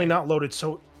it's currently not loaded.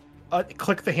 So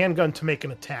click the handgun to make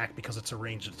an attack because it's a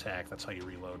ranged attack. That's how you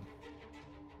reload.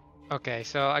 Okay,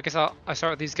 so I guess I'll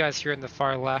start with these guys here in the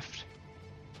far left.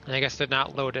 And I guess they're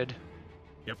not loaded.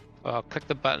 Yep. So I'll click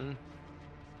the button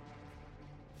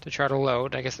to try to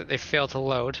load. I guess that they fail to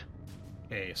load.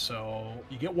 Okay, so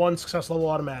you get 1 success level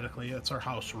automatically. That's our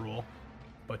house rule.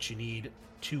 But you need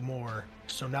 2 more.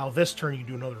 So now this turn you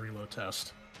do another reload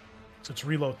test. So it's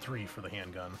reload 3 for the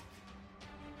handgun.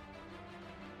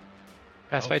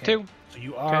 Pass by 2. So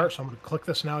you are. Okay. So I'm going to click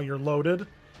this now. You're loaded.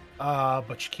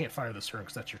 But you can't fire this turn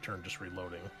because that's your turn just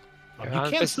reloading. You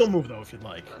can still move, though, if you'd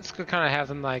like. Let's kind of have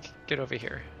them, like, get over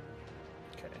here.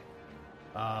 Okay.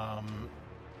 I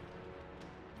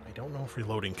don't know if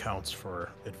reloading counts for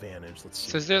advantage. Let's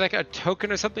see. So is there, like, a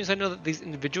token or something so I know that these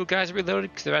individual guys are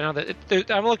reloaded? Because I know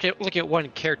that I'm looking at one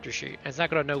character sheet, and it's not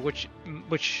going to know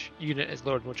which unit is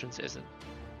loaded and which ones isn't.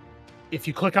 If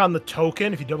you click on the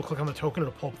token, if you double click on the token,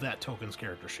 it'll pull up that token's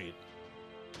character sheet.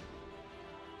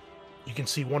 You can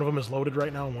see one of them is loaded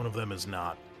right now and one of them is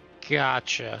not.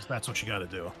 Gotcha. So that's what you got to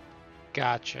do.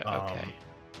 Gotcha. Okay.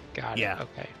 Got it. Yeah.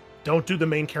 Okay. Don't do the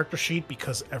main character sheet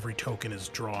because every token is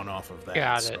drawn off of that.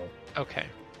 Got it. Okay.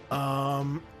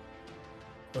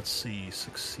 Let's see.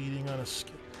 Succeeding on a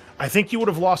skill. I think you would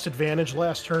have lost advantage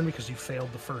last turn because you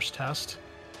failed the first test.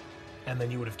 And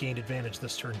then you would have gained advantage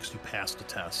this turn because you passed the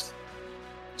test.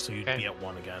 So you'd be at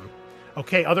 1 again.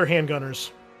 Okay, other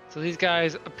handgunners. So these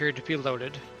guys appear to be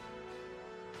loaded.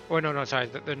 Oh, no, sorry.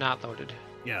 They're not loaded.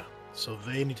 Yeah, so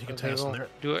they need to take a So they test. will And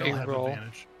do they'll a have roll.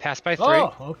 advantage. Pass by 3.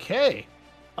 Oh, okay.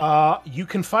 You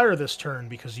can fire this turn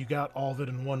because you got all of it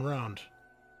in one round.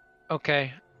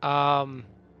 Okay. I'm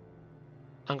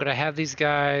gonna have these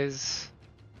guys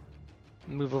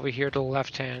move over here to the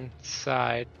left-hand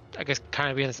side. I guess kind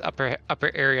of be in this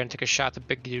upper area and take a shot at the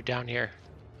big dude down here.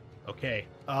 Okay.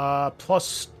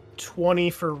 Plus 20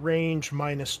 for range,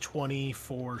 minus 20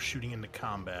 for shooting into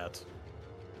combat.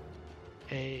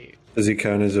 Hey. Does he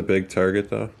count as a big target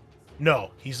though?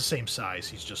 No, he's the same size.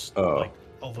 He's just like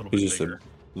a little bit He's just bigger.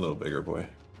 a little bigger boy.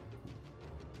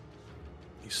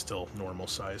 He's still normal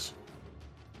size.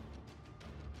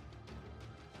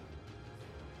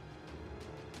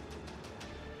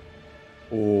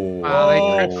 Wow,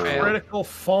 they crit failed. Critical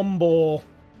fumble.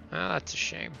 Oh, that's a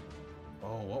shame.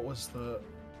 Oh, what was the...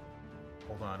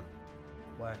 Hold on.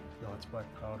 Black... No, it's black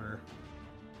powder.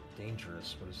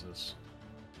 Dangerous. What is this?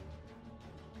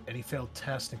 Any failed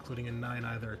test, including a 9,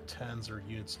 either 10s or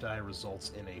units die,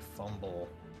 results in a fumble.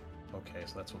 Okay,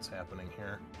 so that's what's happening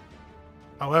here.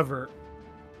 However,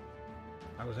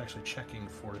 I was actually checking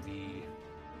for the...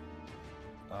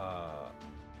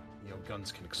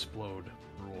 guns can explode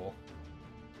rule.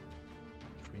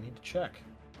 Which we need to check.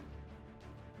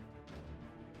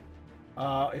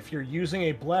 If you're using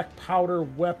a black powder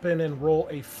weapon and roll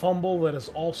a fumble that is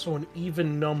also an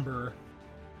even number,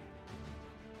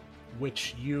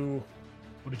 which you...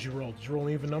 What did you roll? Did you roll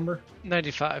an even number?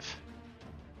 95.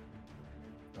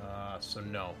 So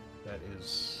no. That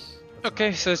is...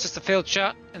 Okay, so it's just a failed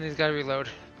shot, and he's got to reload.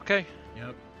 Okay.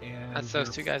 Yep, and... That's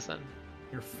those two guys then.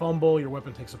 Your fumble, your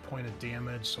weapon takes a point of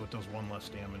damage, so it does 1 less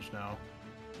damage now.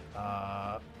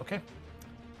 Okay.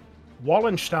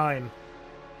 Wallenstein.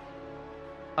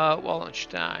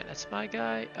 Wallenstein, that's my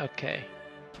guy? Okay.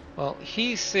 Well,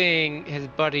 he's seeing his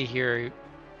buddy here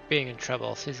being in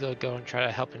trouble, so he's going to go and try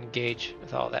to help engage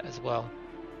with all that as well.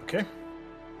 Okay.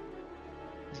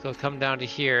 He's going to come down to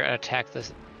here and attack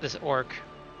this orc.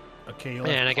 Okay,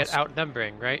 and I get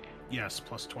outnumbering, right? Yes,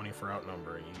 plus 20 for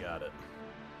outnumbering. You got it.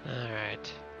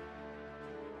 Alright.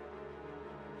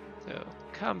 So,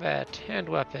 combat, hand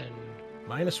weapon.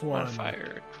 Minus 1.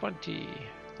 Modifier, 20.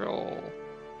 Roll.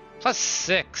 Plus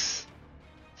 6. So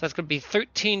that's going to be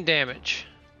 13 damage.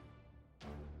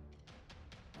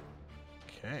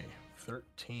 Okay,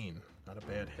 13. Not a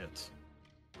bad hit.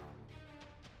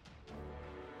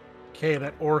 Okay,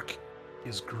 that orc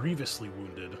is grievously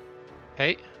wounded.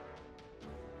 Hey.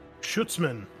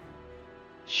 Schutzman.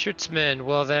 Schutzman,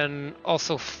 well then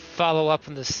also follow up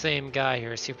on the same guy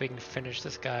here, see if we can finish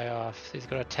this guy off. So he's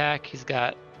going to attack. He's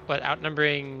got, what,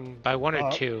 outnumbering by 1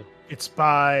 or 2? It's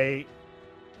by...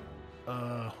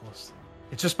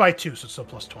 it's just by 2, so it's still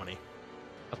plus 20.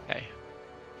 Okay.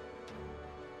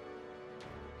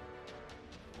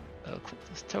 I'll click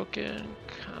this token.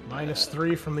 Combat. Minus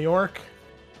 3 from the orc.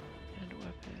 And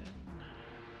weapon.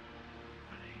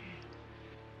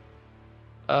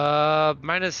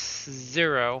 Minus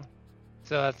 0.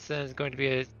 So that's then going to be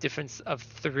a difference of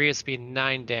 3. It's be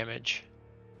 9 damage.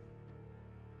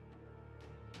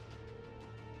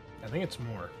 I think it's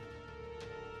more.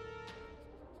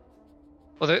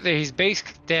 Well, he's base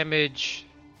damage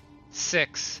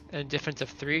 6 and a difference of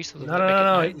 3. So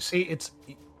No. You see, it's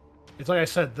like I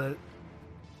said,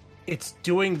 it's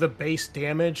doing the base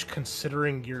damage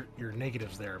considering your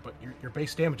negatives there, but your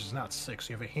base damage is not 6.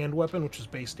 You have a hand weapon, which is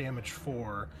base damage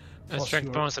 4. And a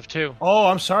strength bonus of 2. Oh,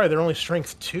 I'm sorry. They're only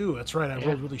strength 2. That's right. I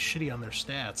rolled really shitty on their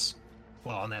stats.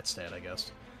 Well, on that stat, I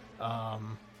guess.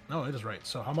 No, it is right.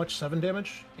 So how much? 7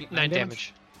 damage? 9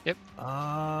 damage. Yep.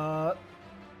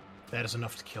 That is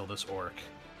enough to kill this orc.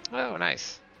 Oh,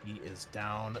 nice. He is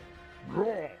down.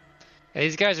 Yeah,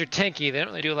 these guys are tanky. They don't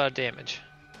really do a lot of damage.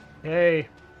 Hey,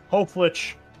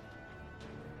 Hopeflich.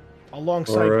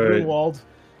 Alongside Grunwald,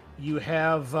 you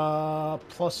have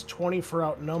plus 20 for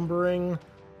outnumbering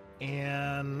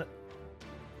and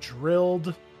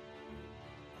drilled.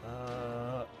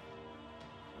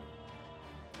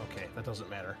 Okay, that doesn't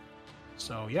matter.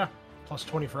 So yeah, plus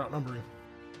 20 for outnumbering.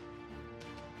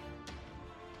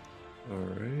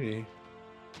 Alrighty.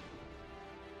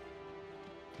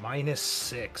 Minus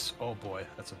 6. Oh boy,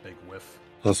 that's a big whiff.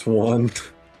 Plus 1.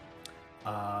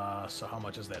 So how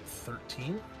much is that?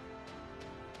 13?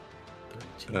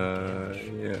 13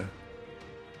 damage. Yeah.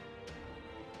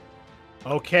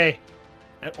 Okay.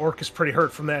 That orc is pretty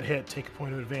hurt from that hit. Take a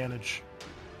point of advantage.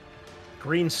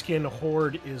 Greenskin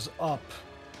Horde is up.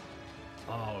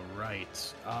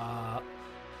 Alright.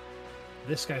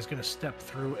 This guy's going to step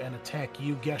through and attack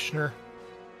you, Geschner.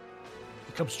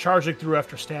 He comes charging through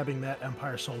after stabbing that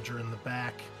Empire soldier in the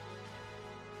back.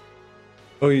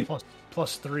 Oh,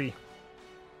 Plus 3.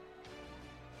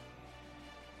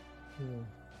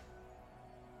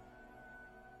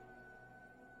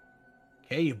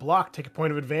 Hey, you block. Take a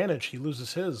point of advantage. He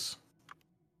loses his.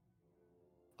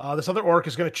 This other orc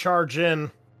is going to charge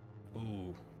in.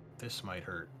 Ooh, this might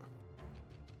hurt.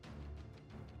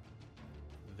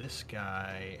 This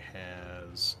guy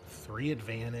has 3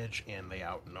 advantage, and they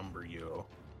outnumber you.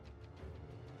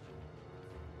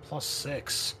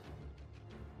 +6.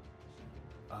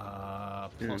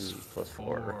 Plus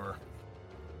 4.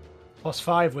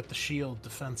 +5 with the shield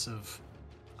defensive.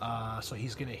 So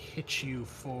he's going to hit you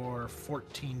for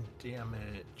 14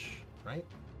 damage, right?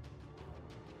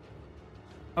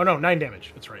 Oh, no, 9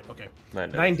 damage. That's right. Okay.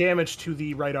 9 damage to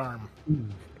the right arm.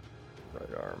 Right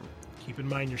arm. Keep in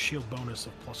mind your shield bonus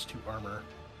of +2 armor.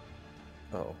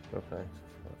 Oh, okay.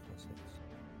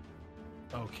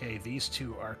 Okay, these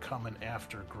two are coming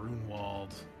after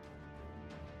Grunwald.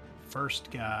 First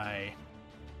guy,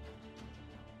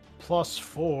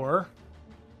 +4.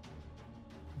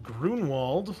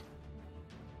 Grunwald.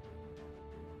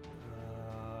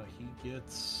 He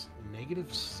gets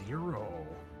 -0.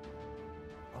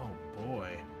 Oh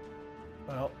boy.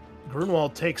 Well,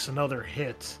 Grunwald takes another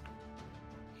hit.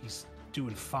 He's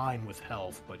doing fine with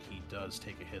health, but he does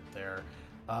take a hit there.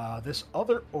 This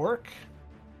other orc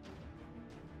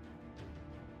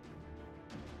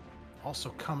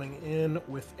also coming in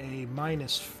with a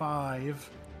 -5.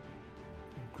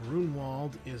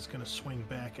 Grunwald is going to swing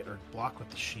back at or block with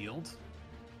the shield.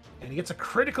 And he gets a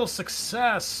critical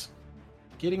success,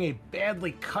 getting a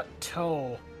badly cut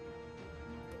toe.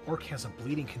 The orc has a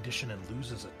bleeding condition and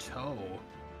loses a toe.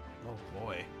 Oh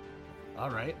boy.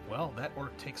 Alright, well, that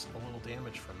orc takes a little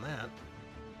damage from that.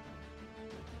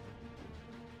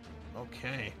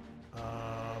 Okay.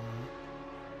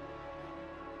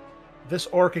 This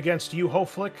orc against you,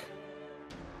 Hoflick.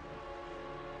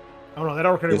 Oh no, that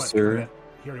orc already went. Sir.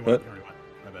 He already went.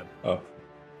 My bad. Oh.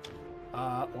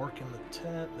 Orc in the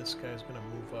tent. This guy's gonna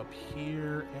move up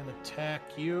here and attack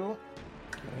you.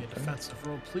 Give me a defensive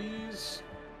roll, please.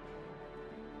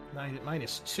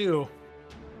 -2.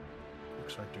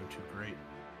 Orcs aren't doing too great.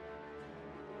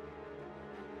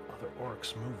 Other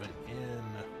orcs moving in.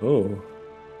 Oh.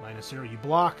 -0. You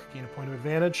block. Gain a point of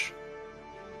advantage.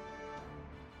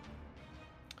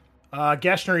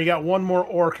 Geshner, you got one more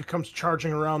orc who comes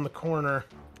charging around the corner.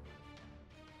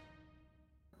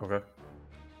 Okay.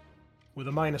 With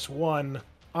a -1.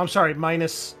 I'm sorry,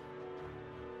 minus...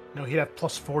 No, he'd have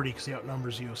 +40 because he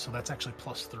outnumbers you, so that's actually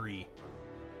 +3.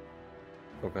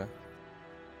 Okay.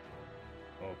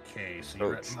 Okay, so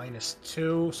you're at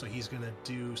 -2, so he's going to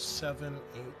do 7,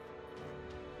 8,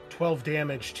 12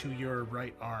 damage to your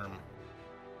right arm.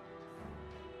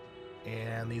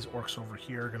 And these orcs over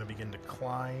here are going to begin to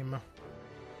climb.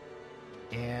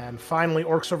 And finally,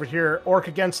 orcs over here. Orc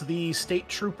against the state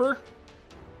trooper.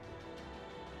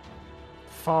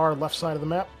 Far left side of the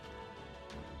map.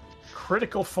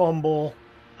 Critical fumble.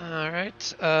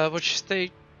 Alright, which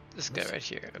state? This guy right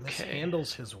here. Okay. This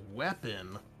handles his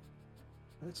weapon.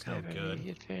 That's no good. Any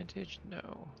advantage?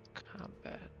 No.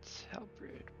 Combat.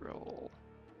 Halberd roll.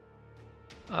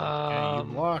 Okay, you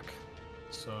block.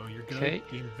 So you're good. Okay.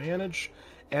 Gain advantage.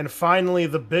 And finally,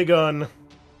 the big un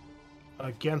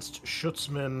against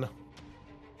Schutzman.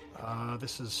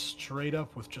 This is straight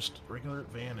up with just regular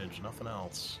advantage, nothing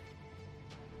else.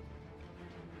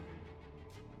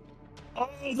 Oh,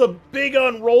 the big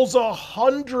un rolls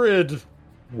 100.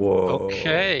 Whoa.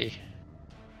 Okay.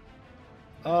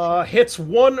 Hits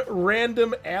one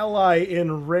random ally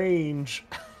in range.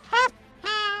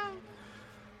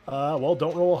 Well,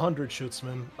 don't roll 100,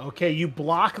 Schutzman. Okay, you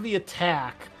block the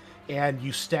attack, and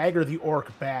you stagger the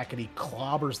orc back, and he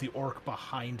clobbers the orc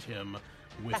behind him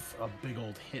with a big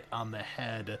old hit on the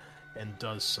head, and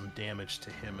does some damage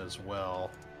to him as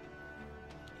well.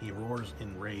 He roars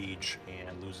in rage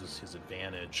and loses his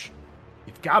advantage.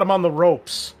 You've got him on the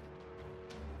ropes.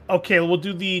 Okay, we'll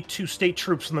do the 2 state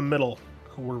troops in the middle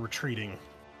who were retreating.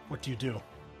 What do you do?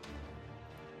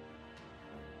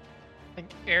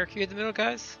 Eric, you in the middle,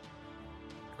 guys?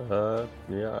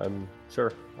 Yeah, I'm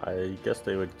sure. I guess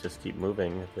they would just keep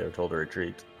moving if they were told to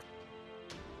retreat.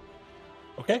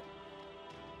 Okay.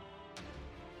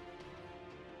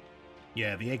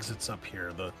 Yeah, the exit's up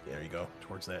here. There you go,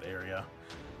 towards that area.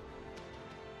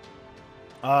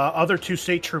 Other 2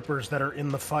 state troopers that are in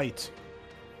the fight.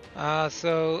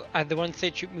 So the one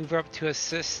state troop mover up to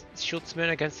assist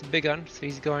Schultzman against the big un, so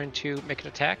he's going to make an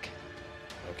attack.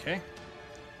 Okay.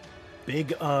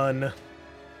 Big un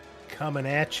coming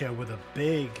at you with a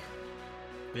big.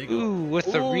 Ooh,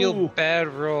 with a real bad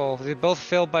roll. They both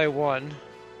failed by 1.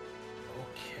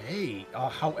 Okay.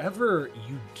 However,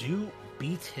 you do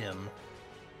beat him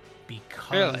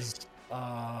because.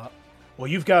 Really? Well,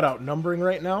 you've got outnumbering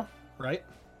right now, right?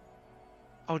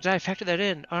 Oh, did I factor that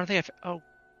in? I don't think I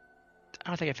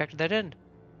factored that in.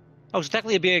 Oh, so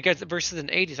technically it'd be against versus an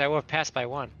 80, so I would have passed by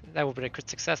 1. That would have been a crit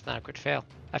success, not a crit fail.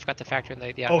 I forgot to factor in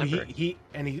the outnumber. He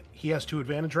has 2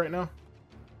 advantage right now?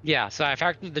 Yeah, so I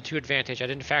factored in the 2 advantage. I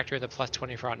didn't factor in the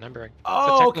 +20 for outnumbering.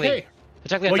 Oh, okay. So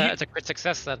technically it's a crit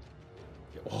success then.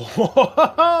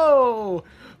 Oh,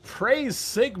 praise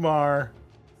Sigmar.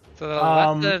 So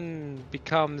that then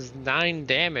becomes 9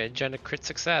 damage and a crit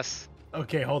success.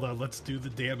 Okay, hold on. Let's do the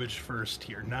damage first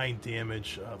here. 9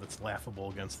 damage. That's laughable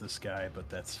against this guy, but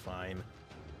that's fine.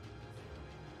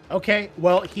 Okay,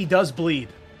 well, he does bleed.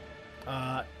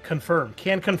 Confirm.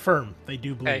 Can confirm. They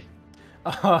do bleed.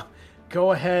 Okay.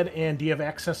 Go ahead, and do you have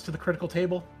access to the critical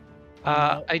table?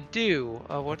 I do.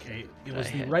 Okay, it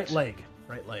was the right leg.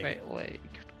 Right leg. Right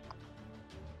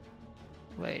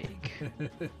leg.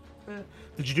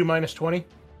 Did you do -20?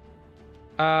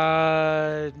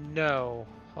 No.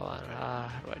 Hold on. How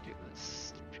do I do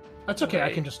this? That's okay.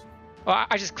 I can just. Well,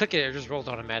 I just click it. It just rolls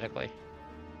automatically.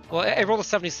 Well, it rolled a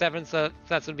 77, so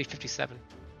that's gonna be 57.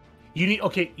 You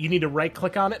need to right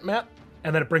click on it, Matt,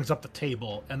 and then it brings up the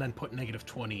table, and then put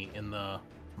 -20 in the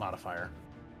modifier.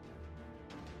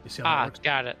 You see how that works?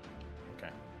 Got it.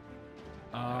 Okay.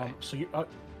 Right. So you. I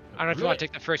don't know if you want to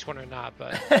take the first one or not,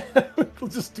 but we'll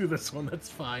just do this one. That's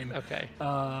fine. Okay.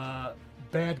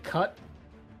 Bad cut.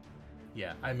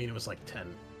 Yeah, I mean it was like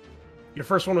 10. Your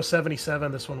first one was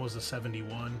 77. This one was a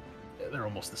 71. They're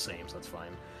almost the same, so that's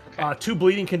fine. Okay. 2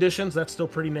 bleeding conditions. That's still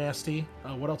pretty nasty.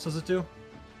 What else does it do?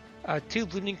 2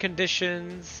 bleeding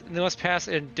conditions. And they must pass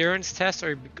an endurance test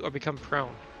or become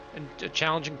prone. And a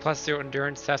challenging +0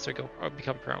 endurance test or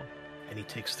become prone. And he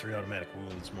takes 3 automatic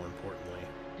wounds. More importantly.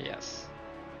 Yes.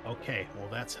 Okay, well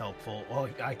that's helpful. Well,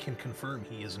 I can confirm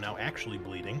he is now actually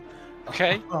bleeding.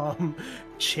 Okay.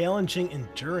 Challenging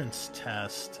endurance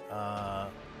test.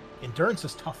 Endurance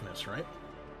is toughness, right?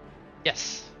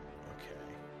 Yes. Okay.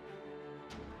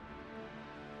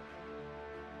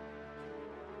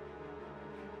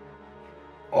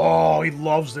 Oh, he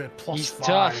loves it. He's +5.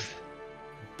 tough.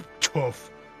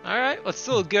 Tough. All right. Well,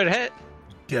 still a good hit.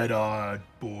 Dead-eyed,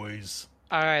 boys.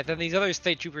 All right. Then these other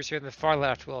state troopers here in the far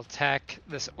left will attack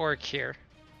this orc here.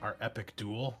 Our epic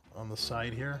duel on the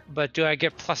side here. But do I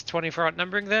get +20 for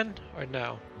outnumbering then, or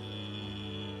no?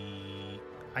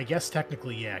 I guess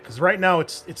technically, yeah, because right now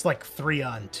it's like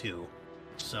 3-on-2,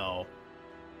 so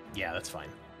yeah, that's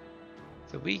fine.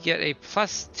 So we get a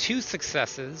 +2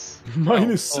 successes.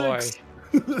 -6.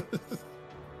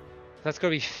 That's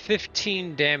going to be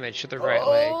 15 damage to the right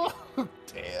leg.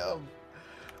 Damn.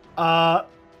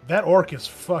 That orc is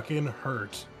fucking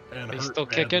hurt. And He's hurt still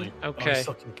badly. kicking? Oh, Okay. he's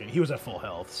still kicking. He was at full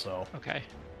health, so. Okay.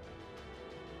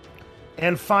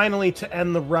 And finally, to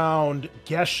end the round,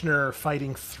 Geschner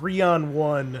fighting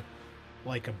 3-on-1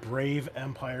 like a brave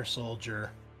Empire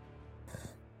soldier.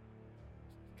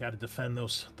 Got to defend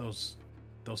those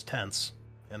tents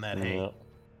and that hay.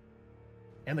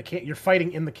 And you're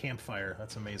fighting in the campfire.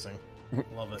 That's amazing.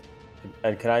 Love it.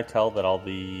 And can I tell that all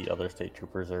the other state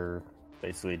troopers are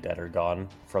basically dead or gone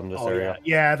from this area?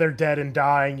 Yeah, they're dead and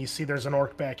dying. You see there's an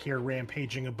orc back here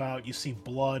rampaging about. You see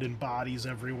blood and bodies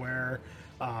everywhere.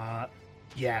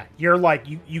 Yeah, you're like,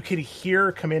 you can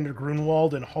hear Commander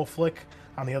Grunwald and Hoflick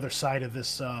on the other side of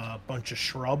this bunch of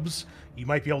shrubs. You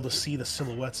might be able to see the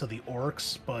silhouettes of the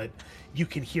orcs, but you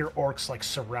can hear orcs like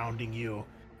surrounding you,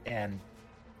 and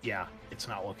yeah, it's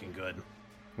not looking good.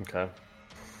 Okay.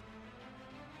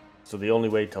 So the only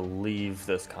way to leave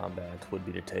this combat would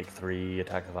be to take 3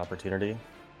 attack of opportunity?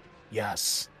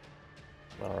 Yes.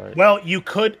 All right. Well, you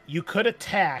could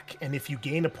attack, and if you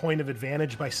gain a point of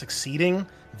advantage by succeeding,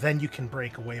 then you can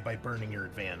break away by burning your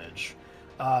advantage.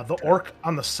 The orc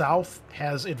on the south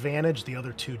has advantage. The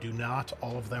other 2 do not.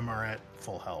 All of them are at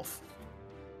full health.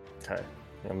 Okay.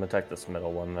 I'm going to attack this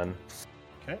middle one then.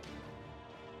 Okay.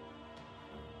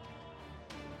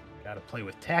 Got to play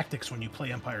with tactics when you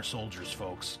play Empire soldiers,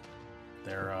 folks.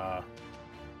 They're, Oh,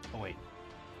 wait.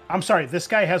 I'm sorry, this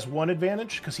guy has 1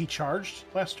 advantage because he charged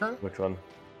last turn. Which one?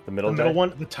 The middle guy? The middle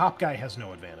one. The top guy has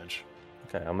no advantage.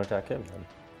 Okay, I'm going to attack him then.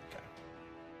 Okay.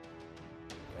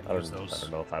 I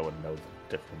don't know if I would know the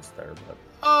difference there, but...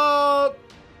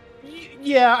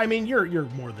 Yeah, I mean, you're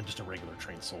more than just a regular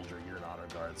trained soldier. You're an honor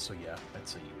guard, so yeah, I'd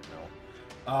say you would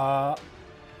know.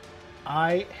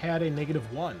 I had a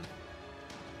 -1.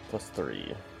 +3.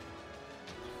 +3.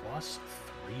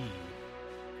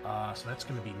 So that's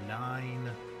going to be 9,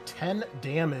 10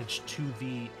 damage to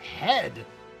the head.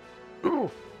 Ooh.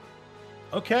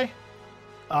 Okay.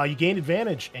 You gain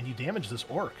advantage, and you damage this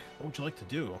orc. What would you like to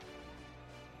do?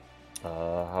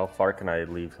 How far can I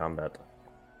leave combat?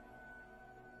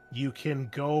 You can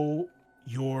go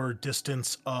your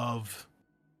distance of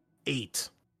 8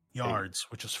 yards,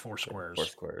 which is 4 squares. 4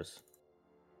 squares.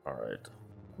 All right.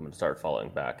 I'm going to start falling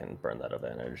back and burn that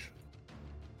advantage.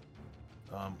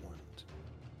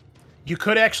 You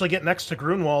could actually get next to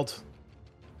Grunwald.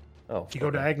 Oh, if you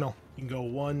go diagonal, you can go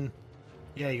 1.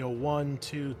 Yeah, you go 1,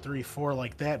 2, 3, 4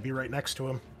 like that. Be right next to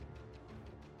him.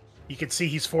 You can see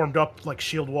he's formed up like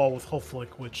shield wall with hull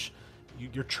flick, which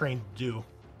you're trained to do.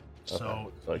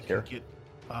 So like here?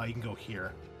 you can go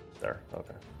here. There,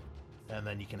 okay. And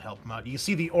then you can help him out. You can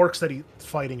see the orcs that he's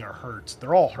fighting are hurt.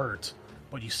 They're all hurt,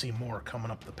 but you see more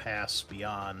coming up the pass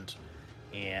beyond.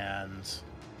 And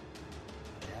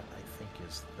that, I think,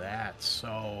 is that.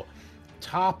 So,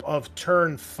 top of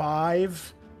turn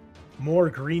 5,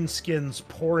 more greenskins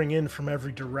pouring in from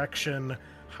every direction.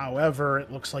 However,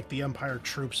 it looks like the Empire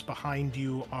troops behind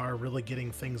you are really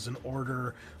getting things in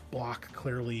order. Block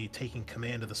clearly taking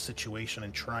command of the situation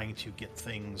and trying to get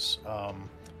things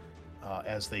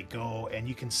as they go. And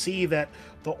you can see that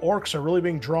the orcs are really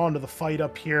being drawn to the fight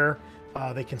up here.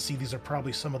 They can see these are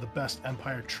probably some of the best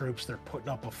Empire troops. They're putting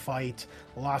up a fight.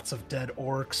 Lots of dead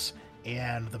orcs.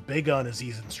 And the big gun is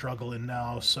even struggling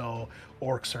now. So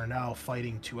orcs are now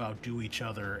fighting to outdo each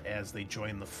other as they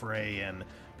join the fray and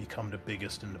become the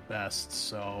biggest and the best.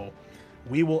 So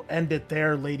we will end it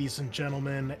there, ladies and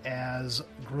gentlemen, as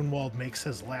Grunwald makes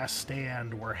his last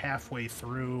stand. We're halfway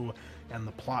through, and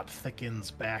the plot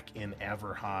thickens back in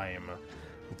Averheim.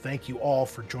 Thank you all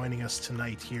for joining us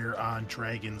tonight here on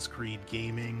Dragon's Greed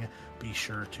Gaming. Be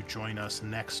sure to join us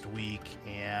next week,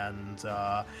 and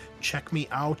check me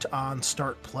out on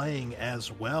Start Playing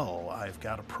as well. I've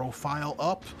got a profile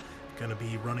up, going to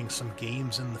be running some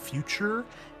games in the future.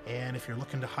 And if you're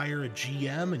looking to hire a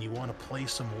GM and you want to play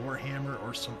some Warhammer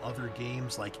or some other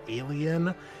games like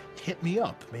Alien, hit me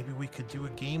up. Maybe we could do a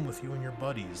game with you and your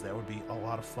buddies. That would be a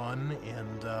lot of fun.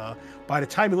 And by the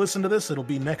time you listen to this, it'll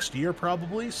be next year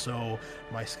probably. So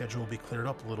my schedule will be cleared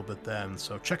up a little bit then.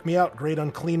 So check me out, Great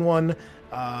Unclean One,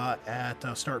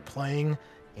 at Start Playing.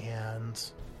 And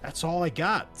that's all I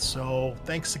got. So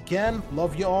thanks again.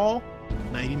 Love you all.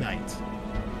 Nighty night.